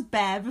Denan was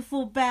Bear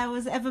before Bear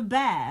was ever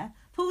Bear.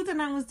 Paul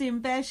Denan was doing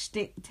Bear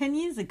shtick 10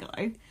 years ago.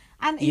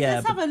 And he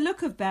does have a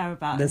look of Bear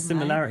about him. There's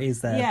similarities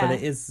there, but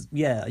it is...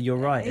 Yeah, you're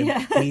right.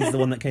 He's the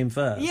one that came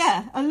first.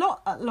 Yeah, a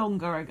lot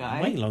longer ago.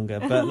 Way longer,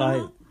 but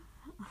like...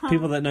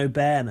 People that know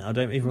Bear now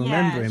don't even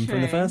remember him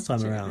from the first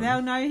time around.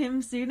 They'll know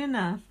him soon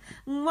enough.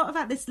 What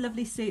about this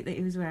lovely suit that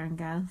he was wearing,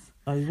 girls?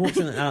 I was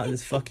walking out in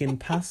this fucking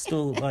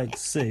pastel like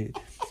suit.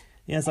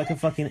 He has like a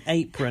fucking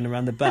apron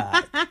around the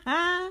back.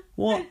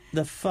 What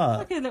the fuck?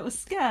 Like a little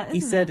skirt. He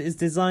said his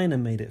designer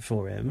made it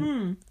for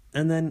him,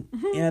 and then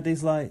he had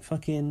these like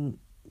fucking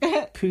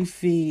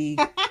poofy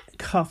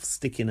cuffs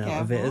sticking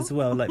out of it as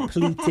well, like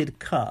pleated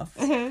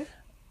cuffs.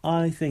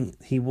 I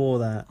think he wore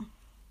that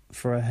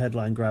for a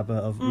headline grabber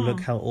of look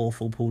how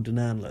awful Paul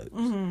Denan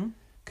looks.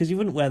 Because you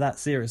wouldn't wear that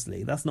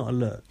seriously. That's not a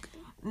look.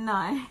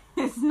 No,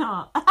 it's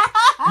not.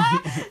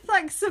 It's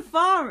like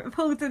Safari,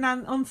 Paul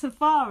Denan on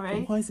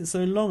Safari. Why is it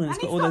so long and it's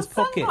got all those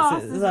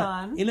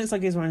pockets? He looks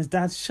like he's wearing his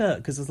dad's shirt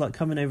because it's like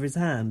coming over his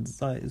hands.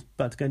 It's like he's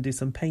about to go and do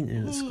some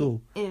painting at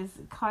school. He is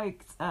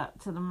coked up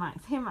to the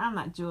max. Him and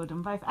that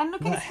Jordan both. And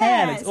look at his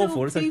hair. It's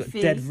awful. It's like got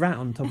a dead rat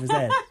on top of his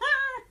head.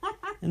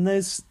 And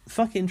those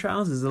fucking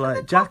trousers are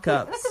like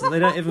jack-ups. They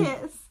don't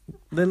even...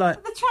 They're like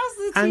the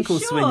trousers are ankle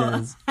too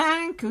swingers.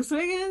 Ankle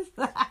swingers.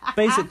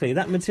 Basically,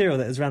 that material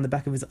that was around the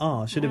back of his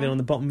arse should have been on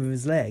the bottom of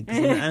his legs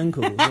and the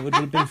ankles. It would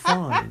have been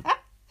fine.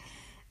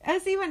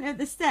 As he went up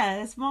the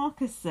stairs,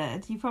 Marcus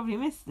said, you probably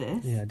missed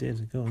this. Yeah, I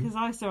did. Go on. Because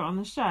I saw it on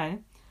the show.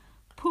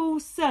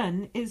 Paul's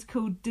son is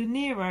called De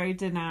Niro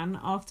Denan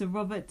after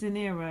Robert De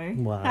Niro.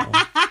 Wow.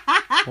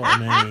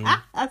 What a name.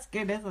 That's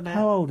good, isn't it?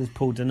 How old is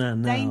Paul Denan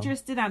now?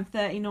 Dangerous Denan,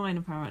 39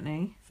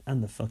 apparently.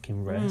 And the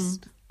fucking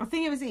rest. I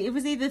think it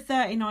was either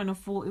 39 or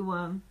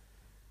 41.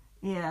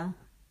 Yeah.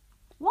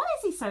 Why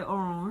is he so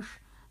orange?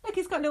 Look,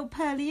 he's got little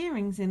pearly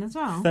earrings in as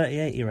well.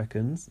 38, he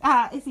reckons.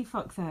 Is he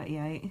fuck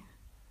 38? Oh,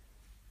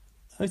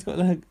 he's got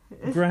like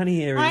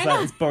granny earrings like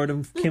he's borrowed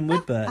them from Kim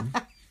Woodburn.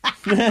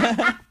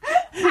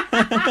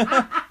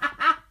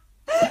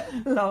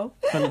 Lol.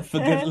 For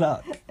good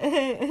luck.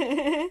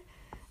 I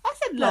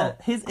said lol.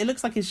 It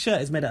looks like his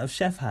shirt is made out of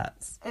chef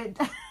hats.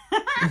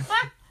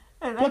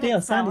 Bloody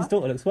hell, Sandy's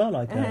daughter looks well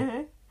like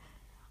her.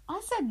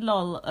 I said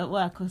lol at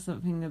work or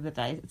something the other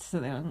day,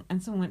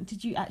 and someone went,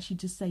 "Did you actually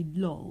just say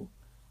lol?"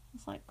 I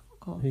was like,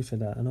 fuck off. Who said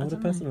that? An older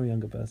person or a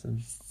younger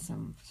person?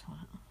 Some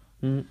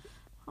twat.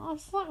 I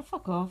was like,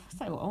 fuck off.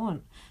 I say what I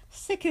want.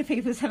 Sick of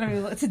people telling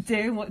me what to do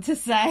and what to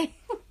say.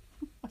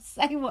 I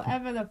say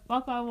whatever the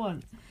fuck I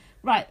want.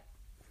 Right.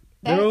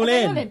 They're all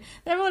in.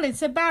 They're all in.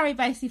 So Barry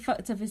basically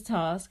fucked up his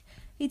task.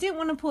 He didn't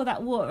want to pour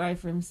that water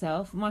over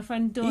himself. My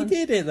friend Dawn... He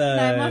did it, though.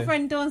 No, my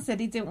friend Dawn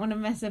said he didn't want to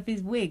mess up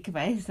his wig,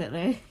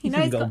 basically. He's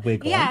got a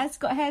wig on. Yeah, it's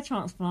got a hair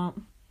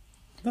transplant.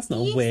 That's not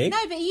a wig. No,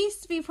 but he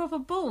used to be proper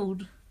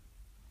bald.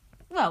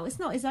 Well, it's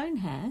not his own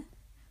hair.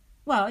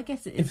 Well, I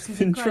guess it is. It's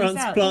been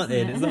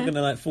transplanted. It's not going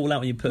to like fall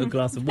out when you put a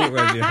glass of water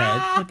over your head.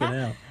 Fucking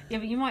hell. Yeah,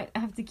 but you might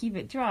have to keep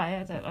it dry.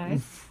 I don't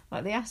know.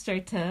 Like the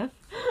AstroTurf.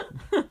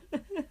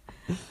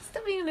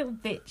 Stop being a little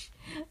bitch.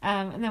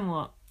 And then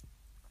what?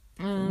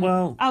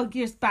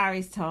 Just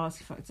Barry's task.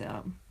 He fucked it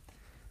up.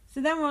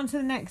 So then we're on to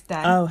the next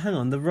day. Oh, hang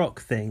on, the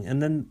rock thing,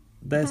 and then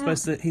he's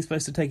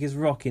supposed to take his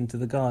rock into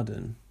the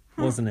garden,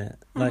 wasn't it?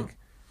 Like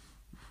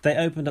they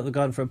opened up the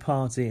garden for a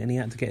party, and he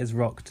had to get his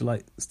rock to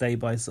like stay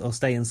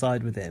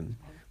inside with him,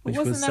 which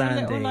was Sandy. Wasn't there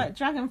a little like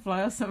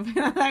dragonfly or something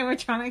that they were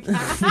trying to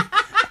catch?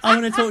 I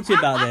want to talk to you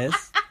about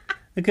this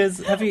because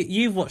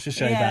you've watched the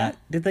show back?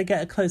 Did they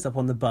get a close up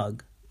on the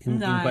bug? in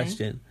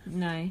question.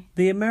 No.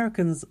 The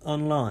Americans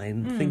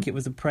online think it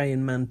was a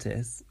praying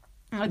mantis.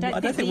 I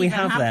don't think we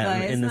have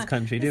them those. in this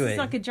country, do we? It's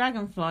like a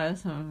dragonfly or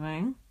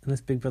something.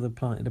 Unless Big Brother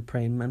planted a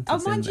praying mantis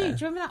Oh, mind in you, there.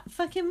 do you remember that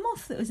fucking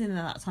moth that was in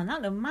there that time?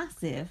 That looked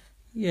massive.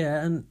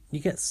 Yeah, and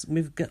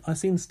I've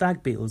seen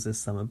stag beetles this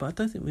summer, but I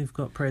don't think we've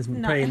got praying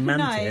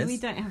mantis. No, we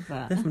don't have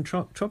that. They're from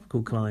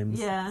tropical climes.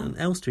 Yeah. And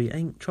Elstree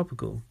ain't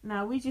tropical.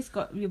 No, we just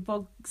got your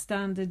bog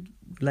standard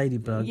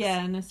Ladybugs.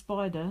 Yeah, and a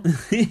spider.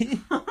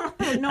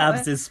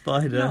 Abs is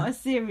spider. Not a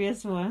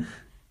serious one.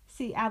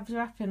 See Abs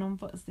rapping on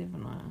butts the other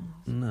night.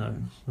 No.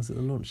 Was it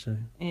the launch show?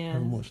 Yeah. I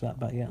haven't watched that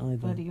back yet either.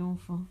 Bloody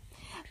awful.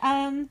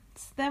 So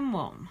then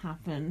what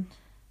happened?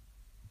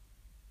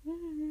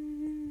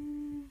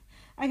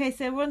 Okay,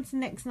 so we're on to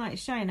next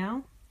night's show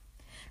now.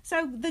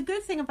 So the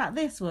good thing about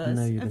this was,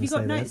 have you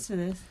got notes for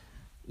this?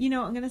 You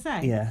know what I'm going to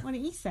say? Yeah. Why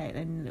don't you say it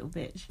then, you little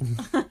bitch?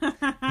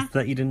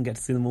 That you didn't get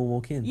to see them all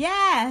walk in.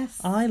 Yes.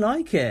 I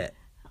like it.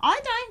 I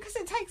don't, because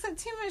it takes up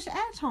too much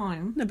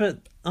airtime. No,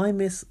 but I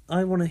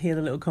want to hear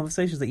the little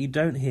conversations that you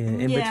don't hear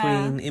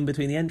in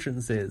between the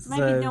entrances.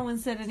 Maybe no one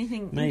said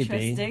anything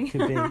interesting.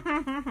 Could be.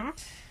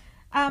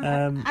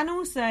 And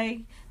also,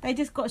 they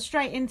just got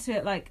straight into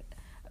it. Like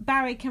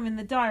Barry came in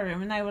the diary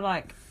room, and they were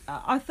like,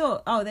 "I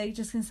thought, they were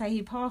just gonna say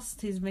he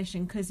passed his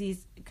mission because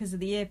of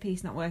the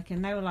earpiece not working."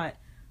 And they were like,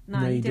 "No,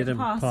 he didn't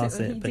pass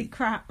it. He did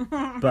crap."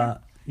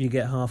 But you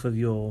get half of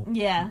your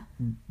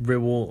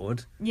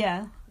reward.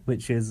 Yeah.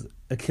 Which is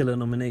a killer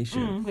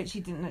nomination. Which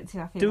he didn't look too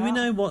happy about. Do we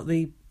know what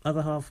the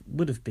other half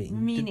would have been?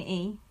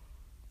 Immunity.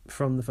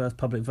 From the first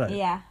public vote?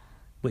 Yeah.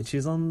 Which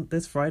is on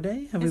this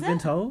Friday? Have we been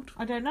told?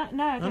 I don't know.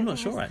 No, I'm not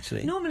sure,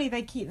 actually. Normally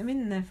they keep them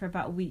in there for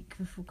about a week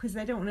before, because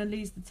they don't want to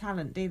lose the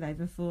talent, do they?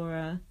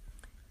 Before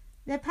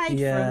they're paid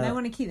for them, they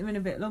want to keep them in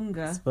a bit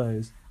longer. I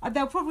suppose.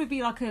 They'll probably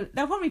be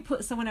they'll probably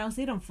put someone else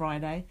in on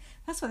Friday.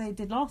 That's what they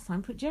did last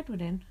time. Put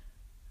Jedward in.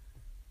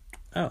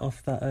 Oh,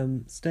 off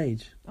that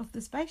stage. Off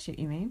the spaceship,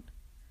 you mean?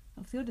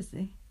 Off the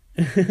Odyssey.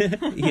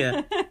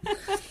 Yeah.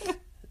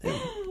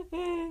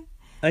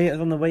 Oh yeah,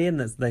 on the way in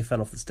that they fell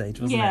off the stage,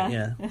 wasn't it?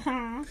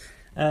 Yeah.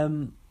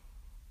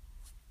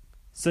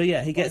 So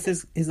yeah, he gets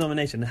his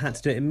nomination and had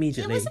to do it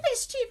immediately. It was a bit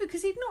stupid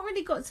because he'd not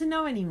really got to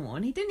know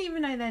anyone. He didn't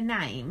even know their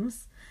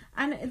names.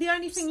 And the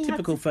only thing he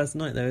typical had first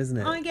night though, isn't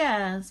it? I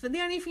guess. But the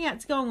only thing he had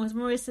to go on was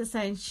Marissa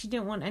saying she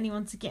didn't want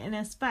anyone to get in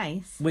her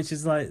space. Which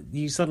is like,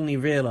 you suddenly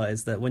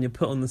realise that when you're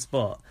put on the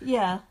spot,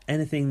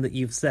 anything that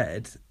you've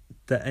said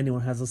that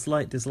anyone has a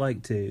slight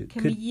dislike to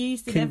can be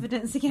used as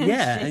evidence against you.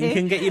 Yeah, and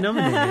can get you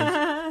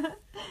nominated.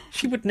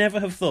 She would never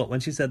have thought when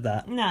she said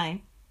that. No.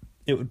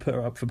 It would put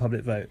her up for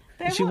public vote.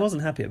 And she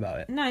wasn't happy about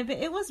it. No, but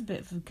it was a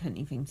bit of a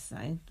cunty thing to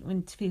say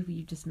to people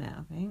you just met,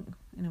 I think,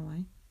 in a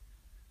way.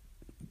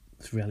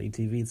 It's reality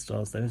TV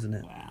stars though, isn't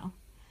it? Wow.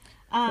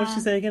 What did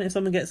she say again? If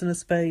someone gets in a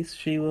space,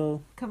 she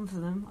will... come for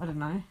them. I don't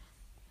know.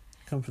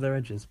 Come for their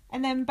edges.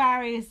 And then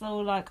Barry is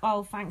all like,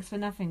 "Oh, thanks for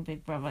nothing,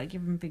 Big Brother."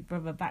 Give him Big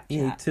Brother back chat.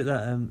 Yeah, he took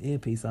that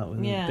earpiece out with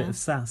a bit of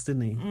sass,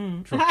 didn't he?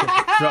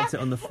 Dropped it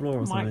on the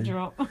floor or something. Mic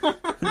drop.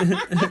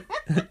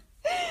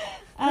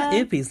 That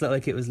earpiece looked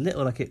like it was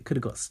little, like it could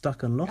have got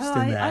stuck and lost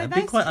in there. It'd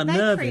be quite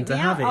unnerving to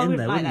have it in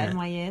there, wouldn't it? In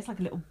my ear. It's like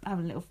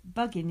having a little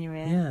bug in your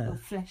ear. Yeah. A little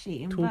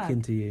flesh-eating bug.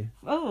 Talking to you.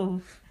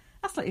 Oh,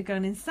 that's like you're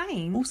going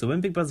insane. Also,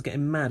 when Big Brother's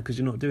getting mad because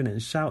you're not doing it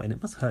and shouting,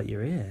 it must hurt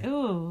your ear.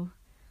 Oh,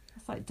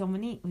 that's like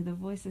Dominique with the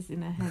voices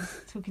in her head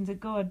talking to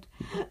God.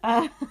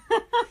 Do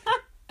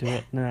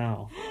it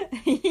now.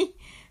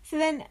 So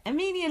then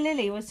Amelia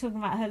Lily was talking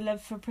about her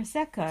love for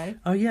Prosecco.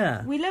 Oh,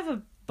 yeah. We love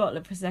a bottle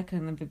of Prosecco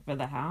in the Big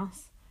Brother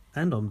house.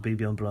 And on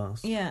BB on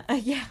Blast. Yeah,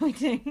 yeah, we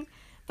do.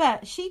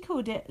 But she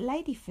called it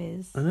Lady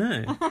Fizz. I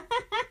know.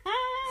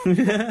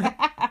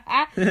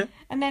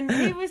 And then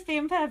who was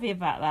being pervy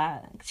about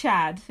that?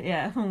 Chad.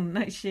 Yeah. Oh,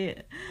 no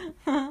shit.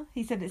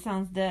 He said it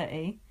sounds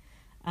dirty.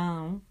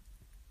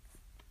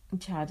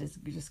 Chad is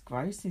just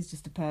gross. He's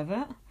just a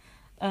pervert.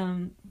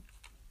 Then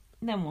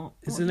what?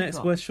 Is the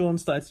next where Sean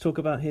started to talk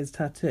about his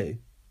tattoo?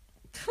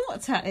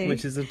 What tattoo?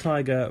 Which is a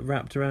tiger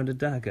wrapped around a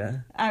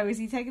dagger. Oh, is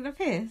he taking a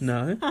piss?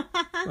 No.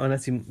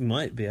 Unless he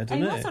might be, I don't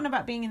know. He was on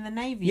about being in the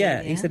Navy.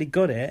 Yeah, he said he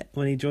got it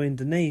when he joined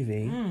the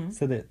Navy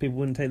so that people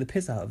wouldn't take the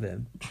piss out of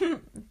him.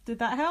 Did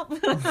that help?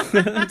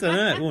 I don't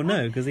know. Well,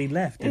 no, because he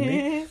left,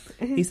 didn't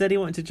he? He said he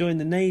wanted to join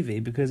the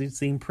Navy because he'd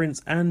seen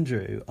Prince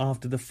Andrew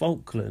after the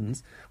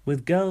Falklands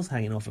with girls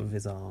hanging off of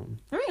his arm.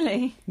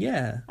 Really?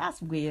 Yeah.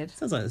 That's weird.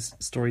 Sounds like a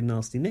story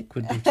Nasty Nick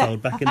would be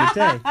told back in the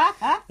day.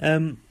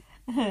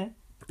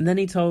 And then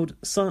he told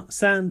Sandy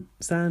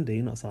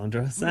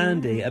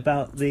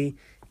about the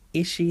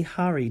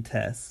Ishihara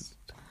test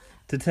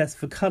to test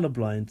for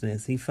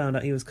colourblindness. He found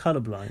out he was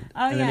colourblind.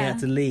 And then he had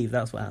to leave.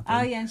 That's what happened.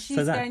 Oh, yeah. And she's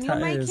going, "You're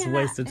making was a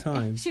waste of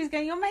time. She was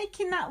going, "You're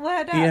making that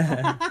word up."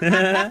 Yeah.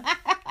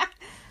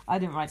 I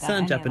didn't write down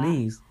Sound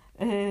Japanese.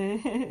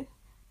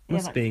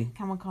 Must be.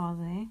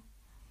 Kamikaze.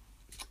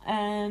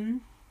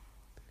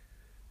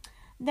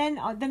 Then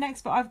the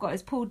next bit I've got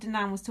is Paul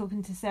Danan was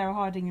talking to Sarah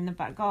Harding in the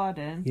back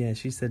garden. Yeah,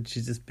 she said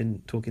she's just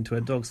been talking to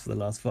her dogs for the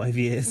last 5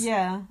 years.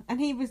 Yeah, and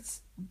he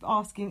was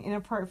asking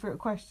inappropriate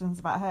questions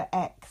about her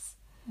ex.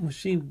 Well,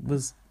 she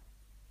was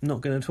not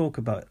going to talk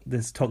about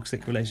this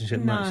toxic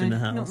relationship much in the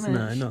house.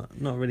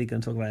 Not really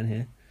going to talk about it in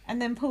here.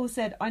 And then Paul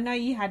said, I know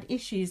you had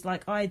issues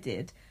like I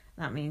did.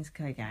 That means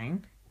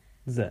cocaine.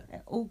 Is it?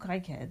 All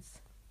cokeheads.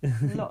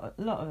 A lot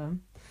of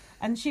them.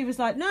 And she was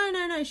like,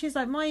 no. She's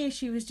like, my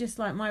issue was just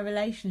like my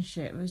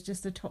relationship. It was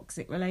just a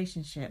toxic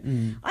relationship.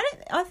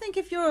 I think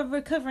if you're a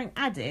recovering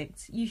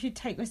addict, you should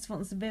take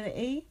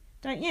responsibility,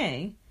 don't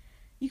you?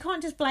 You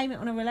can't just blame it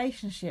on a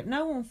relationship.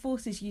 No one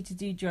forces you to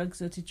do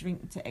drugs or to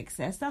drink to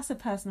excess. That's a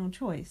personal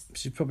choice.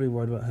 She's probably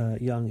worried about her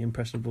young,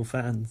 impressionable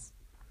fans.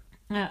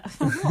 What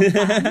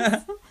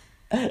fans?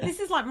 This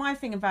is like my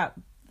thing about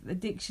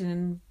addiction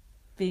and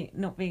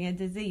not being a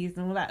disease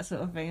and all that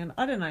sort of thing. And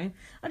I don't know.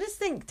 I just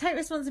think take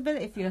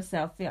responsibility for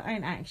yourself, for your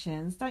own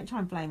actions. Don't try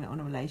and blame it on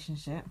a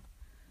relationship.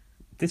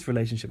 This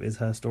relationship is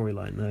her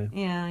storyline, though.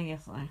 Yeah, I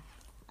guess so.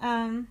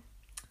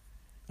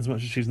 As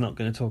much as she's not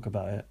going to talk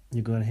about it,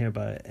 you're going to hear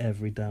about it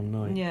every damn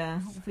night. Yeah,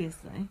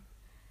 obviously.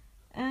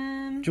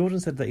 Jordan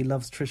said that he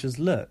loves Trisha's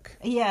look.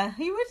 Yeah,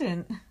 he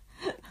wouldn't.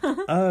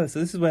 Oh, so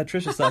this is where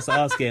Trisha starts to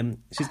ask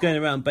him. She's going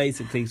around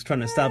basically trying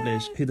to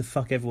establish who the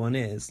fuck everyone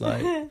is.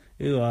 Like, ooh,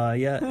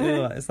 yeah,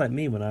 ooh. It's like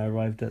me when I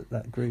arrived at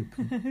that group,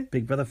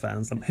 Big Brother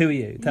fans. I'm, who are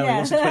you? Tell me,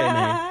 what's your Twitter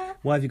name?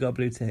 Why have you got a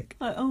blue tick?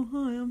 Like, oh,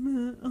 hi,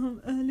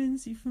 I'm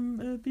Lindsay from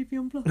BB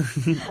on Plus.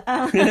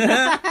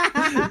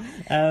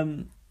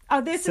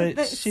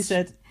 She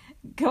said...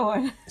 Go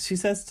on. She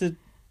says to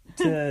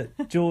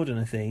Jordan,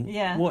 I think,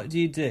 yeah. What do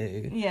you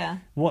do? Yeah.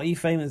 What are you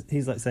famous...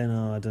 He's like saying,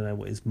 oh, I don't know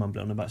what he's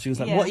mumbling on about. She was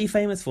like, what are you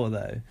famous for,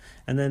 though?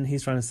 And then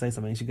he's trying to say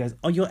something. She goes,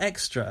 oh, you're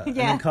extra. Yeah. And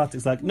then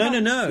Kartik's like,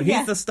 no,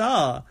 he's the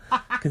star.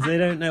 Because they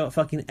don't know what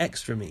fucking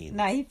extra means.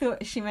 No, he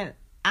thought she meant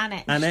an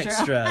extra. An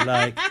extra,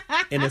 like,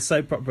 in a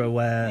soap opera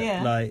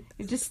where, like...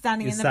 You're just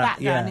standing in the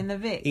background in the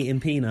Vic.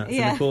 Eating peanuts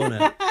in the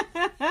corner.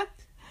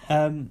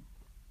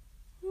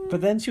 But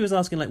then she was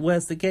asking, like,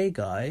 where's the gay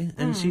guy?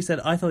 And she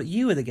said, I thought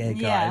you were the gay guy.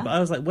 Yeah. But I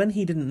was like, when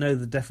he didn't know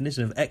the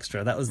definition of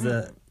extra, that was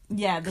the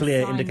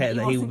clear indicator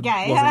that he wasn't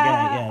gay. Gay.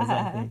 Yeah,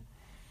 exactly.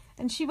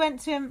 And she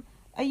went to him,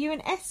 are you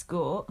an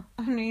escort?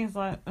 And he was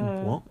like,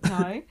 what?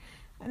 No.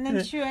 And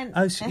then she went...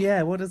 Oh,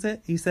 what is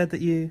it? You said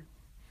that you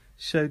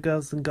show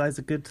girls and guys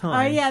a good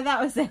time. Oh, yeah,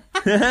 that was it.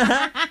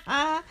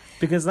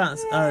 Because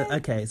that's...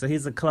 okay, so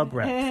here's a club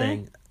rep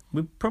thing.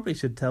 We probably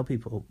should tell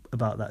people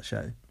about that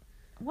show.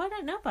 Well, I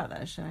don't know about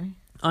that show.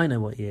 I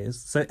know what he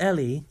is. So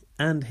Ellie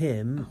and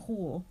him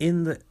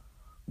in the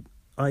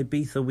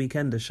Ibiza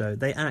Weekender show,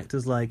 they act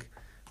as like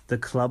the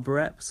club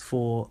reps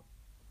for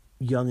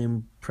young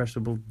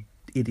impressionable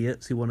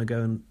idiots who want to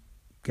go and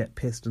get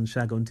pissed and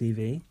shag on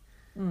TV.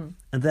 And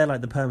they're like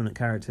the permanent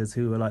characters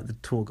who are like the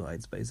tour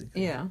guides,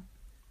 basically. Yeah.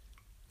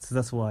 So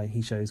that's why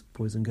he shows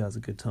boys and girls a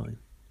good time.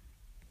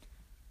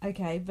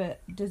 Okay, but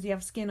does he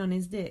have skin on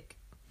his dick?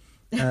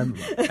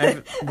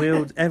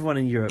 Everyone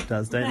in Europe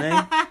does, don't they?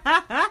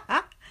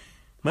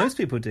 Most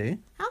people do.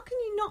 How can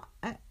you not?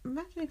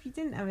 Imagine if you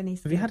didn't have any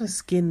skin. Have you had a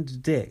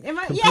skinned dick?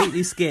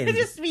 Completely skinned? It'd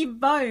just be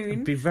bone.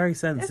 It'd be very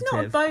sensitive. There's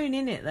not a bone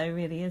in it, though,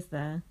 really, is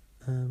there?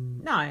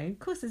 No, of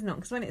course there's not,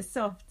 because when it's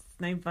soft,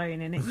 there's no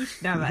bone in it. You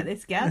should know about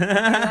this, girl.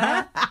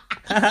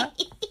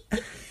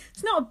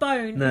 It's not a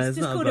bone. No, it's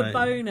just called a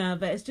boner,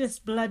 but it's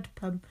just blood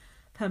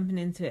pumping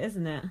into it,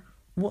 isn't it?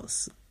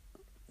 What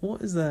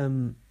is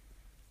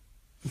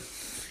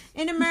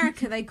In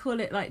America, they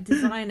call it like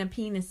designer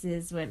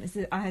penises.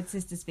 I had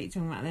sisters speak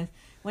talking about this.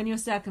 When you're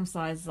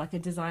circumcised, it's like a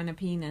designer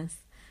penis,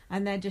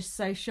 and they're just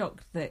so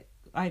shocked that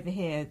over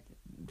here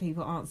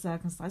people aren't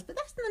circumcised. But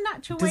that's the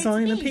natural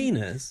designer way to be.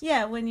 penis.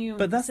 Yeah, when you.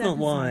 But that's not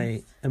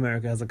why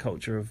America has a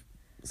culture of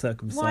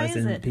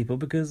circumcising people,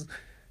 because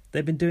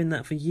they've been doing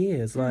that for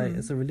years. Like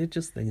it's a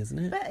religious thing, isn't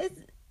it? But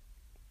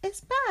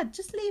it's bad.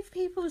 Just leave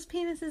people's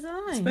penises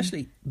alone.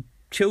 Especially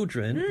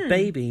children,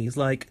 babies.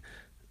 Like,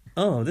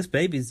 oh, this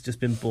baby's just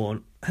been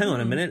born. Hang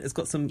on a minute, it's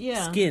got some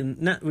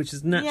skin which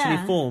is naturally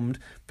formed,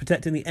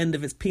 protecting the end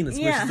of its penis,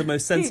 which is the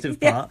most sensitive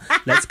part.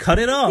 Let's cut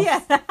it off. Yeah.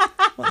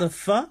 What the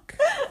fuck?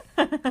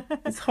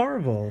 It's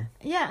horrible.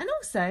 Yeah, and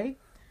also,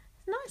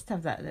 it's nice to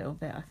have that little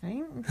bit, I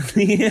think.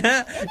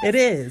 Yeah, it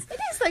is. It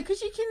is, though,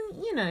 because you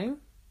can,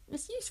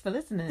 it's useful,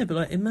 isn't it? Yeah, but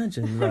like,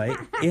 imagine, right,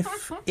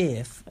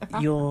 if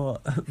your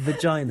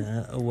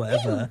vagina or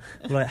whatever,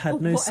 like, had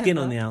no skin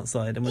on the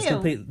outside and was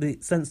the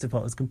sensitive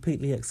part was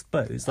completely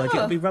exposed, like, it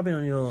would be rubbing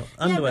on your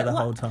underwear the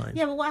whole time.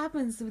 Yeah, but what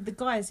happens with the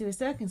guys who are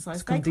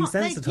circumcised? It's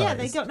desensitized.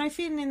 They got no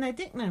feeling in their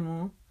dick no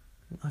more.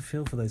 I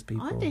feel for those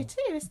people. I do too.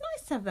 It's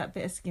nice to have that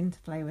bit of skin to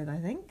play with, I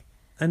think.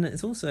 And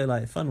it's also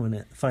like fun when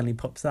it finally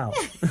pops out.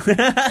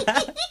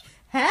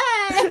 Hey!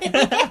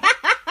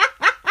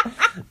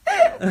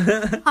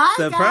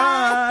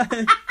 Surprise!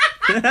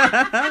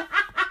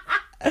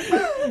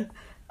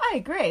 I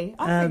agree.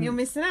 I think you're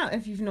missing out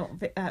if you've not.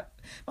 But I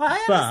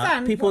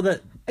understand people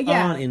that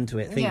aren't into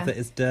it think that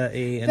it's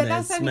dirty and but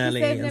it's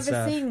smelly they've and stuff.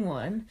 never seen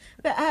one.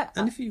 But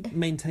and if you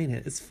maintain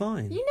it, it's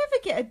fine. You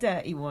never get a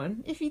dirty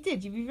one. If you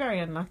did, you'd be very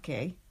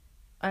unlucky.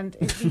 And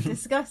it'd be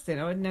disgusting.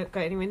 I wouldn't go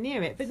anywhere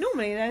near it. But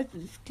normally they're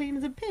clean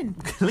as a pin.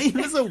 Clean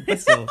as a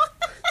whistle.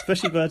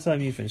 Especially by the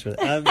time you finish with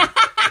it.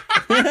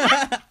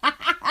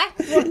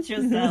 Watch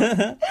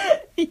yourself.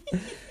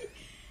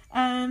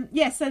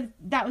 So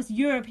that was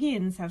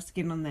Europeans have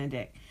skin on their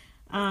dick.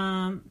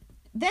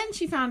 Then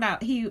she found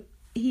out he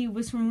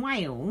was from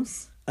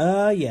Wales.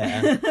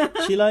 Yeah.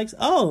 She likes,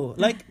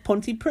 like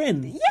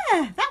Pontypridd.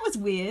 Yeah, that was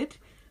weird.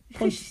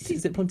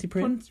 Is it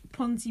Pontypridd?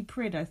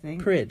 Pontypridd, I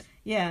think. Prid.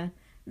 Yeah.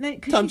 No,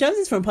 Tom Jones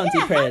is from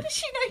Pontypridd. Yeah, how does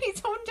she know who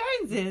Tom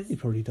Jones is? He's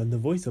probably done the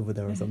voice over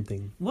there or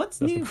something. What's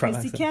new,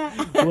 pussycat?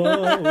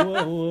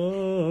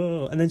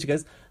 Whoa. And then she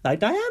goes, like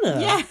Diana.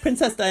 Yeah.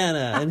 Princess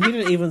Diana. And he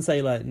didn't even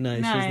say, like, no,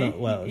 she's not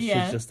Welsh.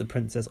 Yeah. She's just the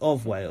Princess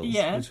of Wales.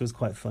 Yeah. Which was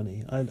quite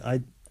funny.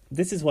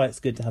 This is why it's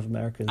good to have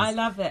Americans. I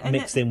love it.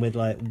 Mix in with,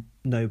 like,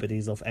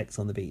 nobodies off X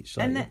on the Beach.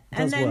 Like,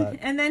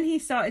 and then he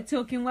started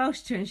talking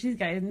Welsh to her and she's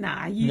going,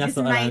 nah, you made up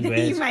that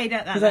language.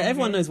 Like,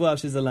 everyone knows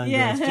Welsh is a language.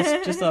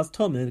 Yeah. Just ask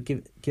Tom and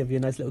give you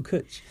a nice little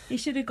cwtch. He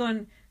should have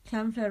gone,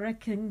 Clanfla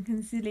Recon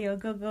Concilio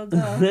Go Go Go.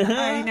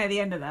 I only know the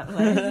end of that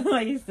play.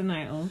 I used to know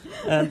it all.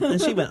 And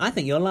she went, I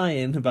think you're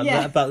lying about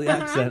the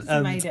accent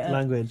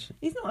language.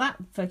 He's not that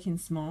fucking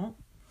smart.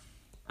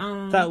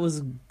 That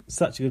was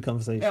such a good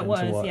conversation to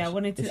watch. Yeah, I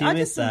wanted to. If you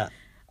missed that,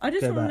 I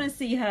just want to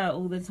see her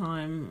all the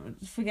time.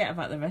 Forget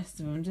about the rest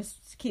of them.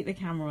 Just keep the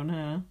camera on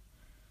her.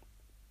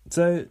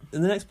 So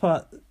in the next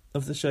part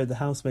of the show, the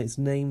housemates'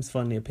 names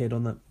finally appeared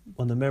on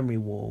the memory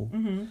wall,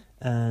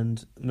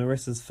 and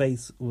Marissa's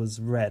face was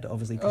red,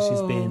 obviously because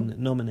she's been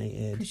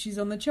nominated. Because she's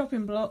on the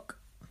chopping block.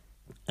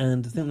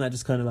 And I think that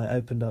just kind of like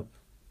opened up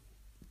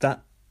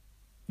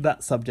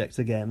that subject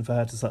again for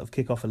her to sort of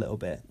kick off a little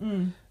bit.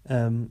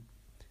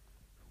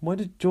 Why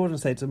did Jordan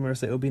say to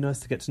Marissa, it would be nice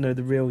to get to know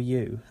the real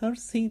you? How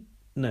does he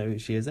know who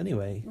she is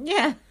anyway?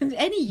 Yeah,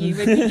 any you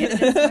would be good at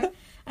this.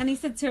 And he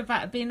said to her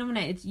about being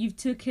nominated, you've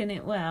taken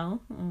it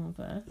well. Oh,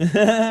 but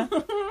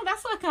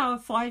that's like how a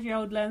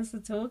 5-year-old learns to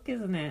talk,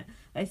 isn't it?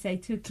 They say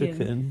tooken,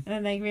 and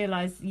then they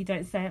realise you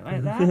don't say it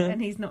like that, and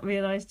he's not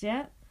realised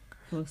yet.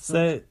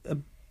 So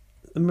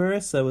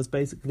Marissa was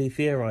basically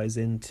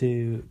theorising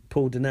to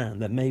Paul Danan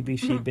that maybe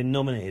she'd been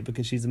nominated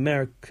because she's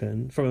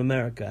from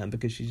America, and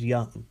because she's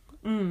young.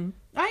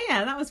 Oh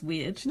yeah, that was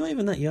weird. She's not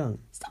even that young.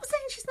 Stop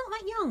saying she's not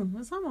that young.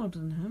 Well, I'm older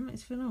than her.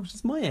 Makes me feel old.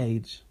 She's my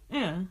age.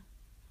 Yeah,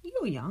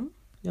 you're young.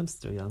 I'm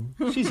still young.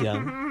 She's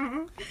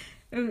young.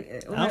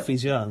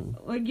 Alfie's young.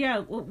 Well, yeah.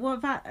 What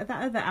about that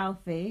other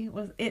Alfie?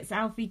 It's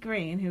Alfie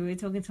Green who we were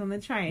talking to on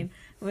the train.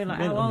 We were like,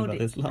 how old? About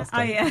this last time.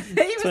 Oh yeah, he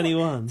was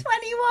 21.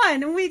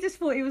 21, and we just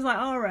thought he was like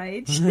our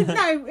age.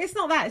 No, it's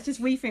not that. It's just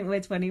we think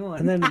we're 21.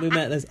 And then we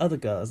met those other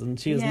girls, and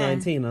she was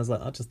 19. I was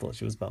like, I just thought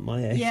she was about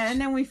my age. Yeah, and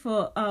then we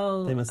thought,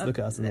 they must look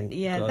at us and think,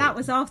 that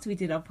was after we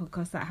did our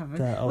podcast. That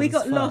happened. We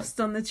got lost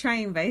on the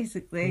train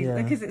basically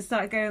because it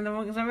started going in the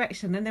wrong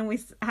direction, and then we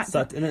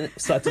it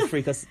started to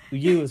freak us.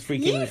 You was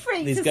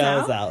freaking these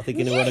girls out,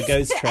 thinking they were on a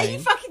ghost train. Are you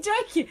fucking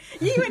joking?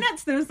 You went up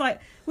to them and was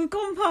like, we've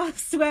gone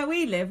past where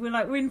we live. We're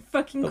like, we're in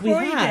fucking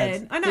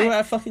Croydon. I know. We were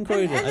at fucking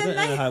Croydon. I don't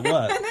know how it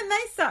worked. And then they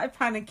started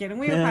panicking, and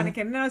we were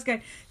panicking. And then I was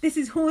going, this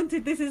is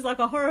haunted. This is like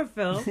a horror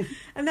film.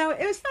 And now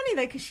it was funny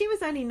though, because she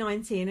was only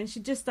 19 and she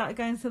just started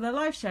going to the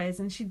live shows,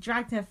 and she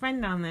dragged her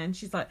friend down there, and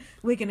she's like,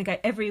 we're going to go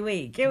every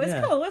week. It was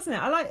cool, wasn't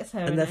it? I liked her.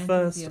 And their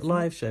first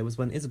live show was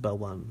when Isabel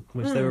won,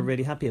 which they were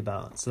really happy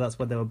about. So that's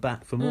why they were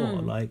back for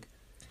more.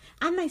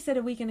 And they said,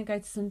 are we going to go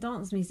to some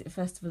dance music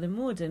festival in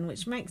Morden?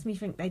 Which makes me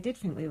think they did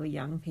think we were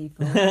young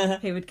people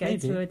who would go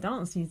to a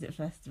dance music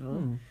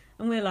festival.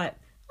 And we're like,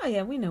 oh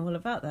yeah, we know all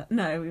about that.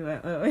 No, we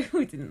weren't.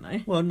 We didn't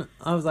know. Well,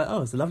 I was like,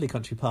 oh, it's a lovely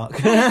country park.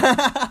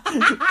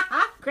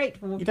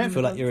 Great walk. You don't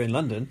feel like you're in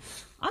London.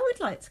 I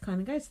would like to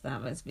kind of go to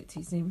that, but it's a bit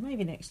too soon.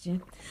 Maybe next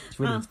year. It's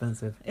really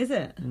expensive. Is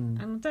it?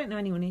 And I don't know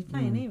anyone who's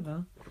playing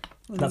either.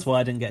 That's why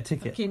I didn't get a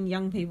ticket. Fucking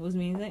young people's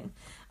music.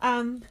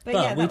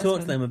 But we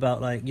talked to them about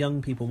like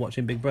young people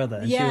watching Big Brother,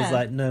 and she was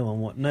like, "No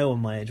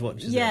one my age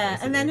watches it." Yeah,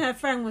 and then her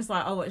friend was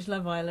like, "I'll watch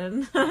Love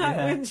Island,"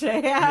 wouldn't she?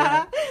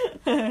 Yeah.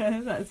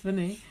 That's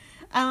funny.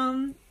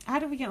 How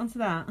did we get onto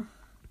that?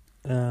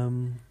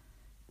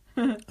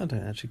 I don't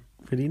actually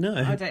really know.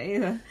 I don't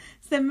either.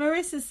 So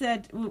Marissa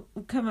said, we'll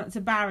come up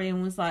to Barry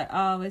and was like,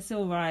 oh, it's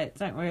all right,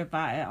 don't worry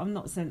about it, I'm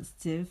not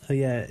sensitive. Oh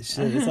yeah, it's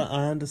like,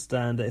 I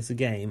understand that it's a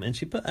game, and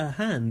she put her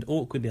hand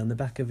awkwardly on the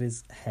back of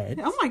his head.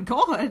 Oh my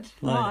god,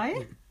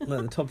 why?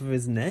 Like the top of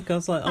his neck. I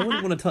was like, I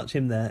wouldn't want to touch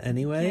him there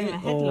anyway,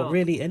 or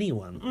really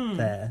anyone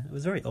there. It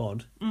was very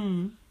odd.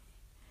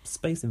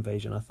 Space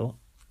invasion, I thought.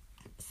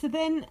 So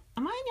then,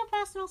 am I in your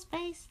personal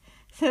space?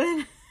 So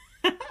then...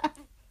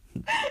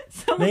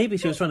 Maybe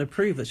she was trying to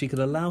prove that she could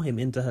allow him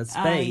into her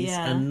space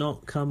and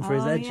not come for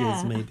his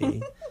edges,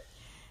 maybe.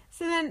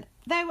 So then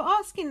they were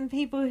asking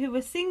people who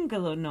were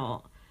single or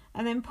not,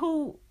 and then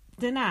Paul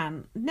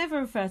Danan, never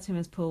refer to him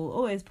as Paul,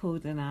 always Paul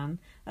Danan,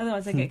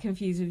 otherwise I get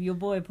confused with your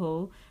boy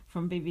Paul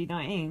from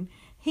BB19.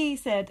 He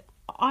said,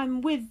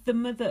 I'm with the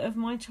mother of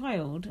my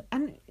child.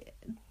 And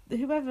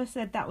whoever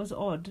said that was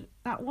odd,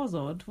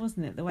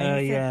 wasn't it? The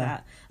way he said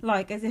that.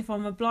 Like, as if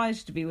I'm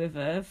obliged to be with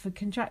her for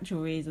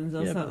contractual reasons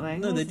or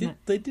something. No,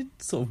 they did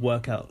sort of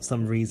work out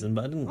some reason,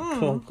 but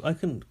I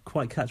couldn't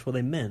quite catch what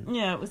they meant.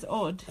 Yeah, it was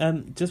odd.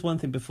 Just one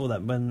thing before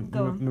that, when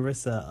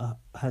Marissa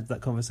had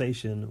that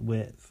conversation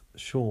with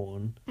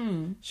Sean,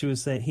 he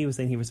was saying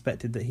he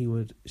respected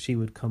that she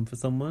would come for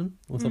someone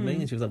or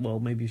something, and she was like, well,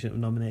 maybe you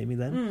shouldn't have nominated me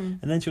then.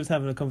 And then she was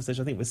having a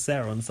conversation, I think, with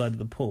Sarah on the side of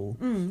the pool,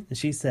 and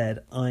she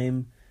said,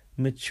 I'm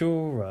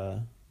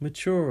maturer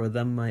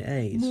than my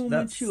age.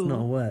 That's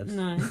not a word.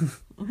 No.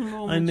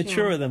 I'm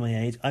maturer than my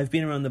age. I've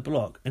been around the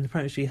block, and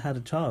apparently she had a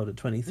child at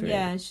 23.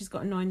 Yeah, she's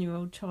got a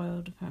 9-year-old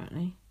child,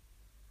 apparently.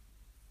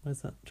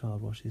 Where's that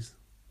child while she's...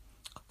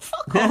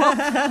 Fuck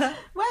off!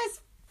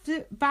 Where's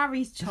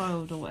Barry's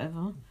child or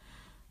whatever?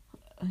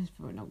 He's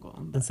probably not got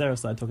on. And Sarah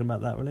started talking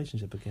about that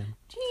relationship again.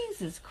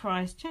 Jesus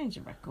Christ, change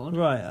the record.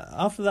 Right,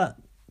 after that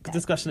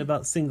discussion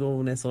about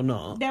singleness or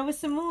not... There was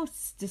some more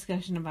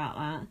discussion about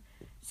that.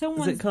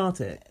 Is it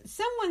Kartik?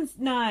 Someone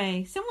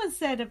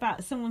said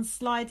about someone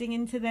sliding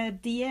into their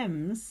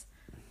DMs.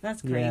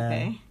 That's creepy.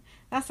 Yeah.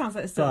 That sounds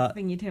like the sort of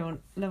thing you'd hear on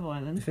Love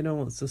Island. If anyone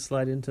wants to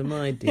slide into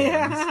my DMs, you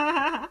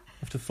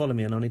have to follow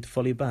me, and I'll need to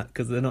follow you back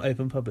because they're not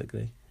open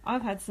publicly.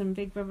 I've had some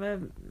Big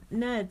Brother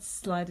nerds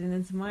sliding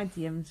into my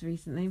DMs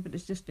recently, but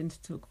it's just been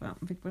to talk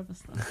about Big Brother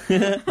stuff.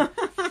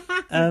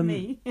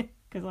 Me,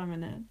 because I'm a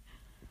nerd.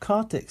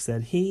 Kartik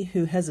said, he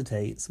who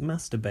hesitates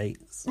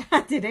masturbates.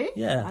 Did he?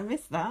 Yeah. I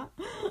missed that.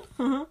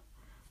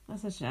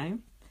 That's a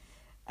shame.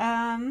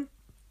 And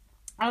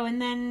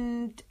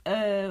then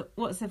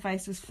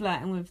What's-Her-Face was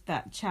flirting with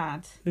that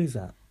Chad. Who's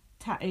that?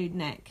 Tattooed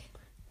neck.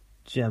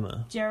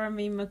 Gemma.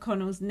 Jeremy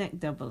McConnell's neck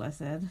double, I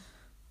said.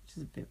 Which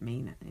is a bit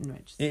mean in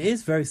retrospect. It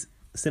is very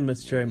similar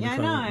to Jeremy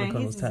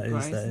McConnell's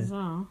tattoos, though. As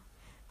well.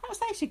 Perhaps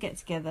they should get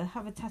together,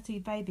 have a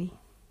tattooed baby.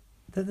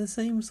 They're the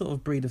same sort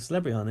of breed of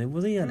celebrity, aren't they?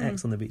 Was he an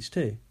ex on the beach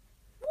too?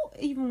 What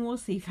even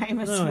was he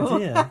famous for? No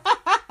idea.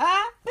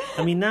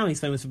 I mean, now he's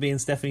famous for being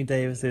Stephanie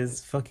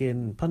Davis's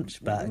fucking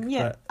punch bag.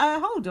 Yeah. But...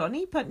 hold on,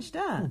 he punched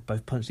her.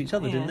 Both punched each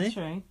other, didn't they?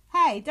 True.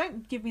 Hey,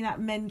 don't give me that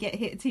men get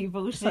hit too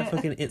bullshit. It's like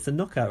fucking It's a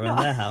Knockout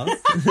around their house.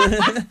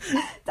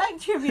 Don't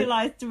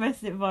trivialise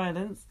domestic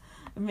violence.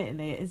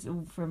 Admittedly, it is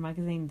all for a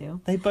magazine deal.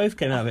 They both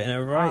came out of it in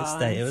a right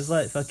state. It was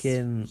like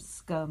fucking...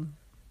 Scum.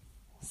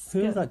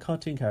 Who are like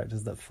cartoon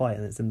characters that fight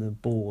and it's in the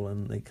ball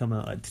and they come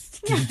out like...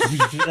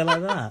 They're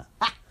like that.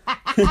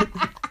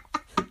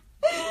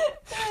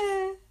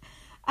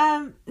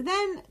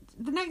 Then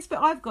the next bit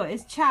I've got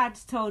is Chad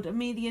told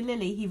Amelia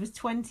Lilly he was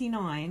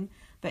 29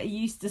 but he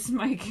used to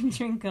smoke and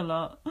drink a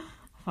lot.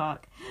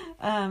 Fuck.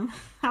 How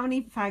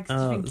many fags do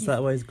you think is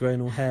that why he's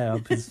grown all hair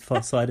up his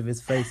side of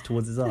his face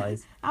towards his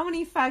eyes? How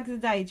many fags a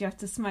day do you have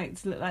to smoke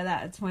to look like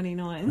that at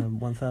 29?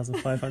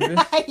 1,500.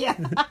 Yeah.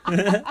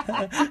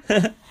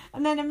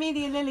 And then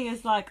Amelia Lilly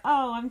was like,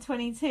 oh, I'm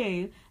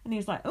 22. And he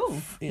was like,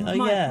 oh,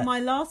 my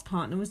last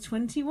partner was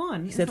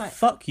 21. He said, like,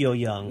 fuck, you're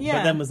young. Yeah.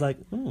 But then was like,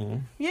 oh.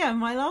 Yeah,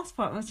 my last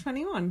partner was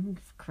 21.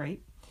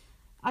 Creep.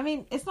 I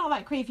mean, it's not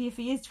that creepy if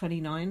he is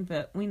 29,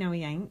 but we know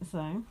he ain't,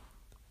 so...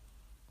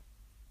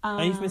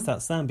 You've missed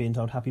out Sam being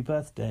told happy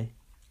birthday.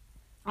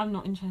 I'm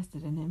not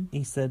interested in him.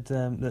 He said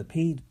that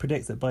he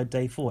predicts that by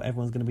day 4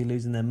 everyone's going to be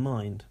losing their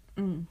mind.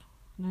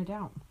 No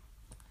doubt.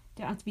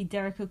 Don't have to be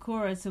Derek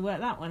Okora to work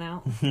that one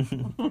out.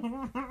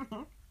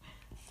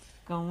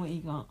 Go on, what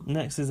you got?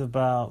 Next is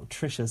about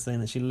Trisha saying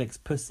that she licks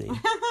pussy.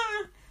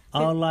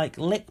 I'll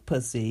lick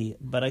pussy,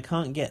 but I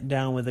can't get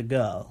down with a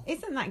girl.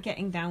 Isn't that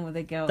getting down with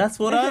a girl? That's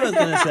what I was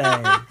going to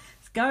say.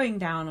 It's going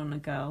down on a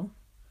girl.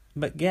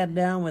 But get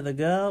down with a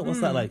girl?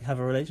 What's that like? Have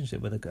a relationship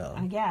with a girl?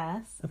 I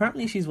guess.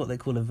 Apparently she's what they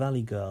call a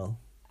valley girl.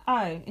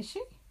 Oh, is she?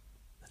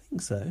 I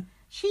think so.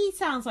 She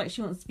sounds like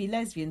she wants to be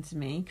lesbian to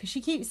me, because she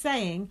keeps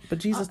saying... But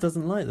Jesus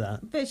doesn't like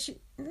that. But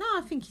no,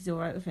 I think he's all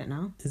right with it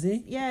now. Is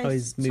he? Yeah,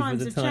 he's moved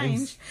with the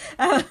times.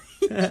 I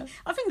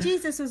think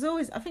Jesus was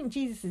always... I think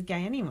Jesus is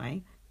gay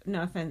anyway.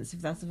 No offence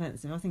if that's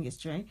offensive. I think it's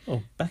true.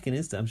 Oh, back in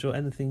his day, I'm sure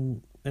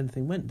anything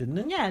went, didn't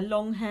it? Yeah,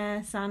 long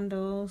hair,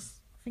 sandals...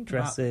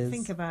 Dresses.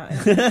 Think about it.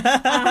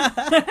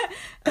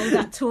 All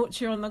that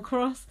torture on the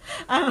cross.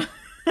 But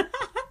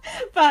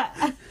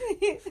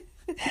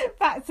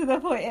back to the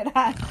point at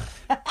hand.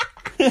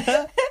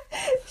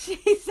 She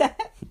said,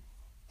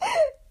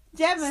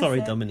 Gemma Sorry,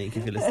 said, Dominique,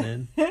 if you're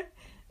listening. Look,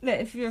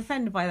 if you're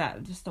offended by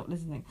that, just stop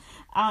listening.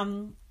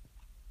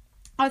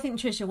 I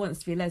think Trisha wants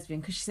to be a lesbian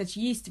because she said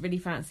she used to really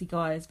fancy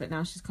guys, but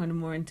now she's kind of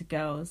more into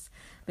girls.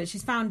 But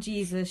she's found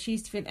Jesus. She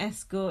used to be an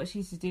escort. She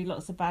used to do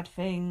lots of bad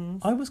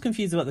things. I was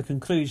confused about the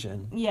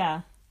conclusion.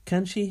 Yeah.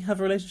 Can she have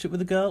a relationship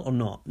with a girl or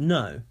not?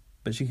 No.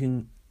 But she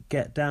can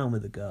get down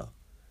with a girl.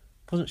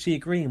 Wasn't she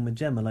agreeing with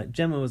Gemma? Like,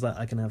 Gemma was like,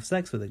 I can have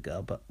sex with a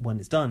girl, but when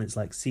it's done, it's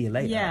like, see you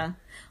later. Yeah.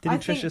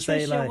 Didn't Trisha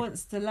say, like...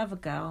 wants to love a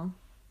girl.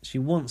 She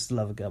wants to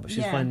love a girl, but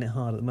she's finding it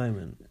hard at the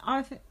moment.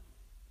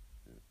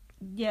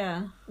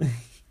 Yeah.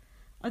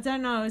 I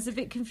don't know. I was a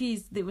bit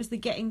confused. It was the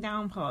getting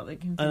down part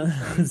that confused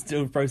me. I'm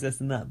still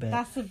processing that bit.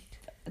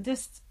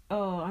 That's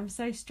Oh, I'm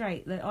so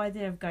straight. The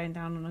idea of going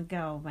down on a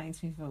girl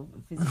makes me feel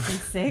physically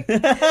sick.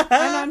 And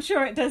I'm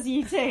sure it does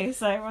you too,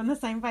 so we're on the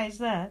same page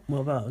there. What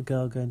about a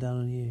girl going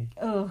down on you?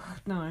 Oh,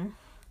 no.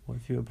 What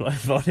if you were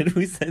blindfolded?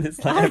 We say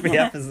this like every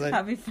episode.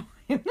 That'd be fine.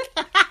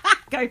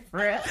 Go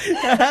for it.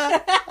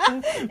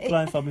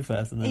 Blindfold me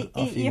first and then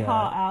off eat you your go.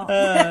 heart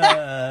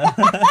out.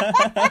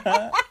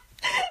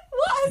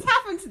 What has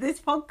happened to this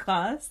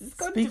podcast? It's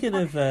gone Speaking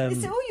of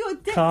it's all your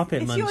dick.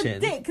 carpet it's munching. your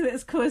dick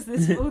that's caused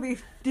all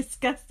these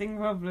disgusting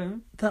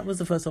problems. That was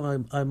the first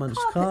time I munched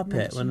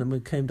Carpet carpet when we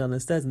came down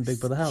the stairs in Big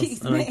Brother House.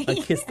 Excuse And me. I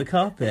kissed the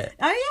carpet.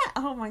 Oh yeah!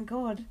 Oh my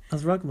god! I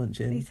was rug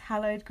munching. These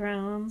hallowed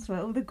grounds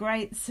where all the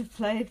greats have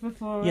played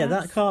before Yeah, us.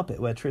 that carpet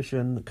where Trisha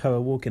and Co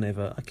are walking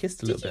over, I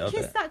kissed a little bit Did of you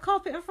kiss it. that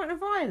carpet in front of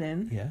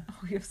Rylan? Yeah.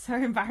 Oh, you're so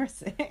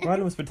embarrassing.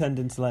 Rylan was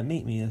pretending to like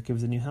meet me like he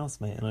was a new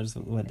housemate, and I just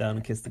went down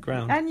and kissed the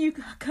ground. And you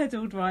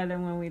cuddled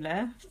Rylan when we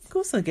left. Of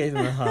course, I gave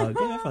him a hug.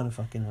 Gave everyone a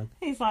fucking hug.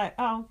 He's like,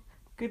 "Oh,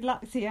 good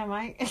luck to you,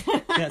 mate."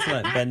 He had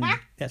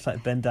to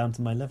bend down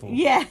to my level.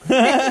 Yeah,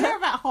 you're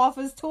about half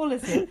as tall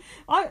as him.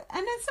 And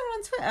then someone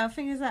on Twitter, I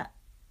think is that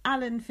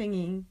Alan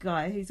Thingy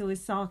guy who's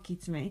always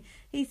sarky to me.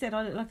 He said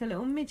I look like a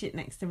little midget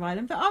next to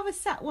Rylan, but I was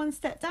sat one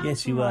step down.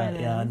 Yes, from you were.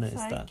 Rylan, Yeah, I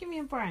noticed so that. Give me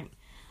a break.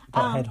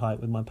 About head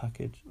height with my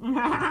package.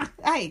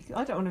 Hey,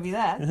 I don't want to be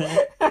there.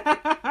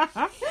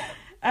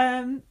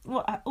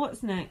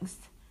 What's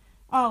next?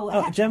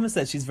 Oh, Gemma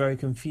said she's very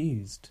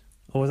confused.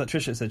 Or was that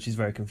Trisha said she's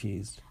very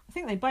confused? I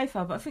think they both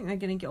are, but I think they're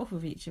going to get off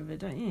of each other,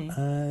 don't you?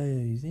 Oh,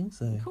 you think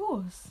so? Of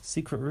course.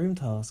 Secret room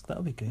task.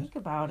 That'll be good. Think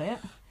about it.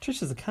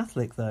 Trisha's a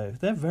Catholic, though.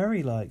 They're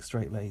very, like,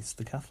 straight-laced,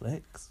 the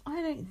Catholics.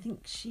 I don't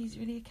think she's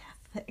really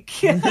a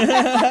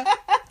Catholic.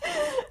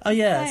 Oh,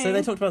 yeah. Hey. So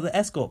they talked about the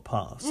escort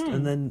past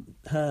and then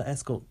her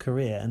escort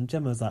career. And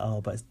Gemma was like,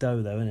 oh, but it's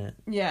dough, though, isn't it?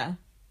 Yeah.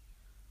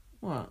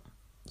 What?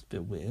 It's a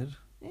bit weird.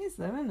 It is,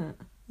 though, isn't it?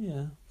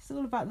 Yeah. It's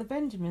all about the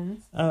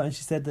Benjamins. Oh, and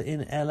she said that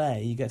in LA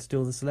you get to do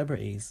all the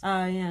celebrities.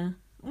 Oh, yeah.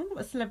 I wonder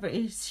what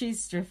celebrity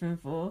she's stripping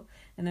for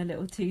in a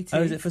little tutu.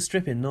 Oh, is it for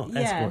stripping, not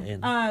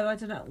escorting? Oh, I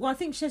don't know. Well, I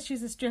think she said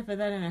she's a stripper,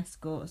 then an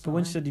escort. But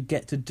when she said you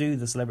get to do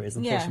the celebrities,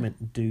 I thought Yeah. she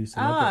meant do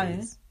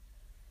celebrities.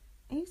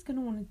 Who's going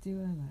to want to do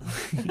her,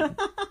 though?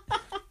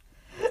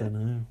 I don't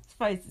know. I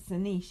suppose it's a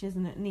niche,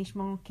 isn't it? Niche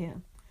market.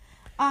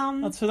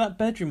 So that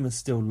bedroom was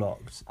still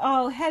locked.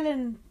 Oh,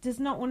 Helen does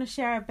not want to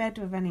share a bed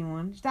with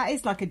anyone. That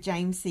is like a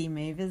James C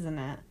move, isn't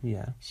it?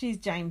 Yeah. She's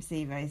James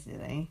C,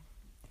 basically.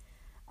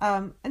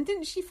 And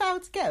didn't she fail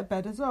to get a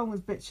bed as well and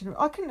was bitching?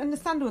 I couldn't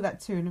understand all that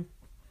tune.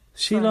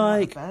 She she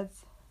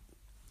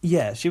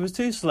was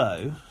too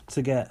slow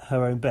to get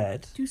her own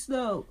bed. Too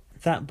slow.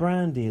 That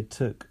Brandy had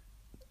took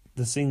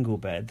the single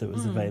bed that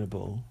was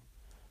available.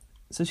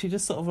 So she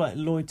just sort of like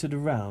loitered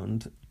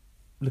around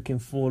looking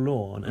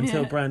forlorn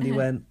until Brandy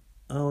went,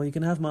 oh, you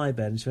can have my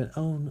bed. And she went,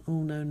 oh,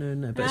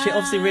 no. But she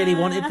obviously really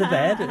wanted the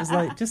bed. It was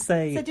like, just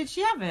say... So did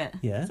she have it?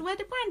 Yeah. So where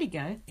did Brandy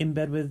go? In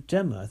bed with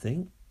Gemma, I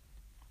think.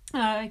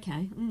 Oh,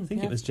 okay. I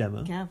think it was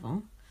Gemma.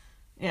 Careful.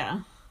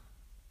 Yeah.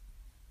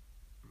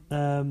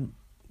 Then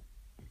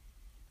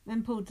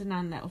pulled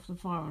Danan let off the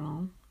fire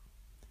alarm.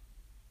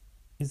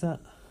 Is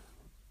that...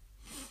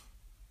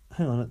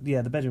 Hang on.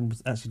 Yeah, the bedroom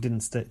actually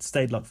didn't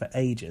stayed locked for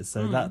ages,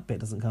 so that bit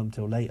doesn't come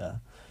till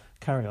later.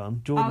 Carry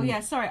on. Jordan... Oh, yeah,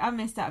 sorry, I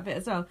missed that bit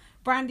as well.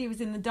 Brandy was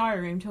in the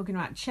diary room talking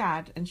about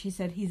Chad, and she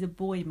said he's a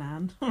boy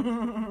man.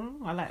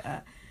 I like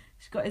that.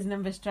 She got his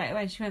number straight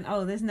away. She went,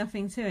 oh, there's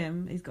nothing to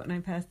him. He's got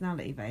no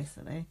personality,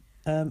 basically.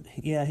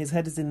 Yeah, his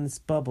head is in this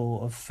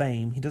bubble of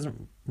fame. He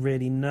doesn't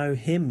really know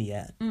him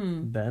yet.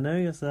 Better know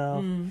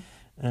yourself.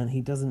 And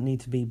he doesn't need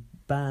to be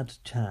bad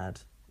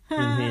Chad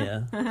in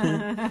here.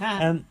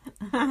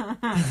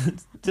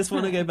 Just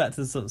want to go back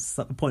to the sort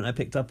of point I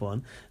picked up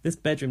on. This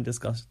bedroom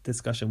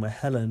discussion where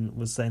Helen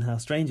was saying how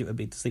strange it would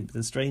be to sleep with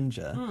a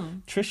stranger.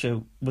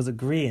 Trisha was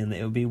agreeing that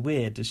it would be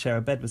weird to share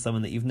a bed with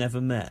someone that you've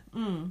never met.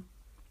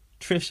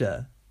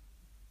 Trisha...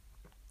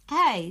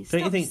 Hey,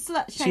 don't you think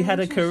she had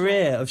a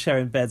career of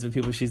sharing beds with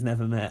people she's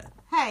never met?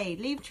 Hey,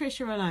 leave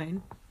Trisha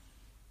alone.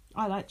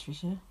 I like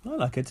Trisha. I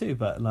like her too,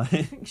 but like...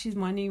 I think she's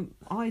my new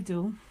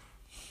idol.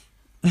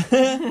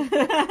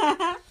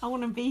 I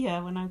want to be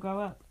her when I grow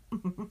up.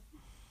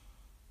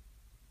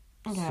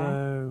 Okay.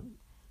 So...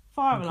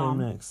 Fire alarm.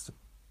 next.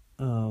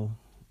 Oh.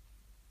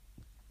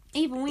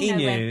 Even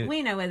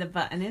we know where the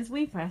button is.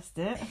 We pressed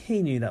it.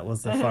 He knew that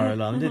was the fire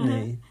alarm, didn't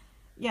he?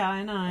 Yeah,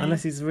 I know.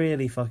 Unless he's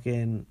really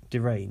fucking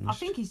deranged. I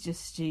think he's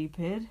just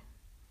stupid.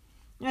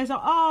 And he's like,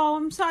 oh,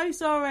 I'm so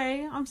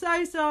sorry. And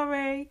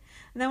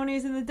then when he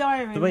was in the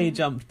diary room... The way he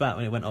jumped back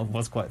when it went off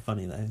was quite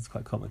funny, though. It's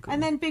quite comical.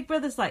 And then Big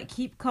Brother's like,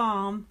 keep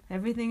calm.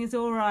 Everything is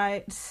all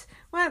right.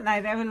 Weren't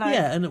they? They were like...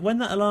 Yeah, and when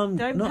that alarm...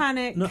 Don't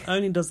panic. Not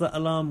only does that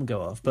alarm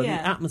go off, but the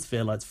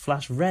atmosphere lights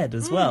flash red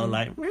as well.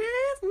 Like...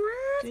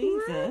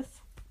 Jesus.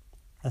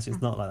 That's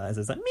just not like that.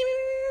 It's like...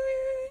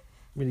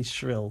 Really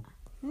shrill.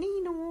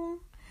 Nino.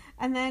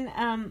 And then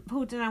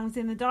Paul Danan was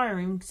in the diary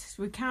room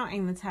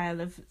recounting the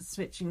tale of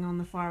switching on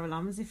the fire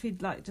alarm as if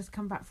he'd like just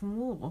come back from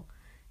war.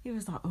 He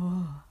was like,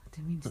 oh, I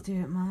didn't mean to do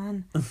it,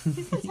 man.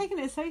 He's not taking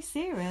it so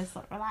serious.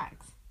 Like,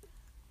 relax.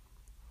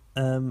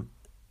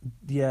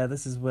 Yeah,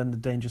 this is when the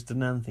Dangerous to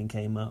Nan thing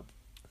came up.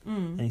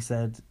 And he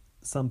said,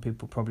 some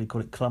people probably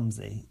call it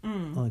clumsy.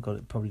 I call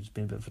it probably just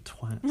being a bit of a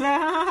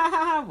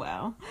twat.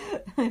 Well,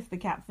 if the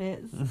cat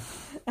fits.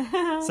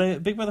 So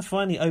Big Brother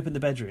finally opened the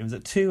bedrooms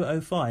at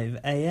 2:05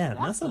 a.m.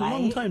 That's a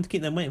long time to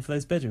keep them waiting for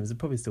those bedrooms. They're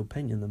probably still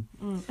paying them.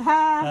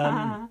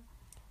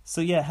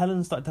 So yeah,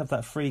 Helen started to have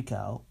that freak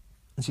out.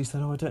 And she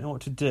said, I don't know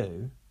what to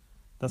do.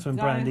 That's when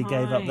Brandy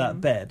gave up that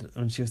bed.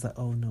 And she was like,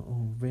 oh, no,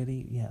 oh,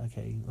 really? Yeah,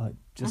 okay, like,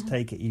 just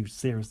take it. You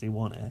seriously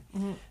want it.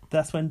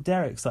 That's when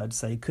Derek started to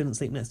say he couldn't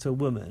sleep next to a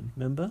woman,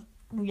 remember?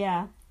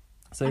 Yeah.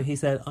 So he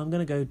said, I'm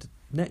going to go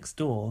next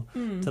door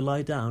to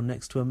lie down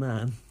next to a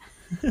man.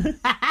 And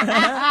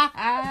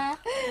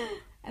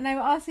they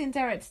were asking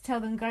Derek to tell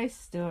them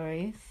ghost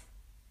stories.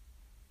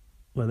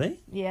 Were they?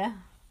 Yeah.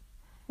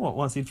 What,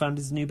 once he'd found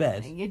his new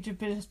bed?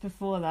 Just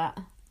before that.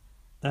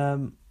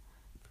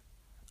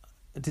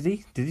 Did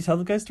he tell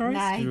the ghost stories?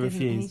 No, he didn't.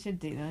 refuse? He should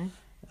do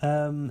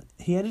though.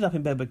 He ended up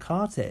in bed with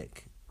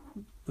Kartik,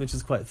 which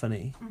is quite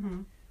funny.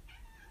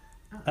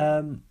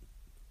 Gemma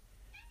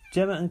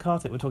and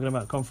Kartik were talking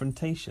about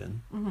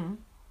confrontation.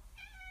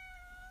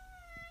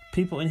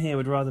 People in here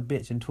would rather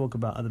bitch and talk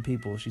about other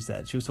people, she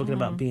said. She was talking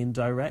about being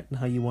direct and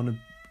how you want to...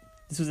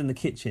 This was in the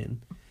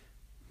kitchen.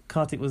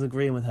 Kartik was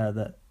agreeing with her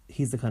that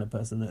he's the kind of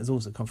person that is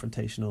also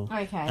confrontational.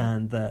 Okay.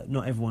 And that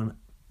not everyone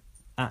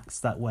acts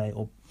that way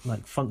or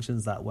like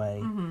functions that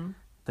way.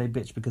 They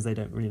bitch because they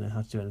don't really know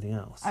how to do anything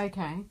else.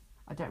 Okay.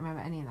 I don't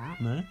remember any of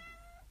that. No?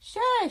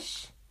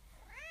 Shush!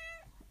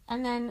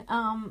 And then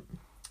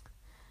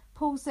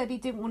Paul said he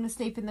didn't want to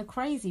sleep in the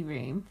crazy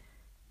room.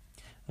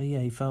 Oh yeah,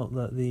 he felt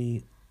that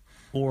the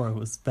aura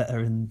was better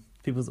in...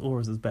 People's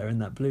auras was better in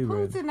that blue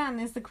room. Paul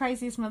Danan is the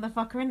craziest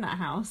motherfucker in that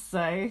house,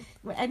 so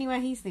anywhere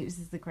he sleeps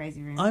is the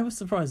crazy room. I was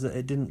surprised that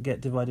it didn't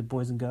get divided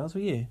boys and girls, were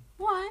you?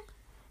 Why?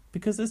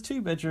 Because there's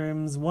two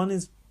bedrooms, one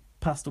is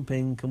pastel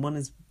pink and one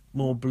is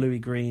more bluey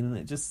green, and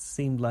it just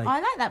seemed like... I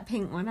like that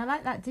pink one. I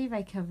like that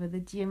duvet cover, the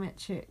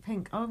geometric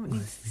pink. I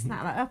need to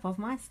snap that up off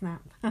my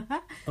snap.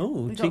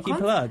 Oh, cheeky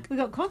plug. We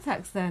got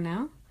contacts there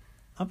now.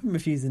 I've been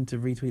refusing to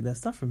retweet their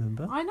stuff,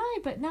 remember? I know,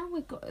 but now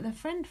we've got a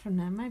friend from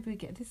them. Maybe we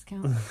get a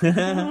discount.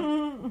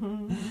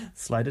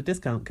 Slide a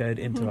discount code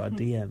into our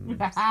DMs.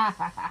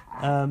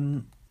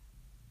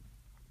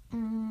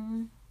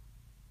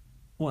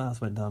 What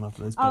else went down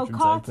after those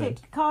bedrooms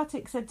opened?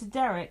 Kartik said to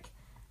Derek,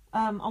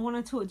 I want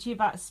to talk to you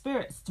about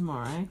spirits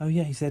tomorrow. Oh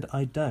yeah, he said,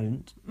 I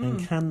don't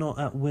and cannot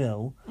at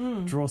will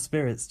draw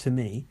spirits to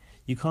me.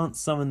 You can't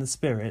summon the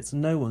spirits.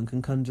 No one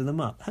can conjure them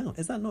up. How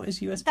is that not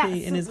his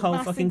USP in his whole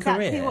fucking career?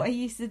 That's exactly what he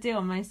used to do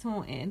on Most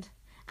Haunted.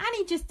 And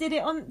he just did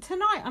it on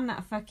tonight on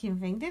that fucking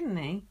thing, didn't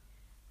he?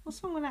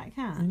 What's wrong with that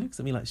cat? He looks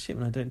at me like shit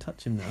when I don't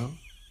touch him now.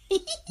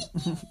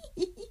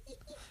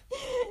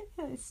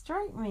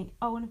 Stroke me.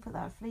 I want to put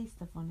that flea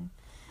stuff on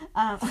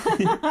him.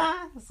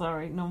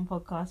 Sorry,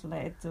 non-podcast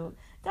related talk.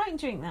 Don't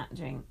drink that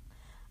drink.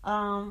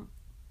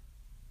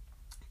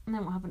 And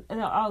then what happened?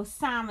 Oh,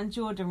 Sam and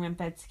Jordan were in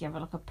bed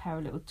together like a pair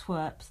of little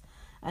twerps.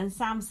 And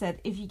Sam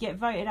said, if you get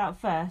voted out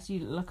first,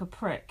 you look like a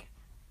prick.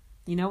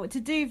 You know what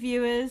to do,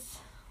 viewers.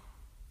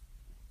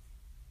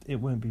 It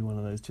won't be one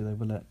of those two, though,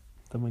 will it?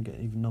 They won't get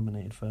even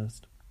nominated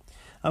first.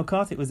 Oh,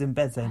 Kartik was in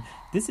bed saying,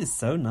 this is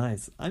so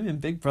nice. I'm in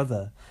Big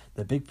Brother.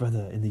 The Big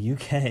Brother in the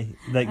UK.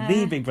 Like,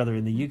 the Big Brother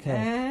in the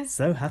UK.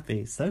 So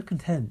happy, so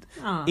content.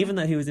 Even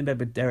though he was in bed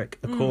with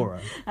Derek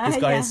Akora, this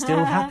guy is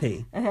still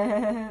happy.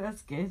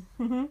 That's good.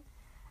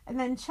 And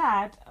then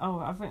Chad,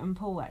 I've written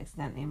Paul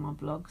accidentally in my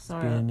blog.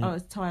 Sorry, I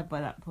was tired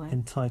by that point.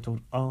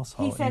 Entitled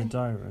arsehole in the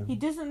diary room. He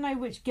doesn't know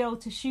which girl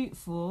to shoot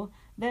for.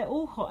 They're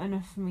all hot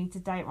enough for me to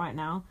date right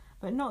now,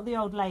 but not the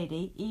old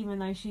lady, even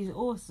though she's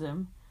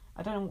awesome.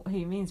 I don't know who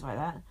he means by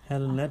that.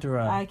 Helen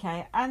Lederer.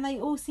 Okay, and they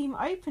all seem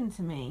open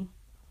to me.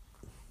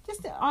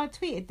 I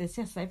tweeted this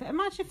yesterday, but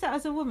imagine if that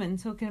was a woman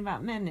talking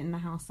about men in the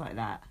house like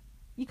that.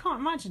 You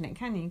can't imagine it,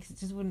 can you? Because it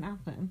just wouldn't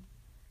happen.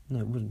 No,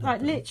 it wouldn't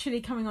happen. Like,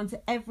 literally coming on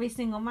to every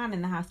single man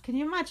in the house. Can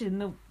you imagine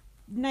the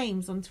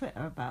names on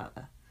Twitter about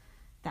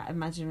that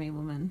imaginary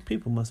woman?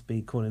 People must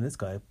be calling this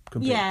guy a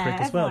complete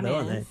prick as well, though,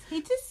 aren't they?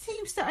 He just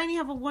seems to only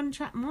have a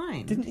one-track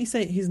mind. Didn't he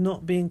say he's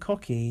not being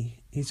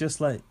cocky? He's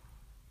just, like,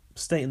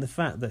 stating the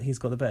fact that he's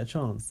got the better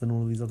chance than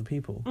all these other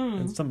people.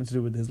 It's something to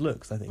do with his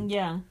looks, I think.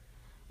 Yeah.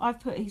 I've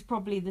put he's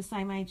probably the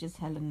same age as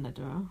Helen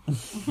Lederer.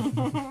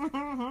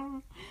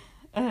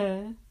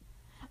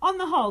 On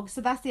the whole,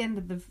 so that's the end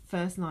of the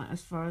first night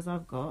as far as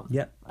I've got.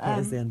 Yep, that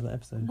is the end of the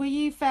episode. Were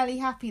you fairly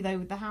happy, though,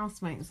 with the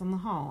housemates on the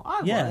whole?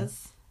 I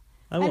was.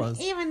 I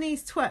was. Even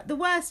these twerps. The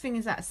worst thing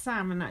is that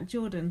Sam and that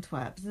Jordan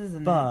twerps,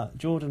 isn't it? But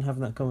Jordan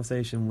having that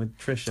conversation with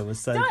Trisha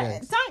was so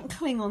good. Don't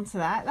cling on to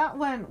that. That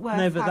weren't worth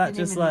No, but that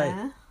just, like,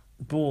 there.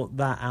 brought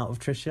that out of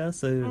Trisha,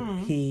 so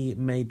he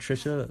made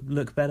Trisha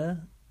look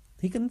better.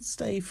 He can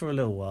stay for a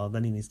little while,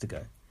 then he needs to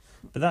go.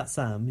 But that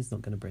Sam, he's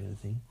not going to bring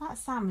anything. That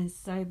Sam is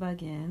so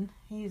bugging.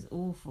 He's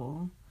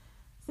awful.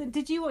 So,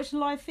 did you watch the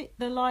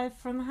live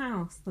from the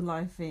house? The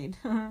live feed?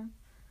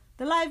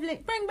 The live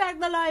link. Bring back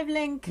the live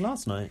link.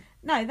 Last night?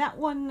 No, that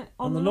one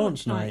on the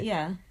launch night.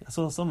 Yeah.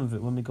 saw some of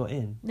it when we got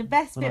in. The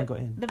best when bit. I got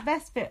in. The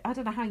best bit. I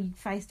don't know how you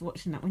faced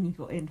watching that when you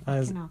got in. I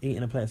was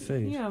eating a plate of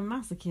food. You're a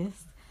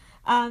masochist.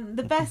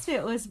 The best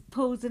bit was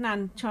Paul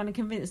Danan trying to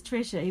convince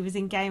Trisha he was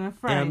in Game of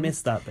Thrones. Yeah, I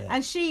missed that bit.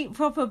 And she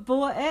proper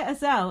bought it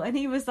as well. And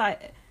he was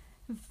like,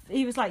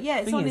 yeah,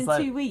 it's on in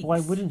 2 weeks. Why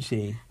wouldn't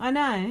she? I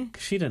know.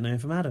 Because she don't know him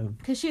from Adam.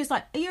 Because she was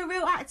like, are you a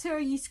real actor or are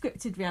you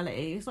scripted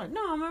reality? He's like,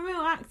 no, I'm a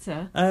real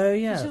actor. Oh,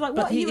 yeah. And she was like,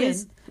 what are you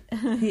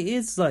in? He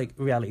is like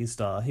reality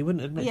star. He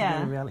wouldn't admit to being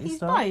a reality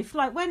star. He's both.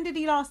 Like, when did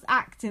he last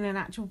act in an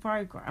actual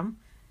programme?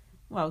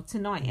 Well,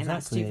 tonight in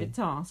That Stupid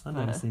Task. I've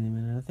never seen him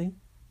in anything.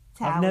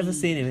 Towie. I've never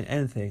seen him in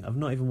anything. I've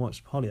not even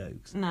watched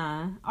Hollyoaks.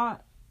 No,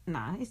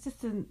 it's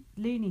just a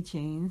Looney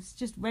Tunes,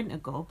 just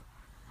Rent-A-Gob.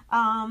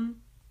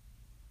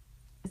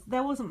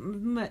 There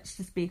wasn't much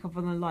to speak of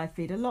on the live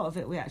feed. A lot of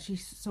it we actually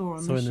saw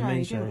on the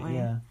show, didn't we?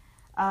 Yeah.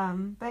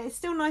 But it's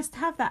still nice to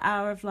have that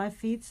hour of live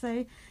feed.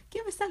 So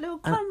give us that little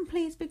crumb,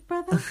 please, Big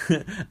Brother.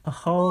 A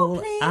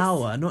whole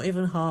hour, not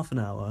even half an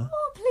hour.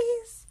 Oh,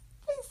 please,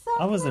 sir.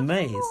 I was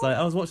amazed. Like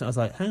I was watching, I was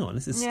like, "Hang on,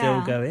 this is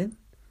still going."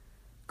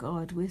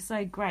 God, we're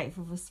so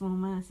grateful for small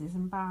mercies.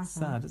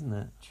 Embarrassing. Sad, isn't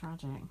it?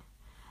 Tragic.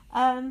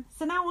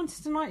 So now on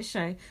to tonight's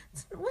show.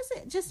 Was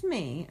it just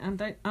me? And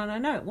I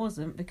know it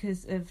wasn't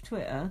because of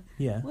Twitter.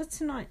 Yeah. Was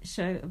tonight's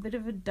show a bit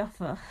of a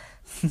duffer?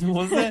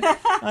 Was it?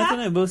 I don't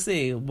know. We'll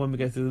see when we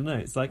go through the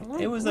notes. Like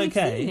it was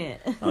okay.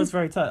 I was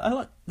very tired. I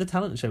like the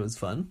talent show was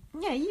fun.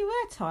 Yeah, you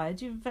were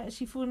tired. You've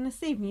actually fallen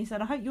asleep, and you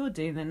said, "I hope you're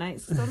doing the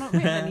notes because I'm not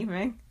written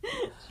anything."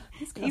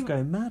 This guy's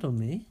going mad on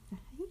me.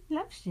 He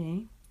loves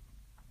you.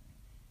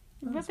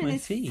 That's rubbing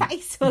his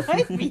face all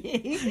over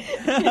you.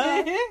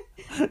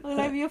 All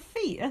over your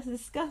feet. That's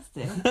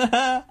disgusting.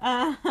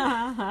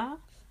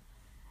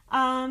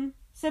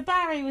 So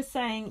Barry was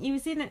saying he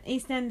was in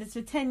EastEnders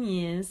for 10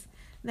 years.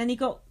 Then he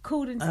got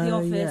called into the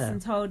office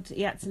and told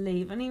he had to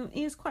leave. And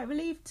he was quite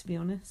relieved, to be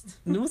honest.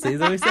 Was he? Is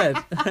that what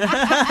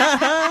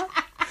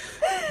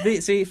he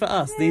said? See, for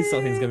us, these sort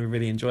of things are going to be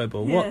really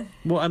enjoyable. Yeah.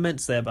 What I meant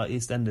to say about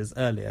EastEnders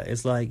earlier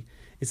is like,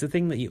 it's a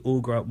thing that you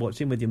all grow up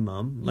watching with your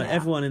mum. Like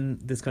everyone in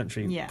this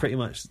country, pretty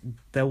much,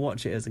 they'll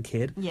watch it as a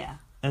kid. Yeah.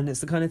 And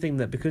it's the kind of thing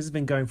that because it's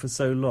been going for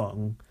so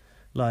long,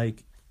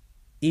 like,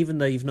 even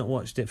though you've not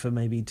watched it for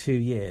maybe 2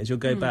 years, you'll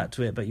go back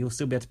to it, but you'll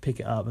still be able to pick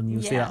it up and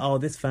you'll see, like, oh,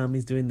 this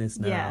family's doing this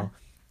now. Yeah.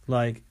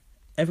 Like,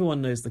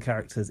 everyone knows the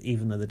characters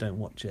even though they don't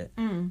watch it.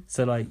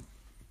 So, like...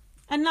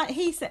 And like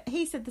he said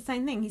the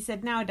same thing. He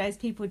said nowadays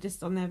people are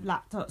just on their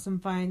laptops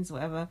and phones,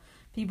 whatever.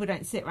 People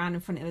don't sit around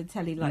in front of the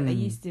telly like they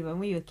used to when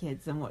we were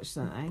kids and watch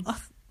something.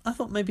 I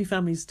thought maybe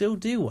families still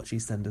do watch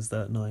EastEnders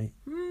that night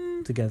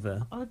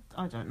together.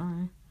 I don't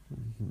know.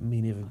 Me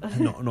neither.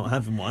 Not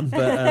having one,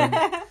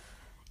 but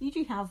you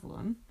do have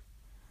one.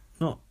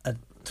 Not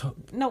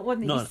one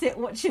that you sit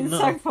watching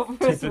soap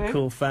operas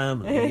typical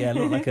family. Yeah,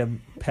 not like a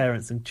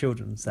parents and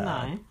children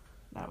setup. No,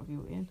 that would be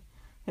weird.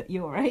 At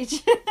your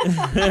age,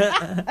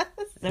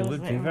 it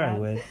would be very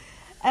weird.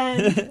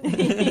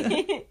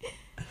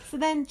 So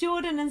then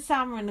Jordan and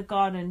Sam are in the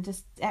garden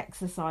just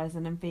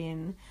exercising and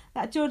being...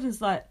 That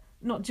Jordan's like...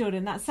 Not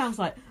Jordan, that sounds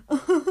like...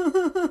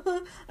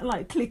 and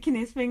like clicking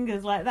his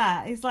fingers like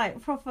that. He's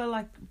like proper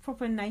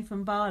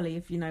Nathan Barley,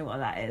 if you know what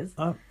that is.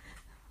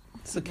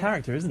 It's a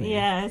character, isn't he?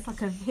 Yeah, it's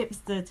like a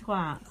hipster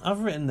twat. I've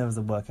written there was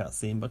a workout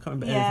scene, but I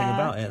can't remember anything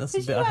about it. That's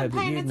a bit I hope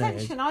that you'd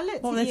noticed.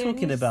 What were they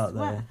talking about,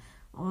 though?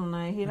 I don't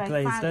know, he like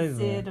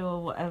fancied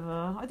or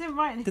whatever. I didn't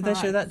write anything. Did they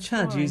show that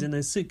Chad using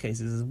those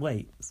suitcases as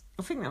weights?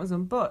 I think that was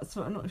on bots,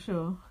 but I'm not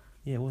sure.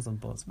 Yeah, it was on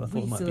bots, but I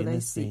thought it might be in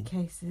this scene. We saw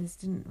those suitcases,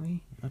 didn't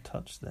we? I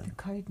touched them. The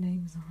code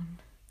names on.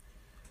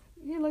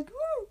 You're like,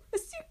 ooh, a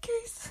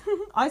suitcase.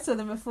 I saw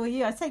them before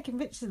you. I was taking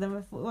pictures of them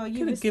before. Well,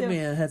 you could give me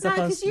a heads up.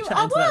 No, I was chatting to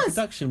that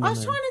production woman. I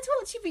was trying to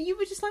talk to you, but you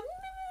were just like,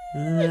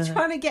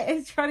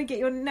 trying to get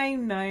your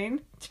name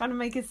known, trying to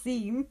make a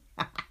scene.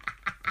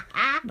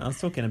 No, I was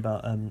talking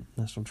about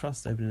National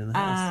Trust opening in the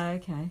house. Ah,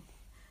 okay.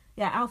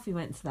 Yeah, Alfie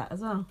went to that as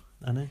well.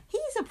 I know.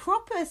 He's a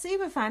proper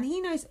super fan. He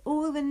knows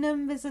all the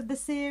numbers of the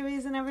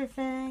series and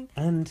everything.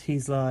 And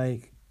he's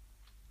only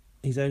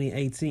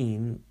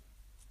 18,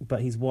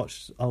 but he's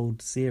watched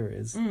old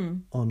series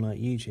on like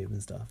YouTube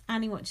and stuff.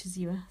 And he watches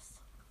US.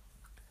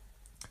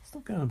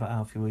 Stop going on about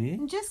Alfie, will you?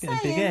 I'm just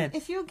saying,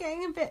 if you're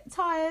getting a bit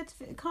tired,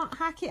 if you can't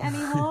hack it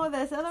anymore,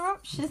 there's other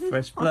options.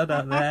 Fresh blood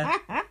out there.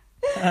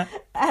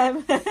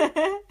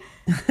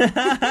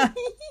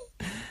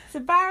 So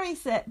Barry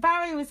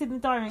was in the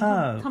diary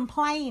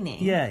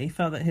complaining. Yeah, he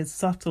felt that his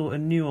subtle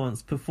and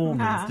nuanced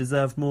performance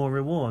deserved more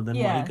reward than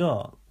what he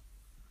got.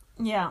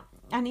 Yeah,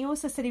 and he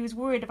also said he was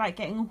worried about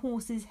getting a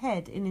horse's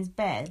head in his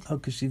bed. Oh,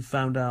 because she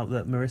found out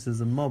that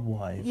Marissa's a mob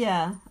wife.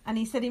 Yeah, and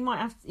he said he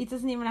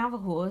doesn't even have a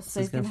horse,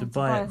 so he's going to have to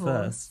buy a horse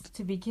first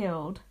to be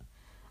killed.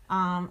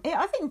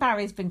 I think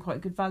Barry's been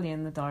quite good value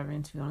in the diary,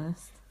 to be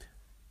honest.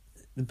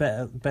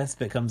 The best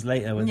bit comes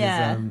later with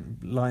his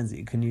lines that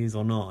you can use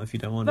or not if you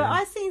don't want to. But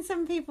I've seen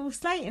some people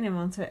slating him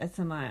on Twitter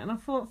tonight, and I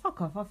thought, fuck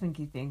off, I think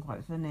he's being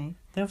quite funny.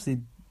 They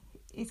obviously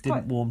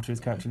didn't warm to his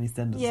character in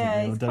EastEnders.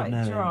 Yeah, he's or don't quite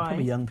know dry. Him.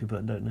 Probably young people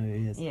that don't know who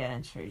he is. Yeah,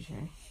 true.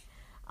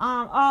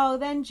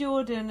 Then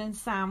Jordan and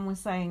Sam were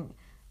saying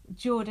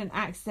Jordan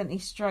accidentally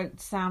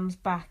stroked Sam's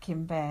back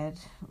in bed.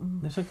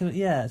 They're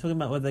talking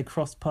about whether they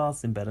crossed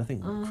paths in bed. I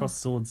think cross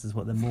swords is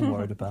what they're more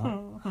worried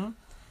about.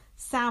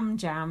 Sam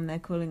Jam, they're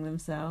calling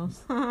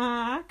themselves.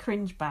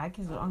 Cringe bag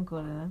is what I'm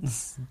calling them.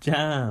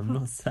 Jam,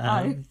 not Sam.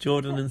 Oh.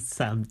 Jordan and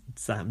Sam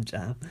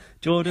Jam.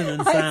 Jordan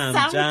and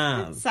Sam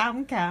Jam.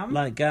 Sam Cam.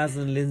 Like Gaz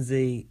and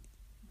Lindsay.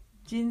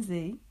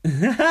 Ginsey.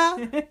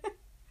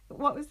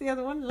 What was the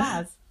other one?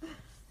 Laz.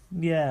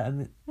 Yeah.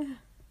 And I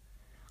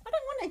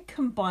don't want a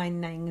combined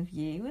name of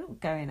you. We're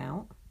not going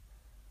out.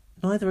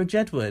 Neither are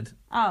Jedward.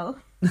 Oh.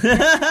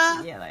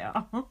 Yeah, they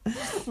are.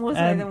 More so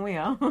than we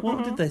are.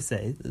 What did they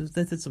say?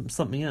 They said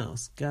something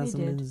else. Gaz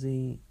and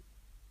Lindsay.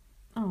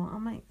 Oh, our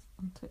mates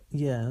on Twitter.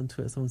 Yeah, on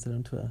Twitter. Someone said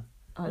on Twitter.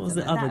 What was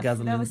the other Gaz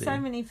and Lindsay? There were so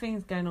many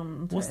things going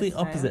on Twitter. What's the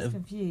opposite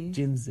of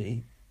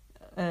Ginsey?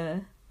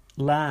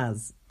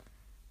 Laz.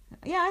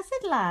 Yeah, I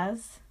said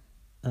Laz.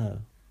 Oh.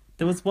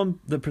 There was one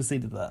that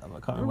preceded that. I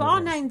can't remember. Well,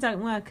 our name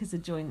don't work as a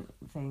joint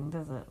thing,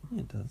 does it? Yeah,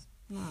 it does.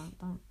 No, it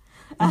don't.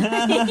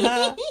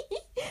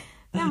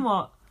 Then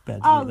what? Better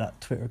delete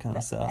that Twitter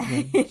account set up.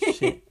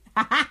 Shit.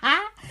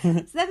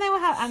 So then they were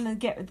and then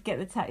get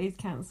the tattoos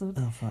cancelled.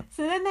 Oh fuck!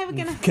 So then they were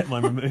gonna get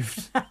mine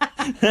removed.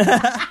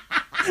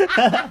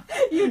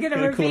 You're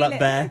gonna reveal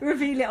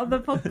it on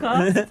the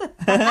podcast.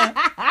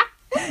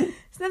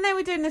 So then they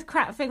were doing this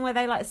crap thing where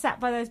they like sat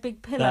by those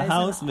big pillows. The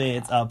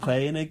housemates are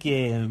playing a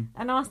game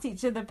and asked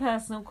each other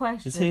personal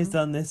questions. Who's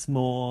done this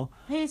more?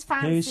 Who's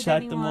fancied Who's had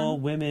anyone? the more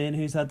women?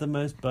 Who's had the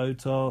most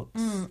Botox?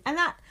 And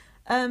that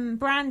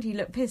Brandy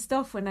looked pissed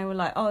off when they were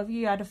like, "Oh, have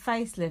you had a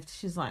facelift?"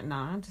 She's like, "No,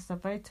 I just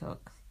had Botox."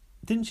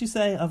 Didn't she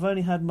say, I've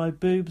only had my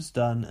boobs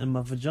done and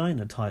my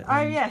vagina tightened?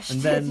 Oh, yeah, she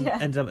and did,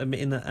 then ended up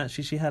admitting that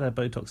actually she had her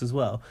Botox as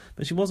well.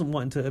 But she wasn't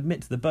wanting to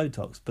admit to the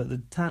Botox, but the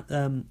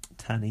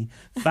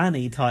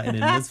fanny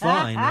tightening was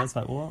fine. I was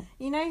like, what?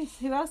 You know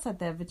who else had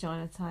their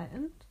vagina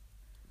tightened?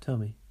 Tell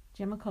me.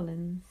 Gemma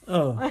Collins.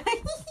 Oh.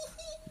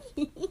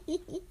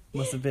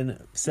 Must have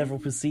been several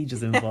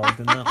procedures involved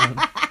in that one.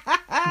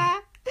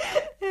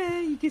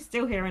 You can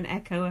still hear an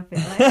echo of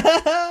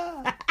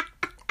it.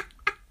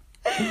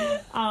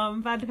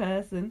 Bad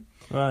person.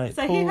 Right.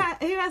 So Paul...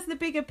 who has the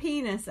bigger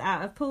penis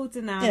out of Paul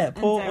Denal? Yeah,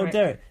 Paul and Derek? or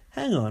Derek.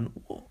 Hang on.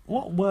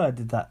 What word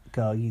did that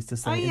girl used to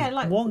say? Oh yeah,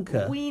 like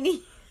Wonka.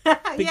 Weenie.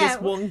 Biggest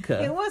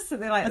Wonka. It was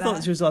something like that. I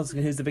thought she was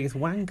asking who's the biggest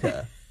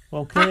wanker.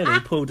 Well, clearly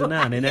Paul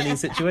Denal in any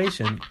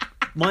situation.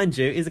 Mind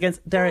you, is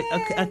against Derek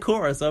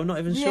Acora, so I'm not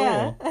even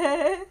sure.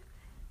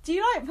 Do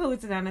you like Paul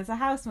Denal as a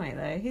housemate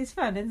though? He's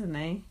fun, isn't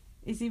he?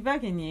 Is he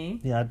bugging you?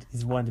 Yeah,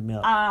 he's winding me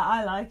up.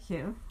 I like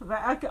him.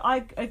 But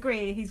I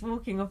agree, he's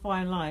walking a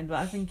fine line, but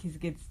I think he's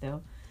good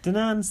still.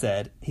 Danan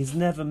said he's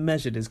never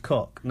measured his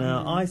cock.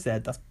 Now, I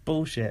said that's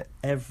bullshit.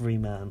 Every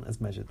man has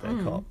measured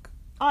their cock.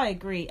 I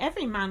agree.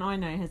 Every man I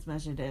know has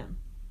measured it.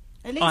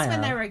 At least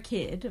when they were a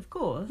kid, of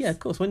course. Yeah, of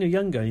course. When you're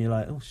younger and you're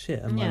like, oh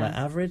shit, am I like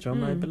average or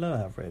am I below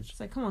average?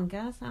 So come on,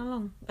 Gaz, how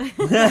long?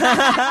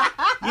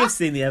 You've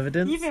seen the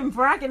evidence. You've been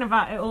bragging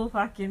about it all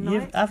fucking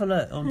night. Have a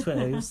look on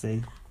Twitter, you'll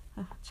see.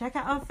 Check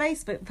out our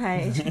Facebook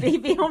page,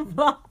 BB on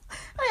Block.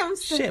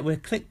 Shit, we're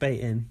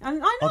clickbaiting. I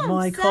know. On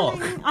my cock.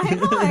 I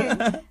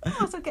know. I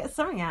must get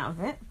something out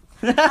of it.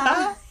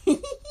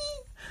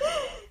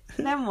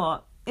 Then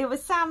what? It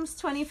was Sam's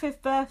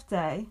 25th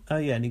birthday. Oh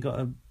yeah, and he got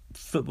a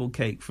football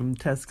cake from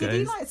Tesco's.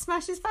 Did he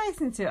smash his face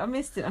into it? I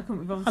missed it. I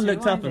couldn't be bothered. I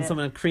looked up and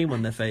someone had cream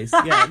on their face.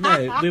 Yeah,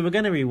 no, we were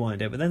going to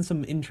rewind it, but then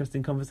some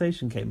interesting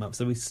conversation came up,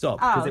 so we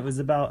stopped because it was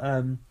about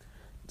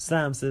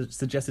Sam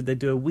suggested they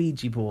do a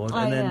Ouija board,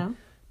 and then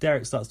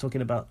Derek starts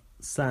talking about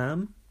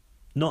Sam,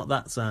 not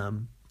that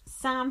Sam.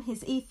 Sam,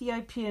 his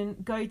Ethiopian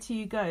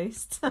go-to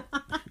ghost.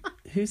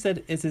 Who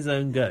said it's his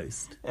own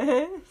ghost?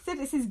 He said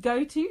it's his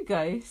go-to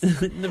ghost.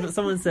 No, but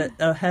someone said,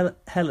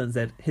 Helen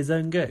said, his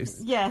own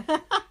ghost. Yeah.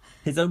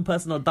 His own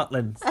personal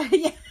ducklings.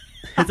 Yeah.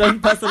 His own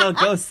personal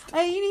ghost.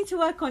 Oh, you need to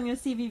work on your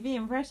CVV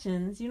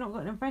impressions. You've not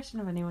got an impression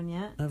of anyone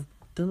yet. I've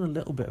done a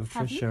little bit of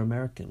Trisha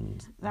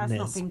American. That's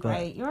not been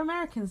great. Your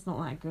American's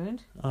not that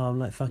good. Oh, I'm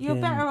like fucking... You're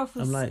better off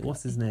with... I'm like,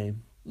 what's his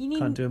name?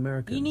 Can't do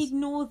Americans. You need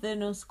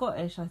Northern or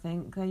Scottish, I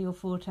think. They're your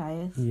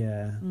fortes.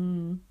 Yeah.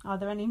 Are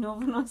there any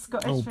Northern or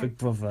Scottish? Oh, Big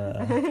Brother.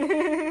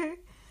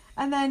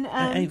 And then...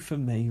 it ain't for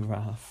me,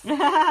 Ralph.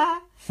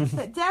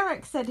 But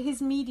Derek said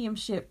his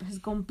mediumship has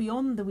gone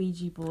beyond the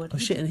Ouija board. Oh,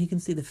 shit, and he can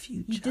see the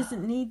future. He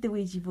doesn't need the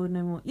Ouija board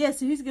no more. Yeah,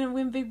 so who's going to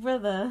win Big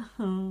Brother?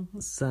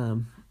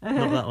 Sam.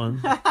 Not that one.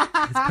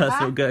 His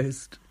personal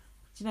ghost.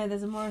 Do you know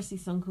there's a Morrissey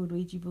song called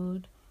Ouija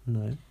Board?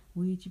 No.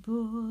 Ouija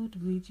board,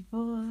 will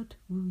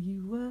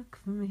you work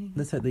for me?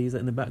 Let's hope they use that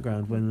in the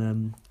background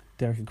when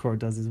Derek and Cora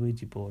does his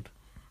Ouija board.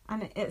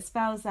 And it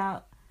spells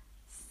out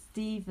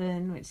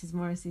Stephen, which is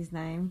Morrissey's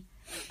name,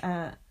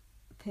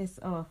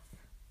 piss off.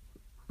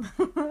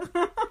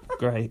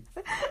 Great.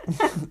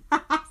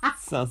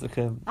 Sounds like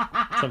something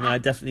I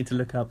definitely need to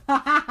look up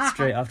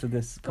straight after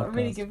this podcast. Got a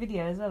really good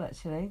video as well,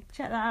 actually.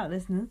 Check that out,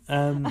 listeners.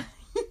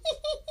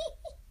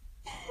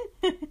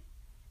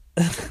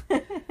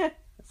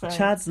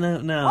 Chad's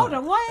now. Hold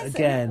on,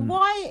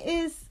 why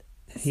is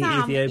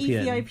Sam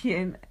Ethiopian?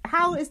 Ethiopian?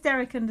 How is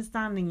Derek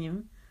understanding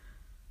him?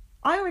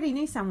 I already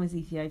knew Sam was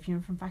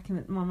Ethiopian from back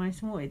in my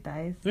Most Wanted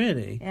days.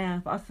 Really?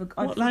 Yeah, but I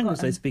forgot. What language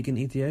do they speak in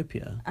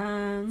Ethiopia?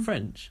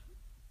 French.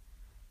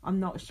 I'm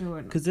not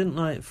sure. Because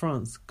didn't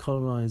France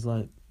colonise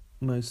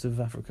most of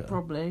Africa?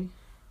 Probably.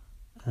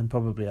 And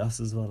probably us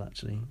as well,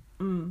 actually.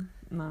 No,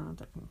 I don't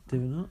think so. Do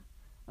we not?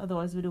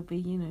 Otherwise, we'd all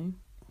be,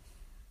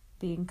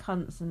 being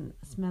cunts and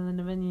smelling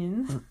of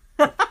onions.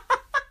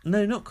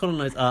 No, not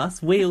colonise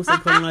us. We also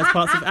colonise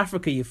parts of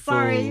Africa, you fool.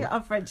 Sorry,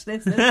 our French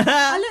listeners.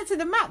 I looked at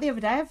the map the other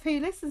day of who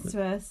listens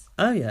to us.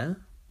 Oh, yeah?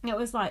 It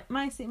was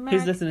mostly American.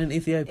 Who's listening in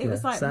Ethiopia? It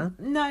was Sam?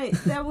 No,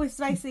 there was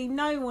basically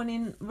no one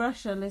in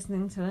Russia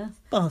listening to us.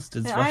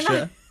 Bastards,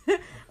 Russia.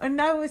 And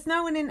there was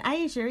no one in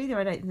Asia either,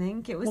 I don't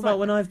think. It was what about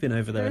when I've been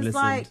over there and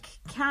listened? It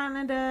was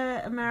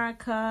Canada,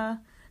 America.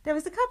 There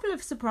was a couple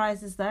of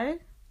surprises, though.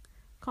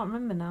 Can't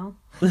remember now.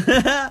 We'll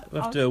have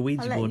to do a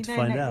Ouija board to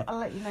find out. I'll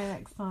let you know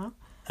next time.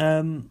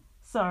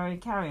 Sorry,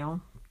 carry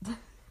on.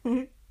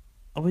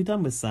 Are we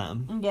done with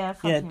Sam? Yeah,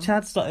 yeah. him.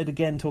 Chad started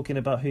again talking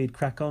about who he'd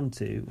crack on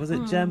to. Was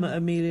it Gemma,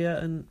 Amelia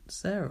and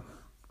Sarah?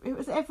 It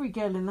was every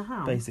girl in the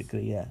house.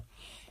 Basically, yeah.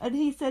 And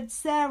he said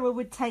Sarah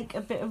would take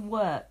a bit of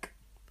work.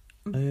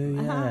 Oh,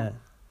 yeah.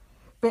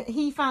 But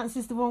he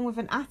fancies the one with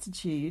an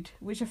attitude,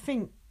 which I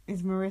think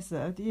is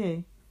Marissa. Do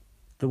you?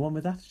 The one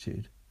with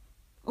attitude?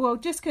 Well,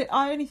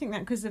 I only think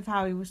that because of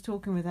how he was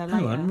talking with her later.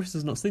 Hang on,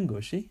 Marissa's not single,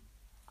 is she?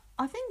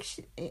 I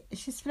think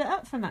she split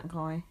up from that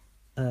guy.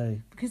 Oh.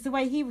 Because the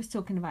way he was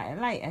talking about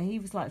it later, he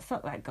was like,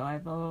 fuck that guy,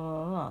 blah,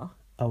 blah, blah.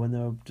 Oh, when they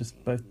were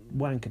just both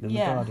wanking in the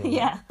garden.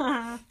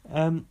 Yeah.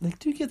 They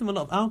do give them a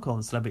lot of alcohol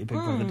in Celebrity Big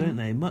Brother, don't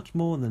they? Much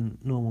more than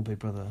normal Big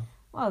Brother.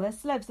 Well, they're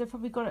celebs. They've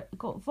probably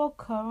got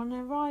vodka on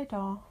their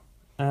radar.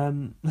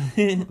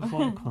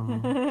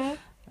 Vodka.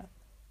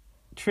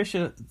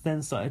 Trisha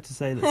then started to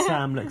say that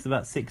Sam looks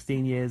about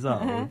 16 years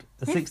old.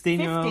 A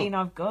 16-year-old... 15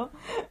 I've got.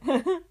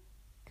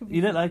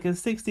 You look like a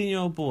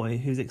 16-year-old boy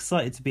who's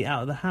excited to be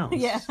out of the house.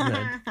 Yeah.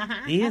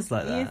 He is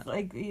like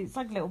that. He's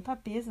like a little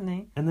puppy, isn't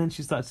he? And then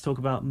she started to talk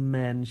about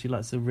men. She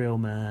likes a real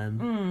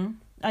man.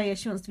 Oh, yeah,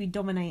 she wants to be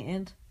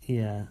dominated.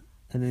 Yeah.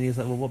 And then he was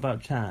like, well, what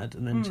about Chad?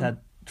 And then Chad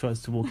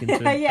tries to walk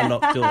into a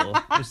locked door,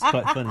 which is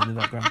quite funny in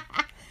the background.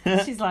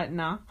 She's like,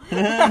 nah.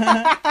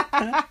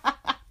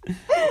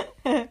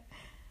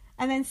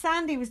 And then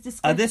Sandy was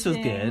discussing... Oh, this was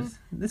good.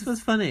 This was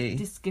funny.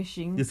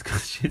 Discussion.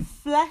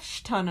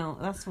 Flesh tunnel.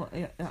 That's what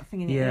that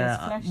thing in it is.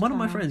 Yeah. One of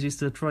my friends used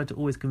to try to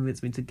always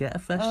convince me to get a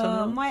flesh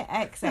tunnel. My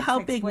ex.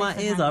 How big my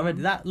ears are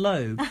already. That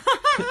low.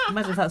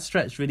 Imagine if that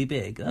stretched really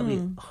big. That'd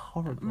be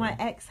horrible. My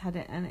ex had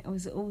it and it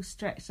was all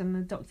stretched and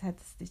the doctor had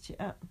to stitch it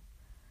up.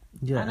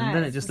 Yeah, and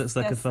then it just looks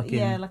like a fucking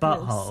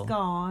butthole.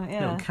 Scar,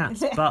 little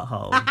cat's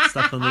butthole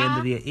stuck on the end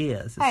of your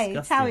ear. It's hey,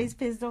 disgusting. Towie's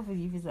pissed off with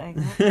you for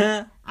saying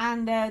that.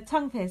 And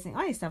tongue piercing.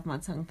 I used to have my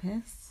tongue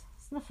pierced.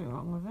 There's nothing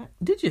wrong with it.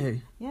 Did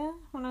you? Yeah,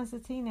 when I was a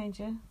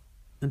teenager.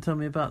 And tell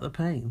me about the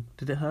pain.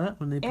 Did it hurt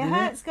when they blew it? It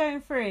hurts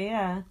going through,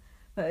 yeah.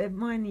 But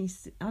mine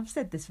used to, I've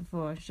said this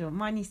before, I'm sure.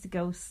 Mine used to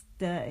go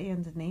dirty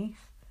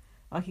underneath.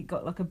 Like it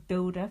got like a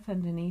build-up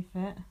underneath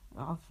it.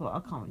 I thought, I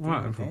can't do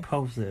this.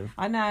 Repulsive.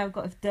 I know, I've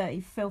got a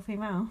dirty, filthy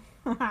mouth.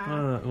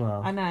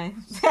 Well, I know.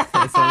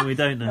 That's something we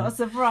don't know. Not a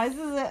surprise,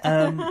 is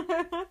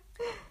it?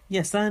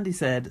 Yeah, Sandy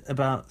said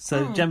about...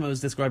 So Gemma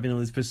was describing all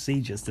these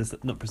procedures.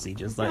 Not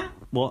procedures, like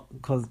what?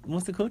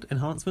 What's it called?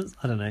 Enhancements?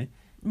 I don't know.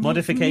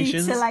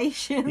 Modifications?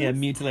 Mutilations. Yeah,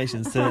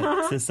 mutilations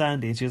to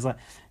Sandy. And she was like,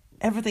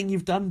 everything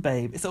you've done,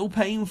 babe, it's all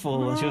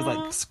painful. And she was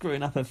like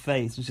screwing up her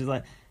face. And she was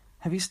like,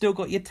 have you still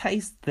got your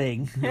taste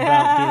thing?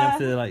 About being able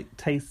to like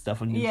taste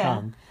stuff on your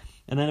tongue.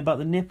 And then about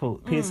the nipple,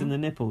 piercing the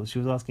nipples, she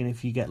was asking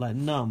if you get like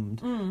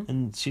numbed.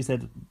 And she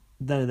said,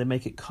 no, they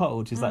make it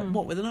cold. She's like,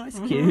 what, with an ice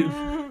cube?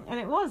 And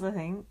it was, I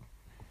think.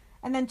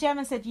 And then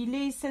Gemma said, you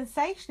lose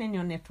sensation in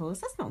your nipples.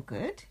 That's not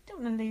good. You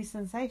don't want to lose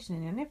sensation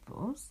in your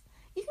nipples.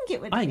 You can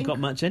get rid of I ain't got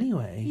much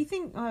anyway. You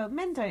think,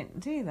 men don't,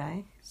 do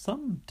they?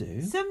 Some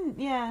do. Some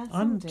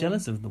I'm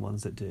jealous of the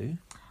ones that do.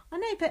 I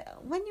know,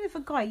 but when you're with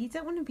a guy, you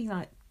don't want to be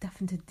like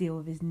having to deal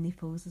with his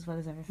nipples as well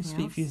as everything else.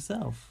 Speak for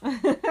yourself.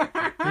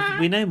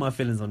 We know my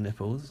feelings on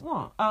nipples.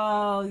 What?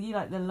 Oh, you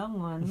like the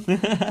long ones.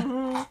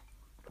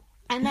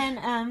 And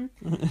then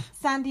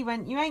Sandy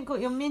went, you ain't got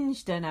your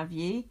minge done, have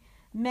you?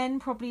 Men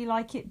probably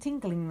like it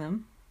tingling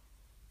them.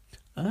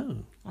 Oh.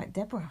 Like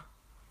Deborah.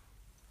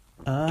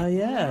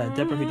 Yeah.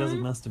 Deborah who doesn't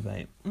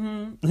masturbate.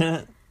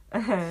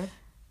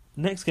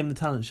 Next came the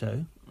talent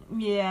show.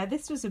 Yeah,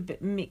 this was a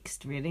bit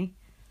mixed, really.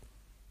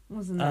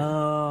 Wasn't it?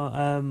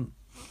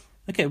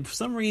 Okay, for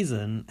some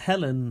reason,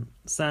 Helen,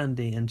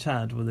 Sandy and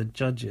Chad were the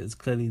judges.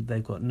 Clearly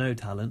they've got no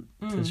talent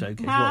to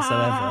showcase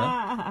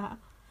whatsoever.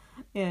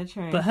 Yeah,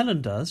 true. But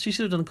Helen does. She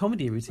should have done a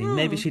comedy routine.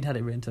 Maybe she'd had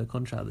it written to a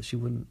contract that she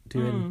wouldn't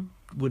do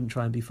wouldn't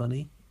try and be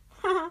funny.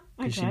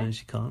 Because she knows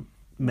she can't.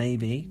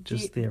 Maybe,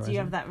 just theorising. Do you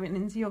have that written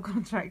into your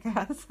contract,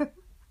 Gaz?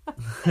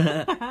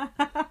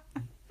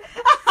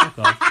 Fuck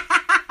off.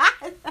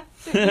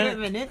 Give me a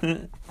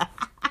minute.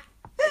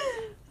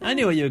 I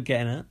knew what you were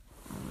getting at.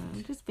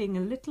 being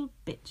a little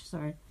bitch.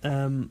 Sorry.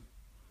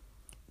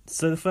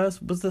 So the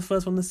first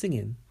one the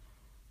singing.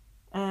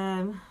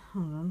 Hold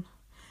on.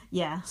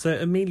 Yeah. So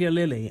Amelia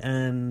Lilly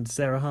and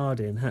Sarah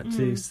Harding had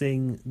to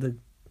sing the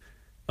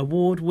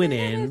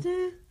award-winning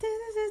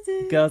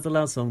Girls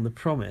Aloud song, The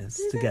Promise,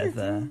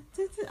 together.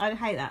 I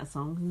hate that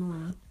song.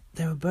 No.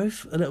 They were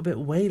both a little bit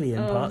waily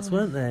in parts,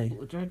 weren't they?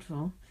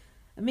 Dreadful.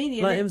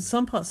 Amelia, like,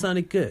 some parts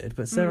sounded good,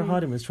 but Sarah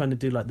Harding was trying to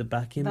do like the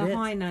backing bit. The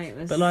high note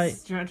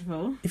was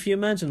dreadful. If you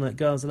imagine like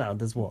Girls Aloud,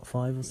 there's what,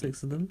 5 or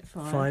 6 of them?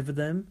 5 of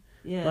them.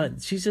 Yeah. Like,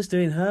 she's just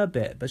doing her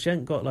bit, but she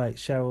hasn't got like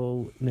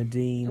Cheryl,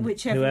 Nadine,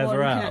 whichever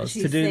whoever else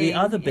to do sing. the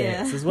other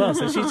bits as well.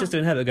 So she's just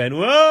doing her bit, going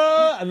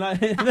whoa, and like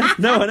there's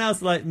no one else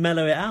to, like,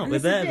 mellow it out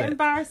with their bit. It's a bit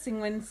embarrassing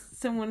when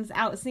someone's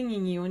out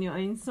singing you on your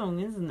own song,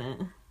 isn't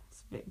it?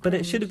 It's a bit but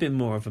it should have been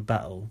more of a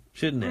battle,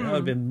 shouldn't it? That would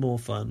have been more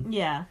fun.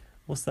 Yeah.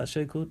 What's that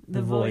show called?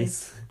 The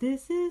Voice.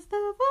 This is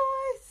The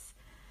Voice.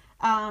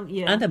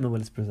 Yeah. And Emma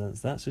Willis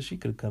presents that, so she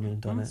could have come in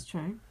and done That's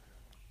true.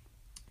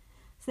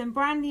 So then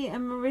Brandy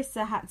and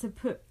Marissa had to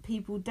put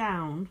people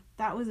down.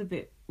 That was a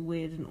bit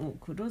weird and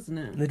awkward, wasn't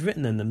it? They'd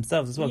written them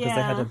themselves as well, because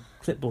they had a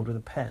clipboard with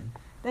a pen.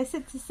 They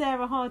said to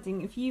Sarah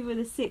Harding, if you were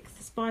the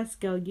 6th Spice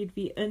Girl, you'd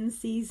be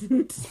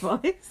unseasoned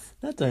Spice.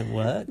 That don't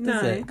work,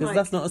 does it? Because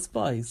that's not a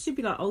Spice. Should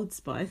be like Old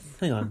Spice.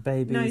 Hang on,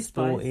 Baby, No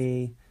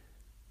Sporty... Spice.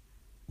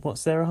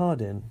 What's Sarah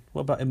Harding?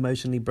 What about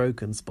Emotionally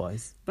Broken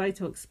Spice?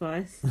 Botox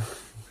Spice.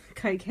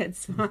 Cokehead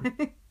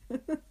Spice.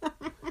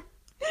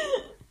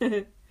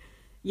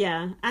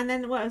 Yeah, and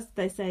then what else did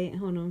they say?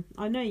 Hold on.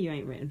 I know you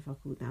ain't written fuck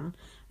all down.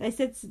 They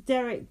said to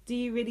Derek, do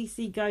you really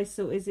see ghosts,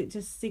 or is it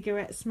just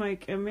cigarette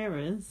smoke and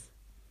mirrors?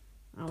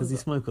 Does he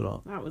smoke a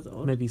lot? That was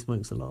odd. Maybe he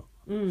smokes a lot.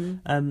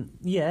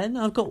 Yeah,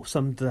 no, I've got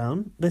some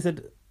down. They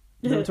said...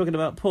 They were talking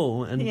about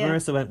Paul, and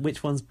Marissa went,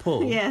 which one's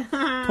Paul? Yeah.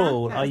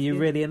 Paul, are you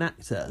really an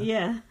actor?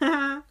 Yeah.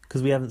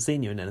 Because we haven't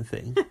seen you in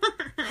anything.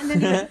 And then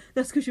he went,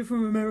 that's because you're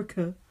from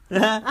America.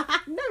 No,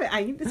 it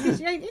ain't. That's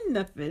because you ain't in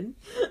nothing.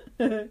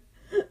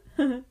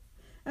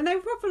 And they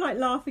were proper like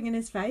laughing in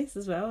his face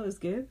as well. It was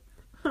good.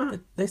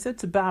 They said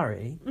to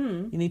Barry,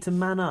 you need to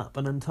man up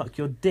and untuck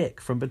your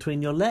dick from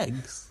between your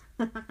legs.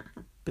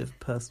 Bit of a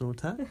personal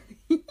attack.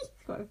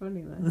 Quite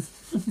funny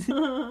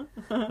though.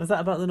 Was that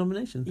about the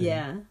nomination thing?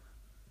 Yeah.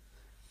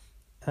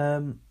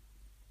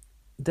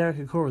 Derek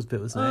Akora's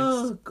bit was next.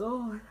 Oh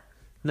God.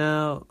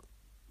 Now,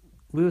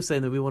 we were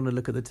saying that we want to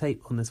look at the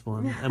tape on this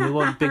one, and we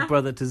want Big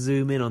Brother to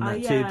zoom in on that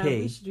 2p.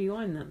 We should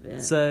rewind that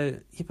bit. So,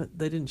 yeah, but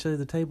they didn't show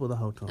the table the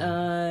whole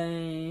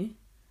time.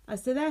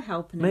 So they're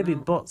helping him Maybe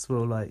out. bots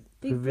will, like,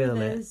 Big reveal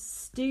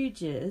Brother's it.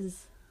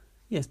 Stooges.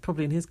 Yes,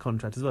 probably in his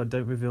contract as well.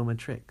 Don't reveal my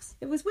tricks.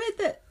 It was weird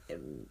that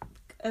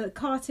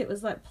Cartit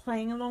was like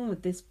playing along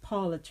with this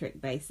parlour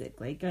trick,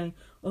 basically going,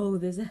 "Oh,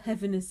 there's a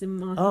heaviness in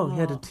my heart." He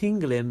had a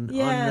tingling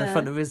on the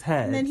front of his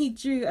head, and then he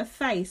drew a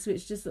face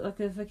which just looked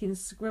like a fucking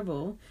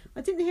scribble. I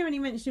didn't hear any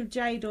mention of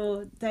Jade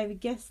or David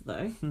Guest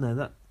though. No,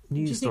 that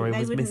news story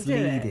was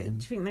misleading.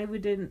 Do you think they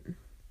wouldn't?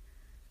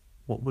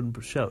 What,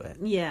 wouldn't show it?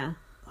 Yeah.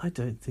 I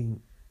don't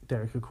think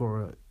Derek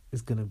Akora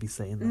is going to be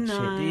saying that shit.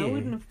 No, Do you? I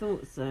wouldn't have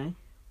thought so.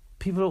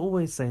 People are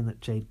always saying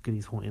that Jade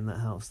Goody's haunting that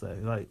house, though.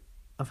 Like,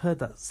 I've heard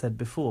that said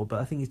before, but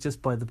I think it's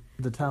just by the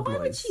tabloids. Why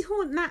would she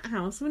haunt that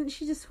house? Wouldn't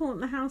she just haunt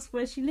the house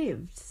where she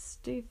lived?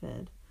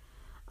 Stupid.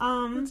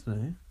 I don't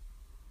know.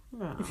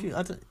 Well.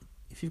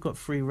 If you've got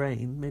free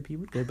reign, maybe you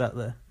would go back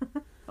there.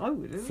 I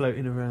wouldn't.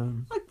 Floating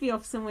around. I'd be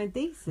off somewhere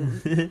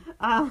decent.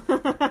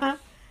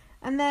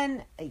 And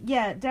then,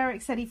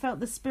 Derek said he felt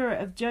the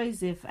spirit of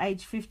Joseph,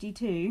 age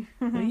 52.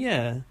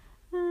 Yeah.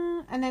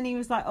 And then he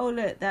was like, oh,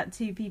 look, that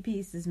 2p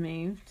piece has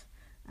moved.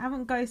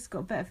 Haven't ghosts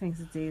got better things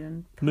to do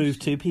than move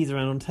 2p's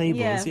around on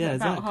tables? Yeah,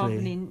 about exactly. half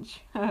an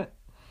inch.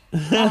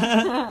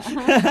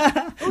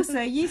 Also,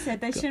 you said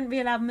they shouldn't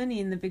be allowed money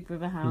in the Big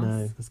Brother house.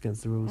 No, that's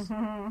against the rules.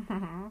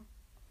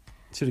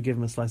 Should have given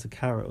him a slice of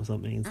carrot or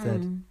something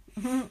instead.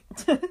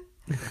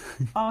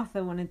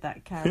 Arthur wanted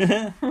that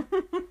carrot.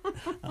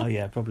 Oh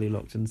yeah, probably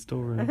locked in the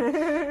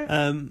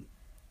storeroom.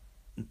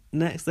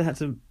 Next, they had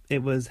to.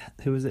 It was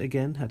who was it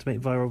again? Had to make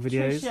viral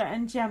videos. Trisha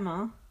and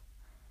Gemma.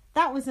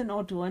 That was an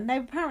odd one. They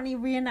were apparently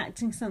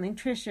reenacting something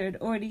Trisha had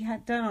already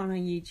done on her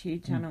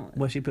YouTube channel.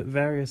 Where she put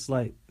various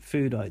like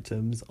food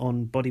items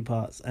on body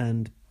parts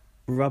and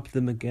rubbed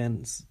them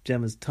against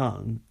Gemma's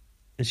tongue,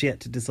 and she had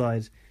to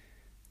decide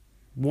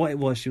what it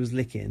was she was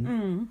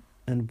licking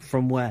and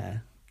from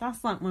where.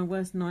 That's like my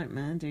worst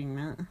nightmare, doing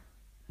that.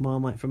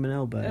 Marmite from an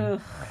elbow.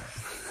 Ugh.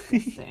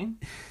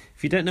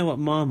 If you don't know what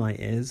Marmite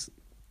is,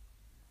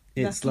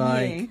 it's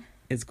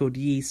it's called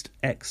yeast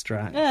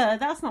extract. Yeah,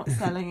 that's not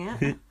selling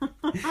it.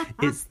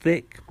 It's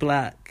thick,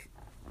 black,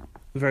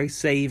 very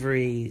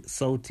savoury,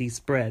 salty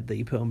spread that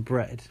you put on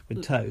bread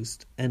with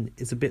toast, and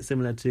it's a bit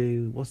similar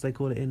to, what's they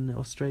call it in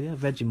Australia?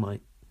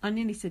 Vegemite. I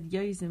nearly said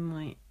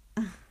Yosemite.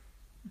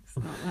 It's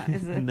not that,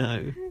 is it?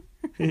 No.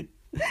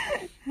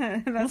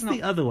 What's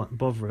the other one?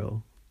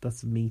 Bovril.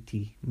 That's a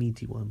meaty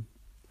one.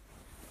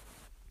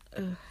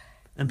 Ugh.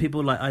 And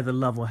people like either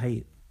love or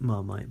hate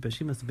Marmite, but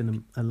she must have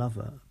been a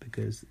lover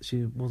because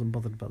she wasn't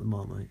bothered about the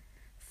Marmite.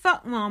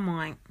 Fuck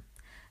Marmite.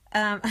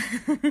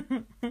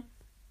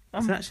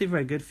 It's actually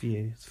very good for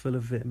you. It's full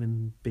of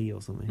vitamin B or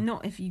something.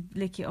 Not if you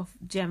lick it off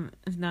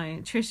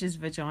Trisha's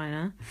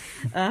vagina.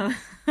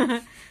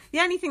 The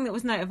only thing that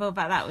was notable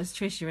about that was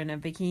Trisha in her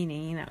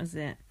bikini. That was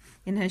it.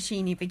 In her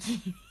sheeny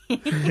bikini.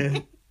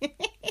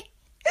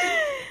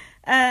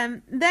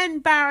 Then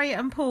Barry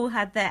and Paul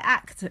had their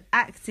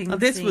acting. Oh,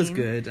 this scene. was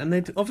good, and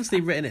they'd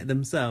obviously written it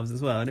themselves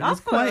as well, and it was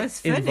funny.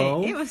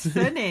 involved. It was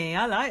funny.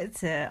 I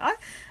liked it.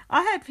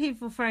 I heard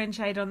people throwing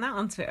shade on that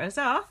on Twitter,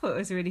 so I thought it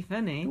was really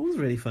funny. It was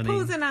really funny.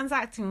 Paul Zenan's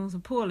acting was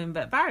appalling,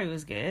 but Barry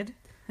was good.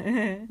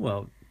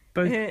 Well,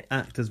 both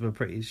actors were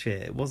pretty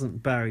shit. It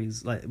wasn't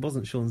it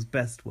wasn't Sean's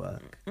best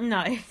work.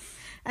 No.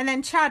 And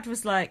then Chad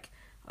was like,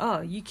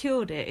 "Oh, you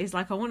killed it." He's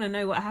like, "I want to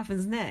know what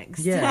happens next."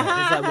 Yeah,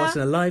 it's like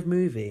watching a live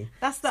movie.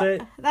 That's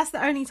the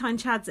only time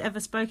Chad's ever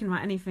spoken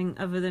about anything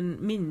other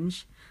than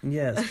Minge.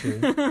 Yeah, it's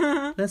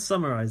true. Let's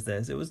summarise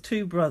this. It was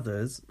two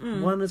brothers.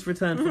 One has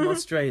returned from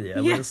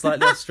Australia with a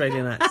slightly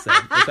Australian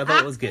accent, which I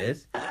thought was good.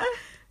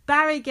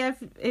 Barry gave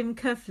him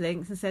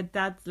cufflinks and said,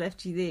 "Dad's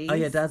left you these." Oh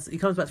yeah, he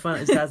comes back to find out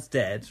his dad's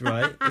dead,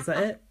 right? Is that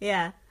it?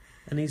 Yeah.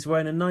 And he's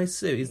wearing a nice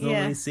suit. He's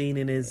normally seen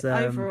in his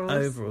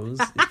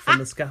overalls from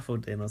the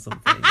scaffolding or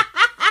something.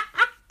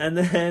 And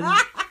then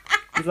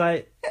he's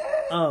like,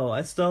 "Oh,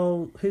 I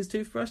stole whose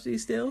toothbrush did he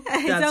steal?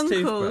 Dad's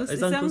toothbrush.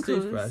 His uncle's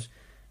toothbrush."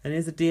 And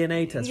here's the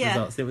DNA test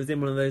results. It was in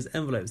one of those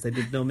envelopes they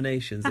did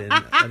nominations in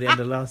at the end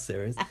of last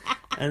series.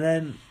 And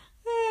then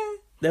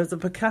there was a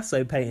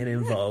Picasso painting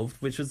involved,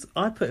 which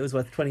I put it was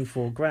worth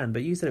 24 grand,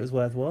 but you said it was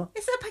worth what?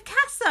 It's a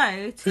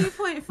Picasso,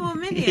 2.4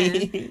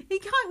 million. You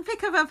can't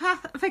pick up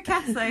a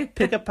Picasso.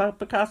 Pick up a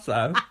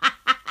Picasso.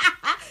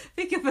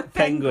 Pick up a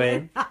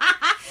penguin.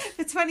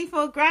 For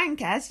 24 grand,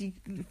 Cass, you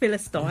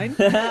Philistine.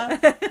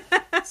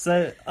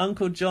 So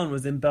Uncle John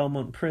was in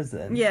Belmont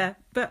prison. Yeah,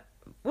 but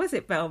was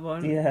it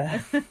Belmont?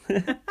 Yeah.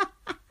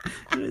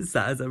 It's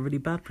that as a really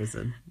bad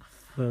prison.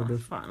 Well,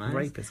 the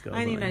rapist guy.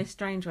 I only know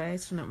Strange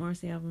Ways from that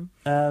Morrissey album.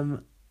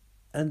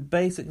 And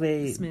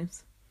basically,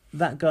 Smiths.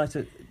 That guy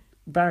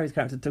Barry's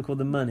character took all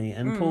the money,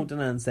 and Paul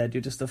Danan said,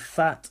 "You're just a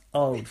fat,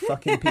 old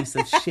fucking piece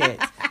of shit,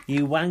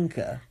 you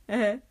wanker."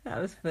 That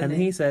was funny. And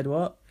he said,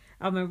 "What?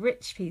 I'm a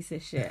rich piece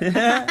of shit."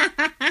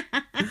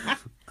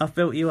 I've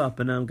built you up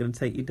and now I'm going to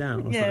take you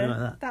down, or something like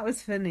that. That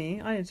was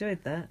funny. I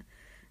enjoyed that.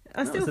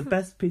 That was the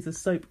best piece of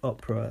soap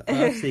opera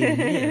I've seen in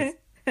years.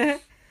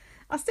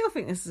 I still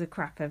think this is a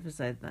crap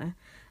episode, though.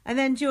 And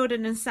then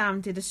Jordan and Sam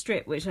did a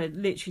strip, which I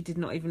literally did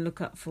not even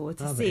look up for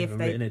to see if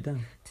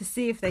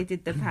they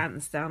did the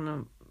hands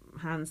down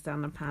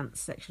the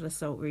pants sexual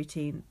assault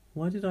routine.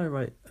 Why did I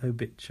write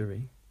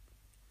obituary?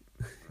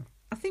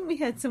 I think we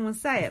heard someone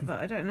say it, but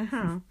I don't know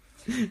how.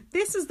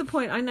 This was the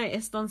point I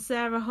noticed on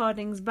Sarah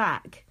Harding's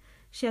back.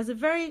 She has a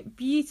very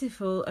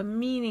beautiful and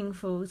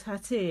meaningful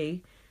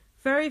tattoo.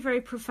 Very,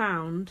 very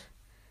profound.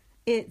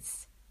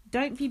 It's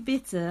 "Don't be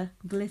bitter,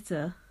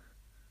 glitter."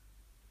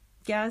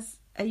 Gaz,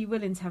 are you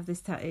willing to have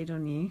this tattooed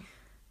on you?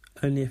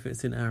 Only if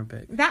it's in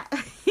Arabic. That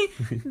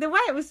the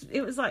way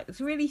it was like it's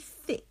really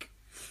thick.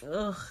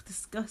 Ugh,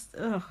 disgusting.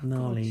 Ugh,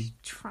 gnarly.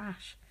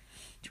 Gosh,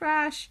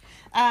 trash.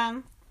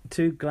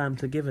 Too glam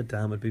to give a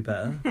damn would be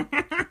better.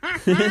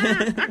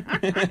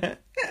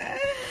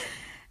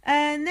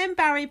 And then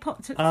Barry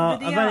popped up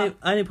to the I've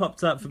only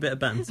popped up for a bit of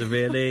banter,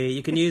 really.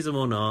 You can use them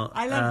or not.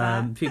 I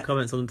love that. A few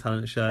comments on the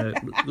talent show.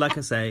 Like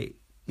I say,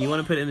 you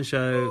want to put it in the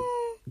show,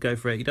 go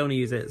for it. You don't want to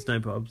use it, it's no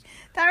problems.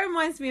 That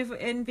reminds me of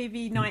in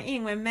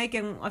BB19 when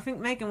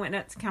Megan went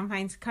up to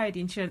campaign to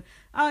Cody and she went,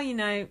 "Oh,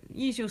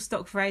 usual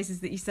stock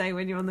phrases that you say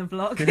when you're on the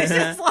block." It's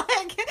just like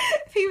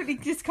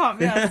people just can't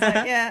be honest.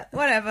 Like, yeah,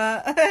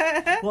 whatever.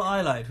 What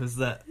I liked was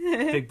that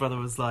Big Brother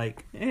was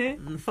like,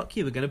 "Fuck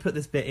you, we're going to put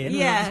this bit in.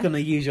 Yeah. I'm just going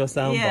to use your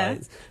sound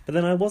bites." But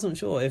then I wasn't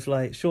sure if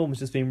Sean was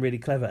just being really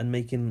clever and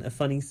making a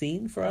funny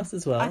scene for us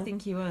as well. I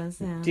think he was.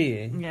 Yeah. Do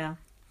you? Yeah.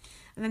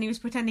 And then he was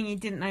pretending he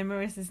didn't know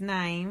Marissa's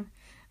name.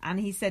 And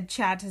he said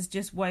Chad has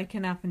just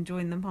woken up and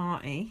joined the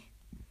party.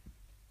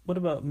 What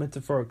about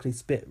metaphorically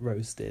spit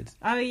roasted?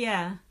 Oh,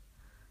 yeah.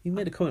 You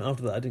made a comment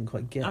after that I didn't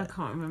quite get. I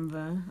can't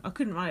remember. I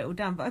couldn't write it all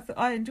down, but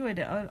I enjoyed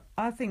it.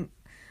 I think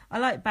I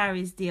like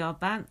Barry's DR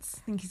Bants.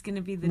 I think he's going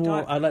to be the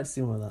I'd like to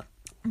see more of that.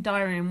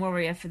 Diary Room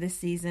warrior for this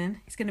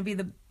season. He's going to be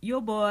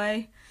your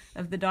boy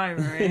of the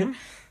Diary Room.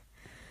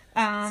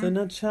 So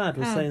now Chad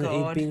was saying that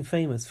he'd been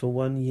famous for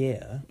 1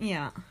 year.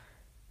 Yeah.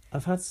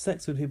 I've had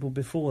sex with people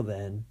before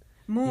then.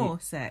 More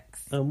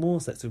sex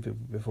with people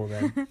before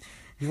then.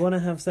 You want to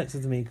have sex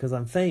with me because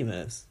I'm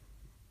famous?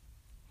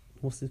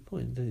 What's his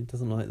point? He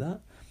doesn't like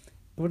that.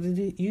 What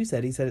did you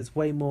said? He said it's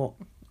way more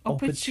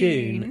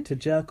opportune to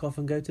jerk off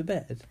and go to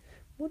bed.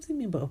 What does he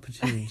mean by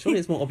opportune? Surely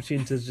it's more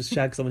opportune to just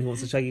shag someone who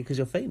wants to shag you because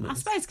you're famous. I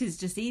suppose because it's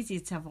just easier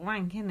to have a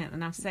wank, isn't it,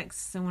 than have sex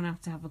with someone,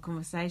 have to have a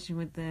conversation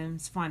with them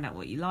to find out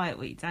what you like,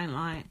 what you don't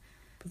like.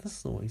 But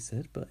that's not what he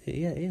said. But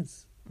yeah, it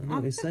is. I know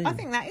what he's saying. I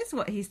think that is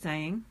what he's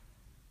saying.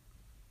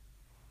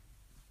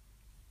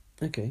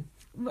 Okay.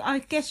 I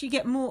guess you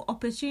get more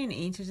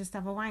opportunity to just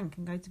have a wank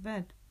and go to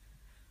bed.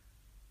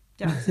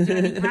 Don't have to do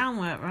any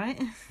groundwork, right?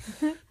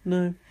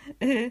 No.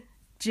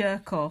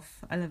 Jerk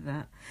off. I love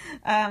that.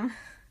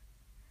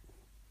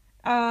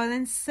 And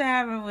then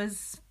Sarah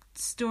was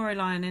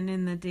storylining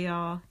in the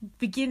DR,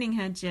 beginning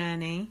her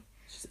journey.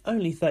 She's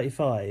only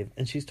 35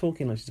 and she's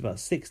talking like she's about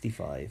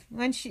 65.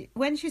 When she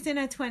was in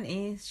her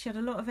 20s, she had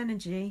a lot of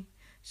energy.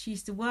 She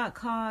used to work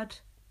hard,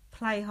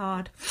 play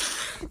hard.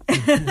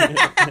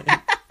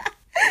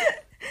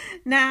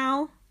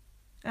 Now,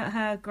 at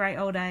her great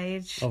old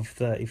age of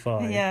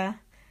 35. Yeah.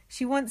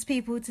 She wants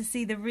people to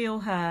see the real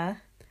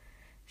her.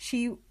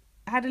 She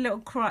had a little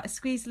cry,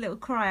 squeezed a little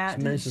cry out,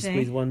 she managed to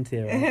squeeze one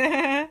tear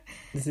out.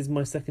 This is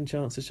my second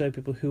chance to show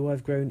people who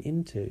I've grown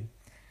into.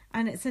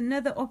 And it's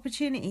another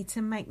opportunity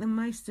to make the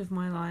most of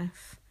my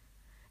life.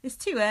 It's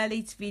too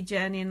early to be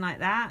journeying like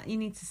that. You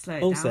need to slow it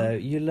down. Also,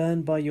 you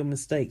learn by your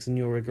mistakes and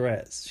your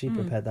regrets. She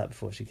prepared that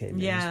before she came in.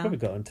 Yeah. She's probably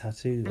got a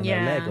tattoo on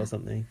her leg or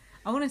something.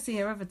 I want to see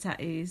her other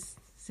tattoos.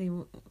 See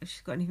if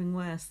she's got anything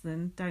worse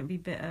than "Don't be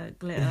bitter,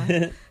 glitter."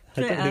 I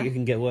don't think it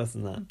can get worse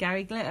than that.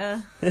 Gary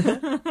Glitter.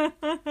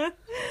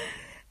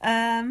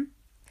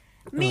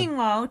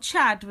 Meanwhile,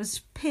 Chad was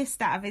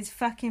pissed out of his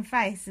fucking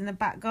face in the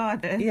back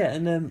garden. Yeah,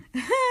 and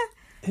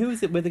who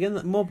was it with again?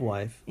 That mob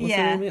wife? What's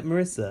her name?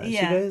 Marissa.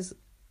 Yeah. She goes,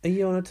 "Are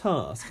you on a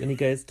task?" And he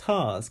goes,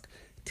 "Task,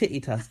 titty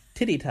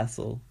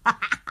tassel."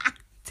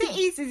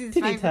 Titties is his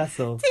Titty favourite.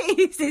 tassel.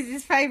 Titties is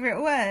his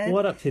favourite word.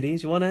 What up,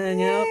 titties? You want to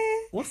hang out?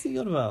 What's he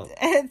on about?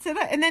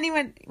 And then he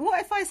went,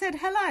 "What if I said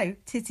hello,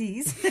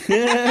 titties?"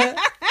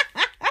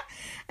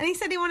 And he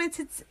said he wanted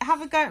to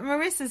have a go at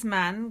Marissa's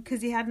man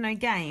because he had no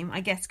game.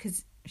 I guess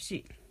because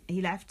he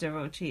left her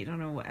or cheated on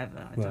her or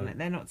whatever. I don't know.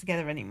 They're not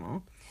together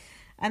anymore.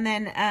 And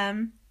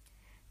then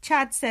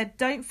Chad said,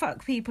 "Don't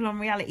fuck people on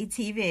reality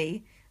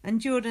TV."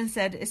 And Jordan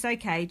said, "It's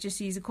okay,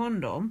 just use a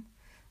condom."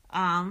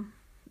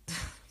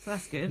 So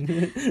that's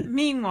good.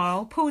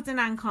 Meanwhile, Paul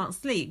Danan can't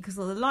sleep because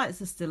all the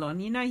lights are still on.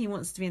 You know he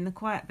wants to be in the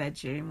quiet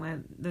bedroom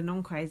where the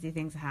non-crazy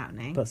things are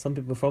happening. But some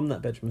people from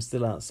that bedroom are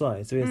still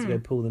outside, so he has to go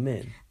pull them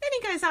in. Then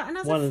he goes out and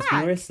has One a is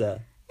fag.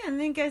 Marissa. Yeah, and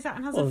then he goes out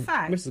and has a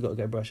fag. Marissa's got to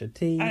go brush her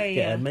teeth,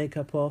 get her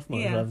makeup off,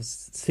 might have a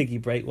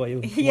ciggy break while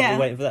you're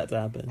waiting for that to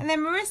happen. And then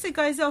Marissa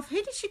goes off. Who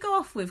did she go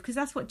off with? Because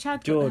that's what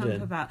Chad got the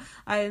hump about.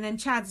 And then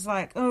Chad's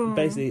like, oh.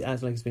 Basically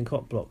acting like he's been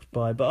cock blocked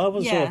by. But I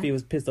wasn't sure if he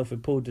was pissed off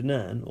with Paul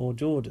Danan or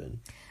Jordan.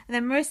 And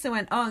then Marissa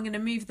went, "Oh, I'm going to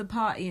move the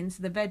party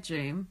into the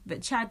bedroom."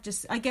 But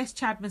I guess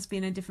Chad must be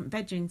in a different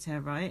bedroom to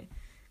her, right?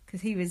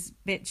 Because he was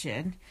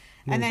bitching.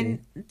 Maybe. And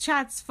then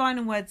Chad's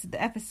final words of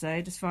the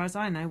episode, as far as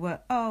I know, were,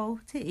 "Oh,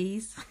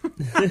 titties." Which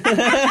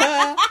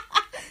I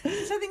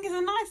think is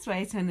a nice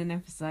way to end an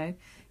episode.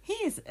 He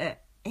is...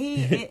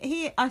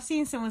 I've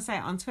seen someone say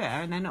it on Twitter,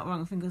 and they're not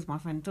wrong. I think it was my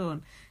friend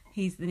Dawn.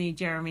 He's the new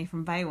Jeremy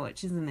from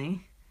Baywatch, isn't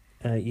he?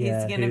 Who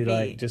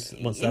just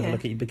wants to have a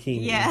look at your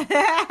bikini.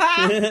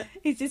 Yeah.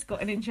 He's just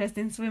got an interest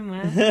in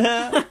swimwear.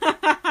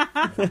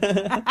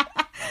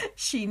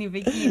 Sheeny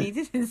bikini,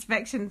 just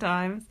inspection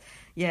times.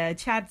 Yeah,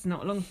 Chad's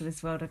not long for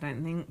this world, I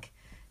don't think.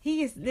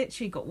 He has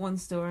literally got one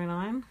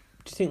storyline.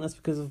 Do you think that's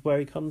because of where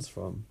he comes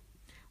from?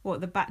 What,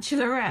 The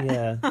Bachelorette?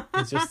 Yeah,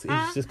 he's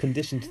just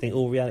conditioned to think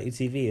all reality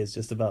TV is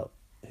just about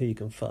who you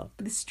can fuck.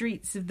 The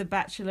streets of The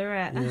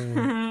Bachelorette.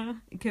 Yeah.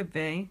 It could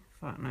be.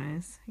 Fuck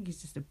knows. I think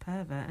he's just a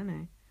pervert, isn't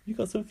he? You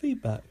got some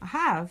feedback? I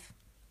have.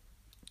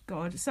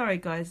 God, sorry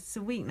guys, it's a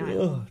weeknight.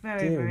 Oh,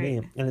 very, dear very... me.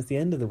 And it's the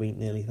end of the week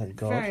nearly, thank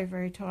God. Very,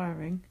 very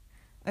tiring.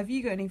 Have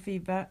you got any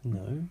feedback?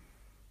 No.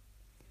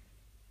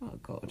 Oh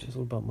God. It's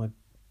all about my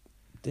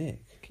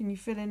dick. Can you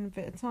fill in a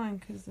bit of time?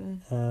 Cause,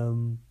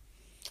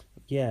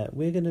 yeah,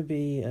 we're going to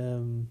be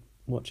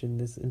watching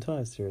this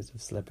entire series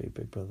of Celebrity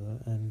Big Brother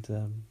and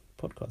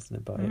podcasting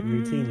about it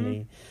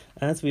routinely,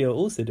 as we are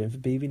also doing for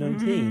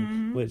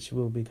BB19, which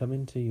will be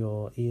coming to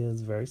your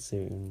ears very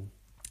soon.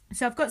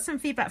 So I've got some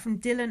feedback from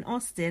Dylan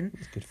Austin.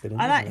 It's good feeling.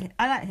 I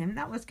like him.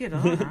 That was good.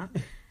 I like that.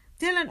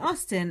 Dylan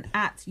Austin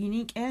at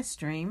Unique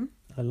Airstream.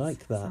 I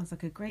like that. Sounds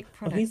like a great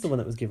product. Oh, he's the one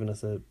that was giving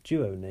us a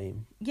duo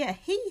name. Yeah,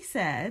 he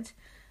said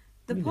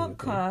the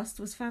podcast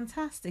was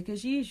fantastic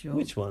as usual.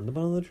 Which one? The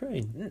one on the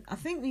train? I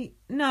think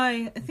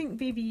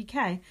BB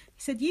UK. He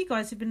said, "You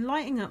guys have been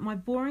lighting up my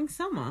boring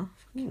summer."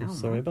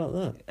 Sorry about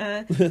that.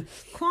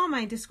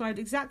 Kwame described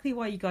exactly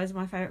why you guys are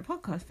my favourite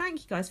podcast.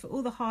 Thank you guys for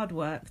all the hard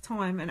work,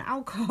 time and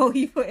alcohol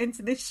you put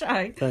into this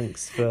show.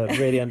 Thanks for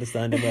really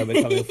understanding where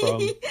we're coming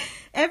from.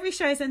 Every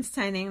show is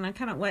entertaining and I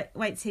cannot wait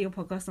to hear your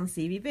podcast on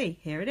CBB.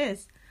 Here it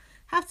is.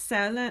 Have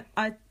to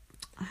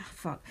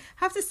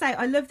say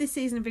I love this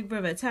season of Big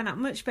Brother. It turned out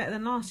much better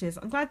than last year's.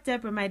 I'm glad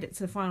Deborah made it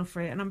to the final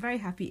three and I'm very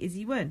happy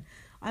Izzy won.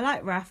 I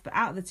like Raf, but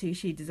out of the two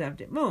she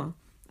deserved it more.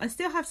 I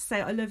still have to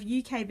say I love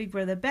UK Big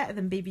Brother better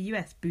than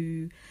BBUS.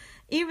 Boo.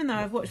 Even though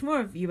I've watched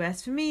more of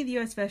US, for me the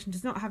US version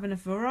does not have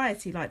enough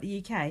variety like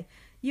the UK.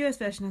 US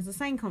version has the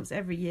same comps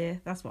every year.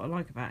 That's what I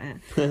like about it.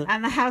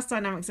 And the house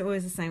dynamics are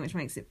always the same, which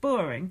makes it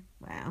boring.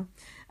 Well,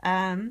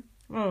 blah,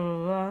 blah,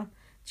 blah.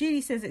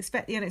 Julie says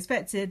expect the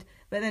unexpected,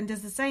 but then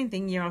does the same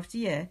thing year after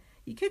year.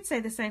 You could say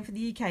the same for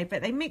the UK,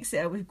 but they mix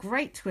it up with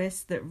great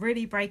twists that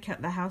really break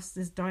up the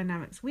house's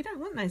dynamics. We don't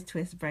want those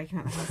twists breaking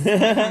up the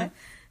house.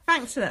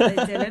 Thanks for that,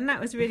 though, Dylan. That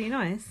was really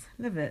nice.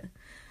 Love it.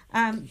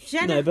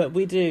 No, but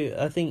we do.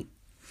 I think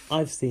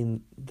I've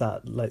seen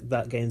that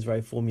that game's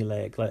very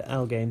formulaic. Like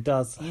our game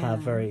does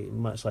have very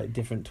much like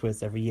different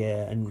twists every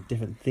year and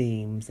different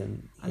themes,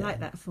 and I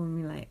like that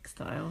formulaic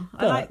style.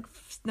 I like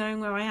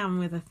knowing where I am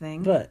with a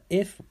thing. But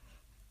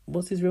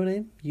what's his real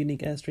name?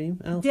 Unique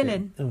Airstream? Alfie?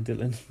 Dylan. Oh,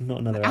 Dylan. Not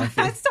another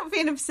Alfie. Stop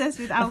being obsessed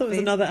with Alfie. I thought it was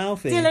another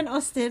Alfie. Dylan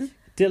Austin.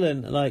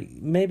 Dylan, like,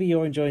 maybe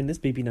you're enjoying this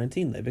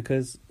BB19, though,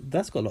 because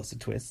that's got lots of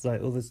twists.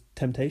 Like, all this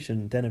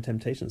Den of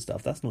Temptation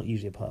stuff, that's not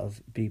usually a part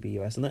of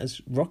BBUS, and that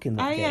is rocking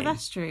that game. Oh, yeah,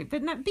 that's true.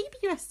 But no,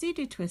 BBUS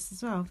do twists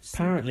as well. So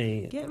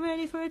apparently. Get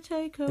ready for a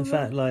takeover. In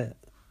fact, like,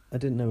 I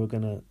didn't know we were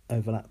going to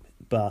overlap,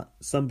 but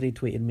somebody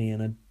tweeted me,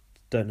 and I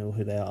don't know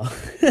who they are.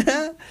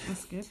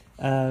 That's good.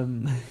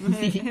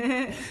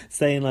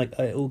 Saying, like,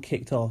 it all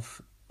kicked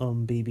off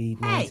on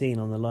BB19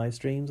 on the live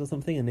streams or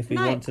something, and if we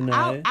want to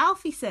know,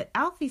 Alfie said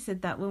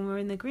that when we were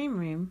in the green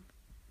room,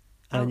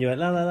 and you went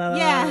la la la la.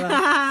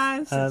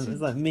 Yeah,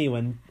 it's like me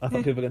when I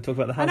thought people were going to talk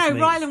about the housemates. I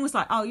know Rylan was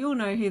like, "Oh, you'll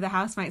know who the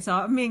housemates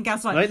are." And me and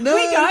Gaz were like, no!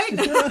 "We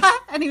don't,"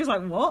 and he was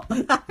like, "What?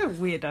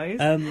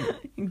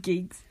 Weirdos,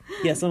 geeks."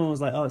 Yeah, someone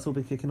was like, "Oh, it's all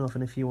been kicking off,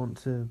 and if you want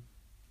to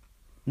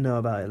know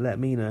about it, let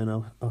me know, and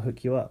I'll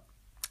hook you up."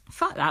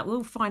 Fuck that,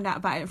 we'll find out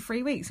about it in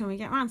 3 weeks when we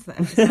get around to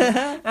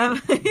that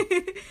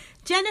episode.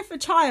 Jennifer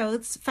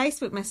Child's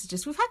Facebook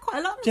messages. We've had quite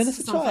a lot of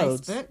messages on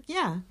Facebook.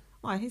 Yeah.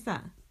 Why, who's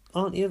that?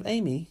 Auntie of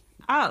Amy.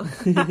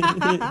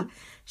 Oh.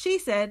 She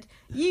said,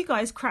 "You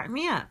guys crack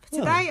me up.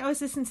 Today I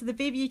was listening to the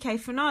BBUK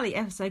finale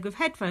episode with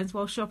headphones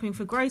while shopping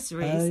for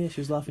groceries. Oh, yeah,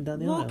 she was laughing down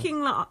the aisle.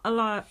 Walking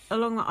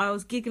along the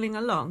aisles, giggling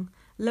along.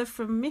 Love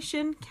from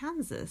Mission,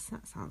 Kansas."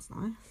 That sounds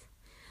nice.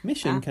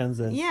 Mission,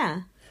 Kansas?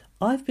 Yeah.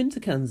 I've been to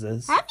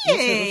Kansas. Have you?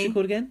 What's she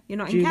called again? You're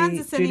not in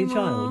Kansas anymore. Julie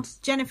Childs.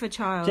 Jennifer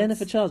Childs.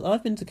 Jennifer Childs.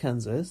 I've been to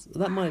Kansas.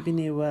 That might be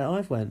near where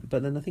I've went,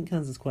 but then I think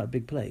Kansas is quite a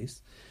big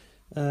place.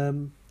 I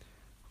can't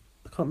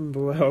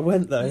remember where I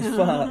went though.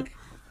 Fuck.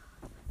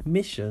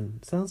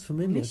 Mission sounds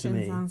familiar to me.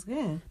 Mission sounds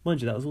good.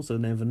 Mind you, that was also the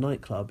name of a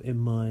nightclub in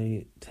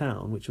my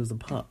town, which was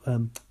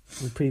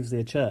was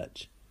previously a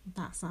church.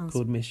 That sounds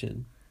called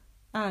Mission.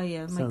 Oh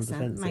yeah, sounds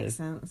offensive. Makes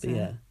sense.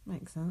 Yeah,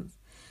 makes sense.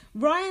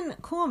 Ryan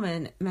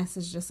Corman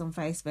messaged us on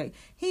Facebook.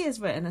 He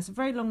has written us a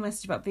very long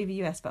message about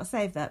BBUS, but I'll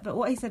save that. But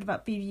what he said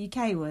about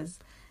BBUK was,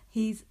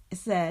 he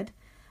said,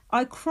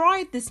 "I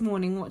cried this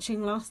morning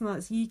watching last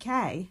night's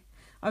UK.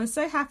 I was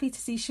so happy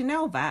to see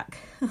Chanel back.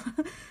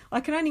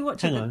 I can only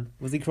watch it." Hang on,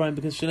 was he crying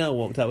because Chanel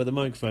walked out with a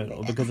microphone,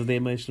 or because of the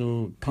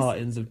emotional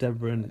partings of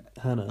Deborah and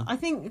Hannah? I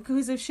think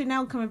because of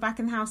Chanel coming back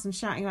in the house and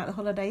shouting about the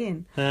Holiday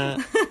Inn.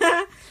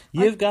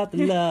 You've got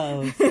the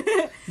love.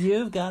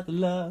 You've got the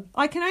love.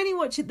 I can only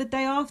watch it the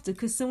day after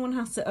because someone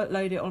has to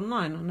upload it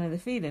online. I know the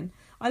feeling.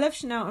 I love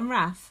Chanel and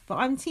Raph, but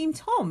I'm Team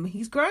Tom.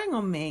 He's growing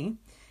on me.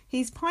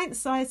 He's pint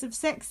size of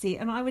sexy,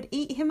 and I would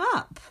eat him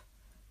up.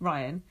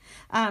 Ryan.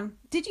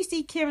 Did you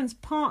see Kieran's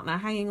partner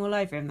hanging all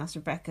over him? That's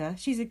Rebecca.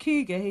 She's a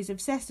cougar who's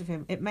obsessed with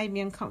him. It made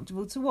me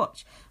uncomfortable to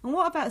watch. And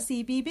what about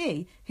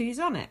CBB? Who's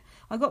on it?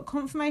 I got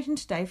confirmation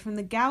today from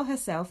the gal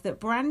herself that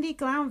Brandy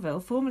Glanville,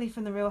 formerly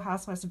from the Real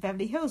Housewives of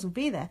Beverly Hills, will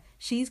be there.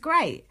 She's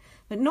great.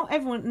 But not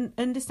everyone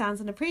understands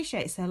and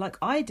appreciates her like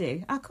I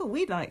do. Oh, cool.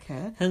 We like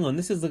her. Hang on.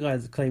 This is the guy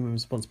that's claiming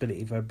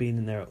responsibility for her being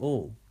in there at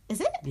all. Is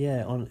it?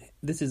 Yeah,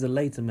 this is a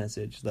later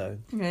message though.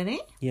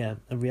 Really? Yeah,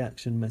 a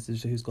reaction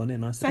message to who's gone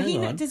in. I said,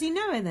 does he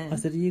know her then? I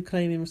said, "Are you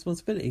claiming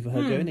responsibility for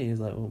her going in?" He was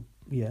like, "Well,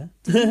 yeah."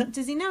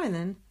 Does he know her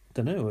then?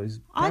 Don't know. He's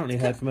apparently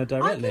heard from her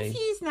directly. I'm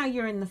confused now.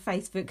 You're in the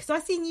Facebook because I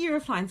seen you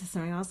replying to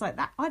something. I was like,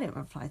 "That I don't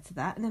reply to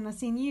that," and then I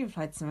seen you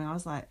reply to something. I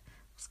was like,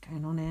 "What's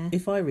going on here?"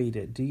 If I read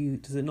it,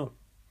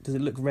 does it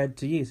look red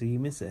to you so you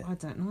miss it? I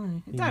don't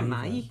know. It don't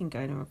matter. You can go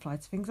in and reply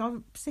to things.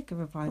 I'm sick of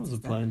replying to stuff. I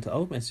was replying to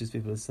old messages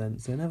people have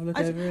sent, so have a look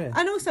over here.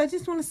 And also, I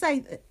just want to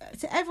say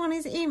to everyone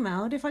who's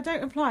emailed, if I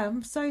don't reply,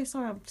 I'm so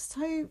sorry. I'm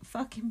so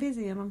fucking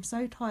busy and I'm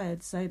so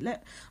tired. So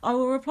I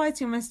will reply to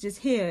your messages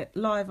here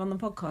live on the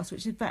podcast,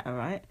 which is better,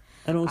 right?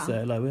 And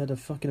also, we had a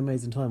fucking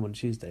amazing time on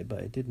Tuesday, but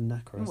it did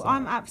knacker us out.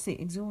 I'm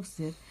absolutely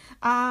exhausted.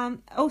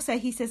 Also,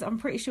 he says, I'm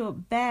pretty sure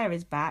Bear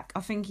is back.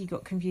 I think he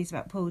got confused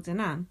about Paul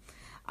Danan.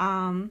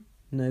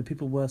 No,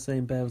 people were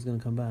saying Bear was going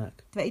to come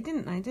back. But he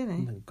didn't, though, did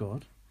he? Thank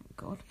God. Thank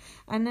God.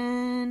 And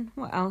then,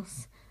 what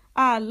else?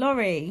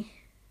 Laurie.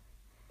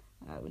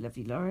 Oh, we love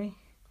you, Laurie.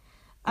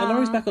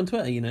 Laurie's back on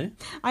Twitter, you know.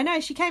 I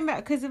know, she came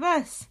back because of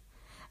us.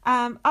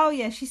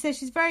 Yeah, she says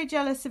she's very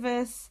jealous of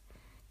us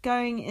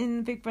going in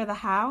the Big Brother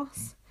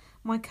house.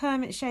 My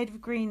Kermit shade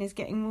of green is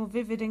getting more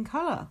vivid in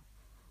colour.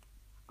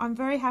 I'm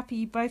very happy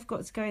you both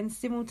got to go in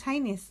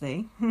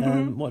simultaneously.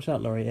 Watch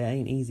out, Laurie. It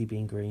ain't easy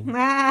being green.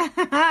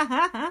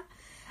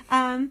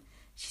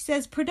 She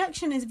says,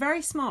 production is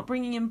very smart,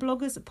 bringing in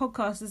bloggers,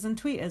 podcasters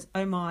and tweeters.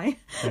 Oh my.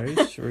 Very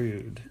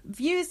shrewd.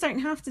 Viewers don't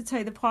have to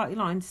toe the party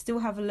line to still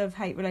have a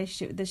love-hate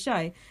relationship with the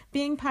show.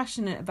 Being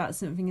passionate about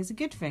something is a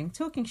good thing.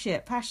 Talking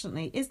shit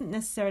passionately isn't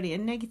necessarily a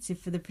negative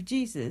for the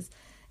producers.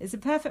 It's a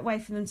perfect way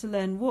for them to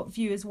learn what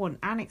viewers want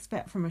and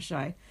expect from a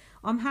show.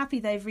 I'm happy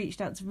they've reached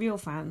out to real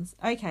fans.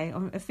 Okay,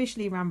 I'm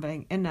officially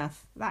rambling.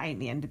 Enough. That ain't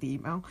the end of the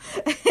email.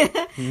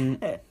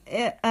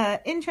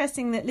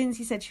 Interesting that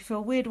Lindsay said she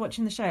felt weird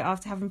watching the show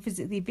after having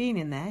physically been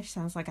in there. She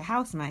sounds like a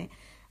housemate.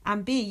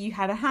 And B, you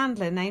had a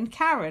handler named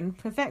Karen.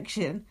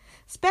 Perfection.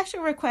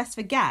 Special request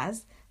for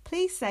Gaz.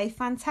 Please say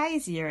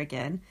Fantasia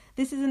again.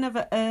 This is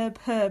another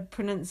herb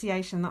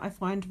pronunciation that I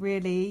find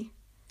really...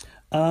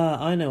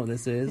 I know what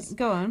this is.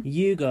 Go on.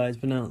 You guys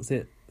pronounce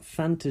it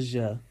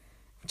Fantasia.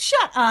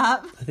 Shut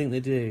up! I think they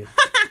do.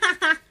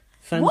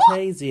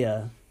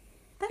 Fantasia.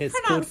 It's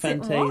called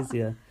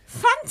Fantasia.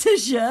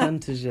 Fantasia?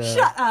 Fantasia.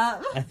 Shut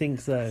up! I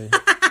think so.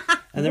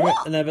 And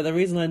but the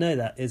reason I know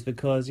that is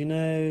because, you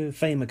know,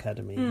 Fame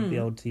Academy, the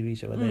old TV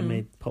show where they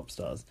made pop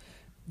stars,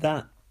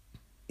 that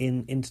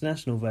in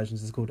international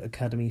versions is called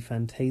Academy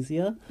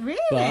Fantasia.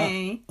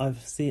 Really? But I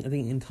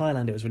think in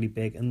Thailand it was really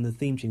big, and the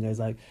theme tune goes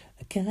like,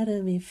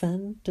 Academy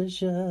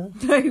Fantasia.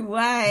 No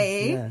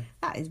way. Yeah.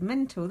 That is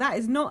mental. That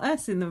is not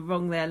us in the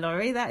wrong there,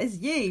 Laurie. That is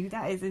you.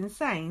 That is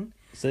insane.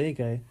 So there you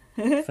go.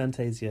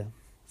 Fantasia.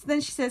 So then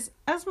she says,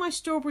 as my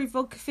strawberry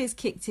vodka fizz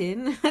kicked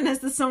in, and as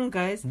the song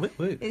goes, Whoop,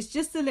 whoop. It's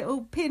just a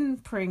little pin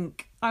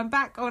prink. I'm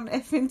back on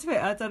effing Twitter.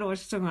 I don't know what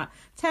she's talking about.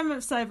 10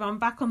 months sober, I'm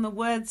back on the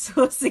word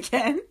source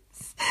again.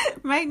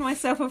 Made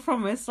myself a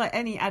promise, like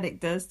any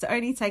addict does, to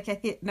only take a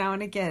hit now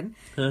and again.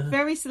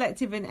 Very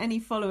selective in any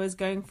followers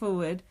going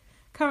forward.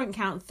 Current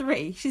count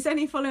 3. She's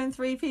only following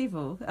 3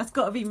 people. That's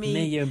got to be me.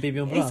 Me, you and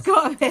BB on Blast. It's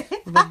got to be.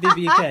 What about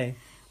BB UK?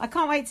 I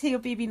can't wait till your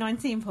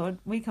BB19 pod.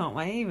 We can't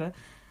wait either.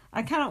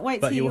 I cannot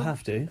wait. But you will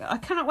have to. I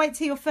cannot wait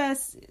till your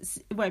first.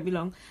 It won't be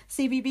long.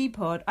 CBB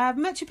pod. I have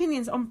much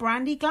opinions on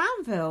Brandy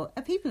Glanville.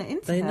 Are people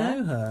into They her?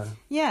 know her.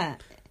 Yeah.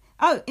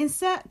 Oh,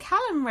 insert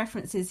Callum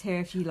references here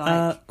if you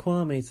like.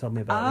 Kwame told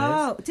me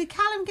about Did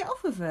Callum get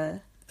off with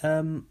her?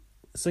 this.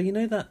 So you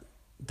know that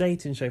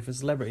dating show for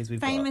celebrities we've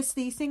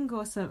Famously Single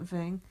or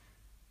something.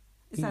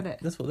 Is that it?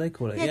 That's what they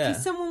call it. Yeah, Yeah.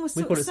 because someone was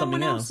We call it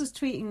someone something else else. was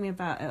tweeting me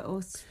about it or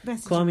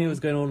messaging Kwame me. was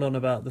going all on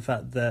about the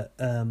fact that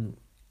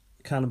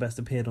Callum Best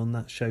appeared on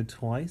that show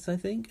twice, I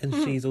think, and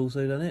she's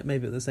also done it,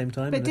 maybe at the same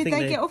time. But and did I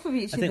think they get off of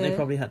each I other? think they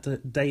probably had to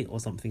date or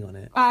something on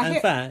it. Ah,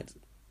 in fact,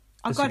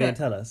 I is she got going it. to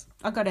tell us?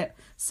 I got it.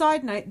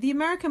 Side note, the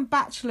American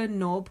Bachelor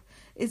knob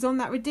is on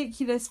that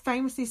ridiculous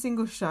Famously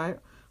Single show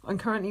I'm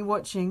currently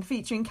watching,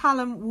 featuring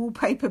Callum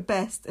Wallpaper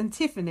Best and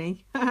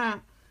Tiffany.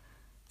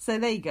 So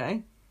there you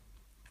go.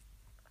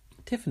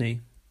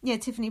 Tiffany, Yeah,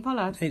 Tiffany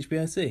Pollard.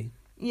 HBIC.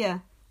 Yeah.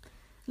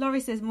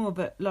 Laurie says more,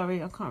 but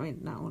Laurie, I can't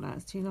read that all out.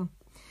 It's too long.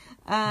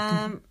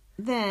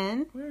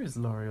 Then, Where is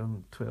Laurie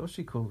on Twitter? What's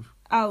she called?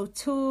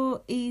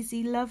 Tour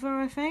Easy Lover,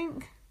 I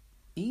think.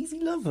 Easy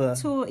Lover.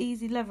 Tour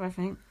Easy Lover, I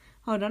think.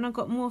 Hold on, I've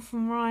got more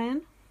from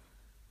Ryan.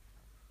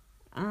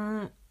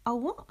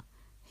 What?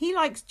 He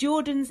likes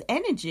Jordan's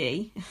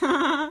energy.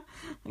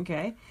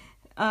 Okay.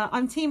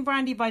 I'm Team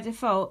Brandy by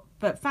default,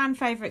 but fan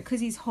favourite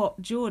because he's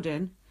hot,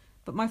 Jordan.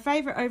 But my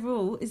favourite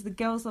overall is the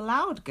Girls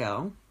Aloud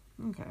girl.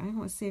 Okay,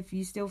 let's see if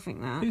you still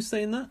think that. Who's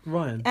saying that?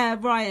 Ryan.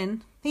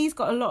 Ryan. He's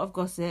got a lot of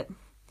gossip.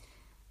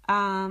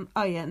 Oh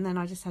yeah, and then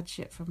I just had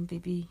shit from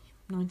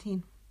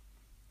BB19.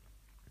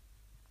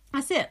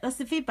 That's it. That's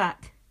the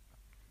feedback.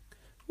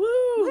 Woo!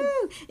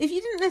 Woo! If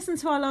you didn't listen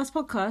to our last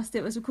podcast,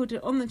 it was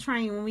recorded on the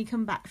train when we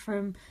come back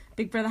from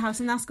Big Brother House,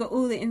 and that's got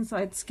all the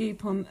inside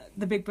scoop on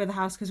the Big Brother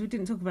House because we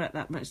didn't talk about it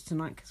that much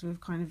tonight because we've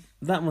kind of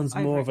That one's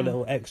over more it of a now.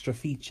 little extra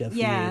feature for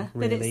yeah, you,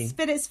 really.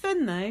 but it's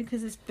fun though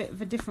because it's a bit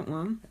of a different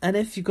one. And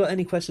if you've got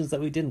any questions that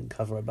we didn't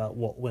cover about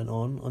what went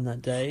on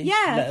that day, Yeah,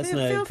 let us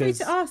know. feel free 'cause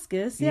to ask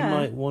us. you Yeah,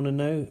 might want to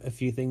know a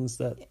few things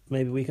that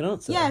maybe we can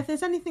answer. yeah. If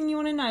there's anything you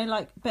want to know,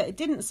 like, but it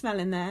didn't smell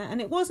in there, and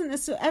it wasn't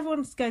as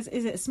everyone goes,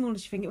 is it as small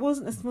as you think? It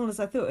wasn't as small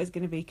as I thought it was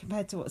going to be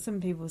compared to what some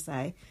people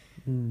say.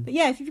 But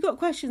yeah, if you've got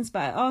questions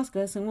about it, ask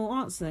us and we'll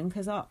answer them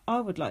because I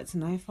would like to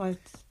know if I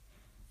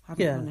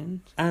haven't Yeah. gone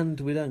in. And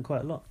we learned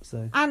quite a lot,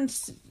 so... And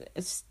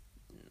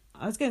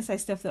I was going to say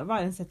stuff that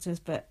Ryan said to us,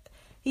 but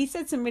he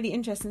said some really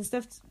interesting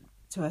stuff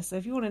to us. So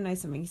if you want to know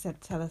something, he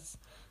said, tell us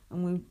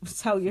and we'll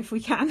tell you if we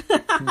can.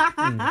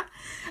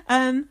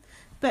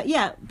 But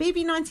yeah,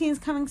 BB19 is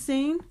coming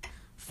soon.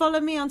 Follow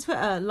me on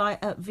Twitter,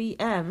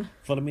 LightUpVM.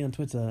 Follow me on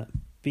Twitter,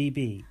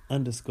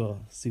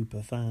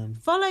 BB_superfan.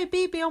 Follow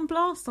BB on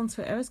Blast on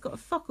Twitter. It's got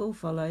fuck all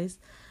follows.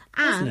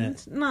 And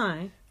Hasn't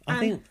no. I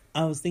think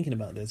I was thinking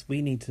about this.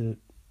 We need to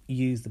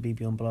use the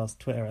BB on Blast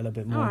Twitter a little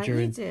bit more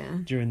during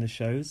the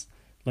shows.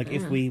 Like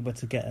if we were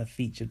to get a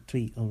featured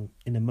tweet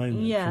in a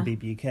moment from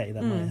BB UK,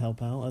 that might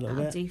help out a little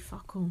bit. Do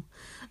fuck all.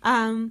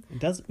 It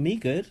does me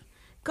good.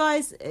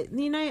 Guys,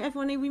 you know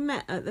everyone who we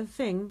met at the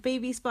thing,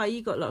 BB Spy,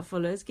 you got a lot of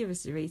followers. Give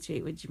us a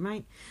retweet, would you,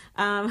 mate?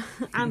 And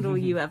all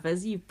you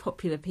others, you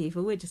popular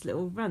people. We're just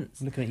little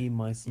runts. Looking at you,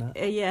 my snap.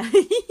 Yeah.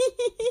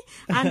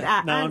 and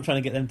now I'm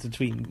trying to get them to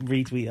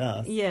retweet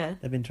us. Yeah.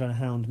 They've been trying to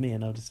hound me,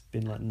 and I've just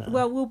been like, no.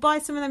 Well, we'll buy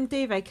some of them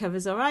duvet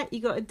covers, all right? You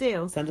got a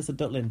deal. Send us a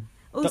Dublin.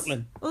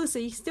 Also,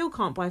 you still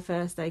can't buy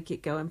First Aid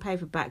Kit Go in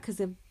paperback because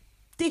they're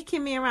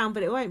dicking me around,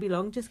 but it won't be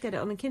long. Just get it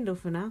on a Kindle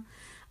for now.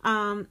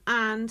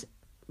 And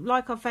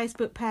like our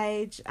Facebook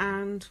page,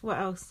 and what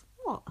else?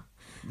 What?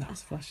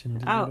 That's flashing.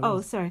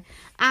 Sorry.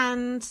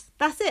 And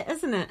that's it,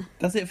 isn't it?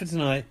 That's it for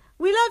tonight.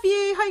 We love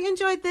you. Hope you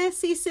enjoyed this.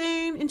 See you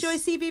soon. Enjoy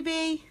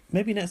CBB.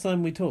 Maybe next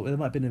time we talk, there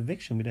might be an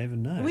eviction. We don't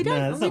even know. We don't.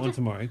 No, there's not one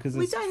tomorrow because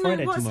it's Friday tomorrow. We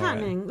don't know what's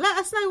happening. Let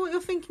us know what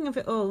you're thinking of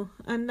it all,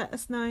 and let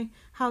us know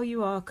how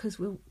you are, because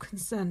we're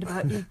concerned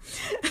about you.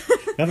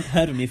 You haven't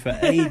heard of me for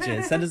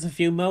ages. Send us a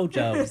few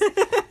mojos.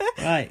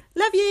 Right.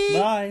 Love you.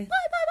 Bye. Bye.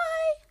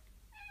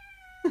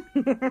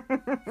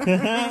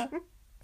 Bye. Bye.